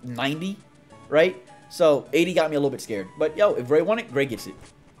 90. Right? So, 80 got me a little bit scared. But, yo, if Gray won it, Gray gets it.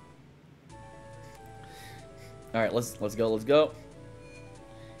 Alright, let's go, let's go.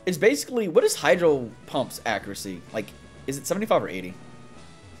 It's basically, what is Hydro Pump's accuracy? Like, is it 75 or 80?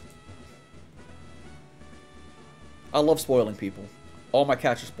 I love spoiling people. All my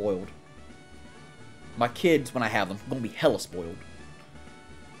cats are spoiled. My kids, when I have them, are gonna be hella spoiled.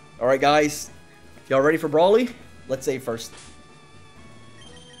 Alright, guys. Y'all ready for Brawly? Let's save first.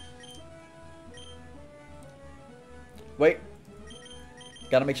 Wait.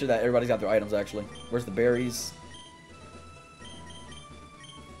 Gotta make sure that everybody's got their items, actually. Where's the berries?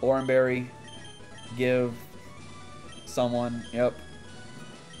 Oranberry. Give. Someone. Yep.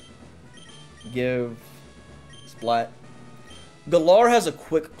 Give. Splat. Galar has a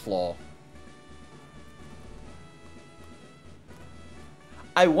quick claw.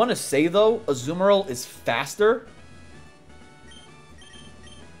 I want to say, though, Azumarill is faster.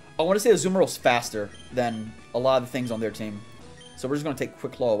 I want to say Azumarill's faster than a lot of the things on their team. So we're just going to take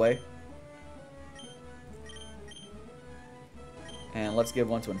Quick Claw away. And let's give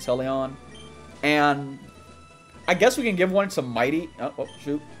one to Inteleon. And I guess we can give one to Mighty. Oh,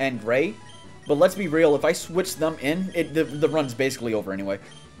 shoot. And Gray. But let's be real. If I switch them in, the run's basically over anyway.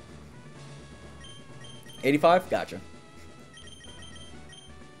 85? Gotcha.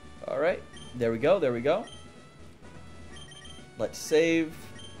 Alright. There we go. There we go. Let's save.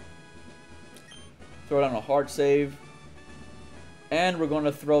 Throw down a hard save. And we're going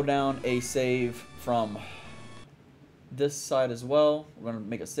to throw down a save from this side as well. We're going to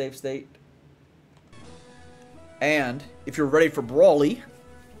make a save state. And if you're ready for Brawly,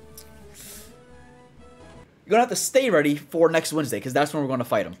 you're going to have to stay ready for next Wednesday, because that's when we're going to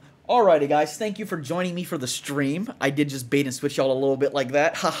fight him. Alrighty, guys. Thank you for joining me for the stream. I did just bait and switch y'all a little bit like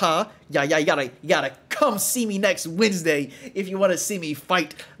that. Haha. Yeah, you gotta come see me next Wednesday if you want to see me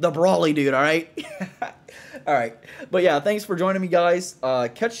fight the Brawly dude, alright? Alright. But yeah, thanks for joining me, guys.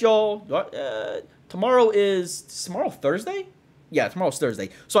 Catch y'all. Tomorrow Thursday? Yeah, tomorrow's Thursday.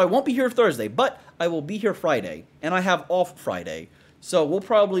 So I won't be here Thursday, but I will be here Friday. And I have off Friday. So we'll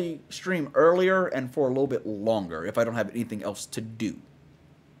probably stream earlier and for a little bit longer if I don't have anything else to do.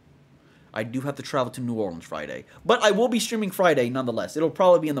 I do have to travel to New Orleans Friday. But I will be streaming Friday nonetheless. It'll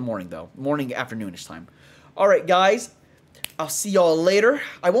probably be in the morning, though. Morning, afternoonish time. Alright, guys. I'll see y'all later.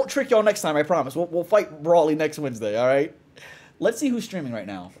 I won't trick y'all next time, I promise. We'll fight Brawly next Wednesday, alright? Let's see who's streaming right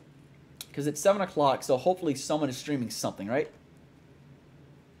now. Because it's 7 o'clock, so hopefully someone is streaming something, right?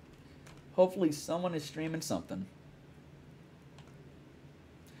 Hopefully someone is streaming something.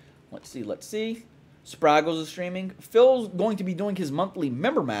 Let's see. Spraggles is streaming. Phil's going to be doing his monthly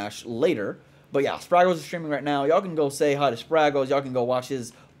member mash later. But yeah, Spraggles is streaming right now. Y'all can go say hi to Spraggles. Y'all can go watch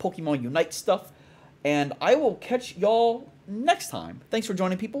his Pokemon Unite stuff. And I will catch y'all next time. Thanks for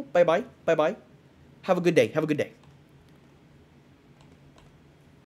joining, people. Bye-bye. Bye-bye. Have a good day. Have a good day.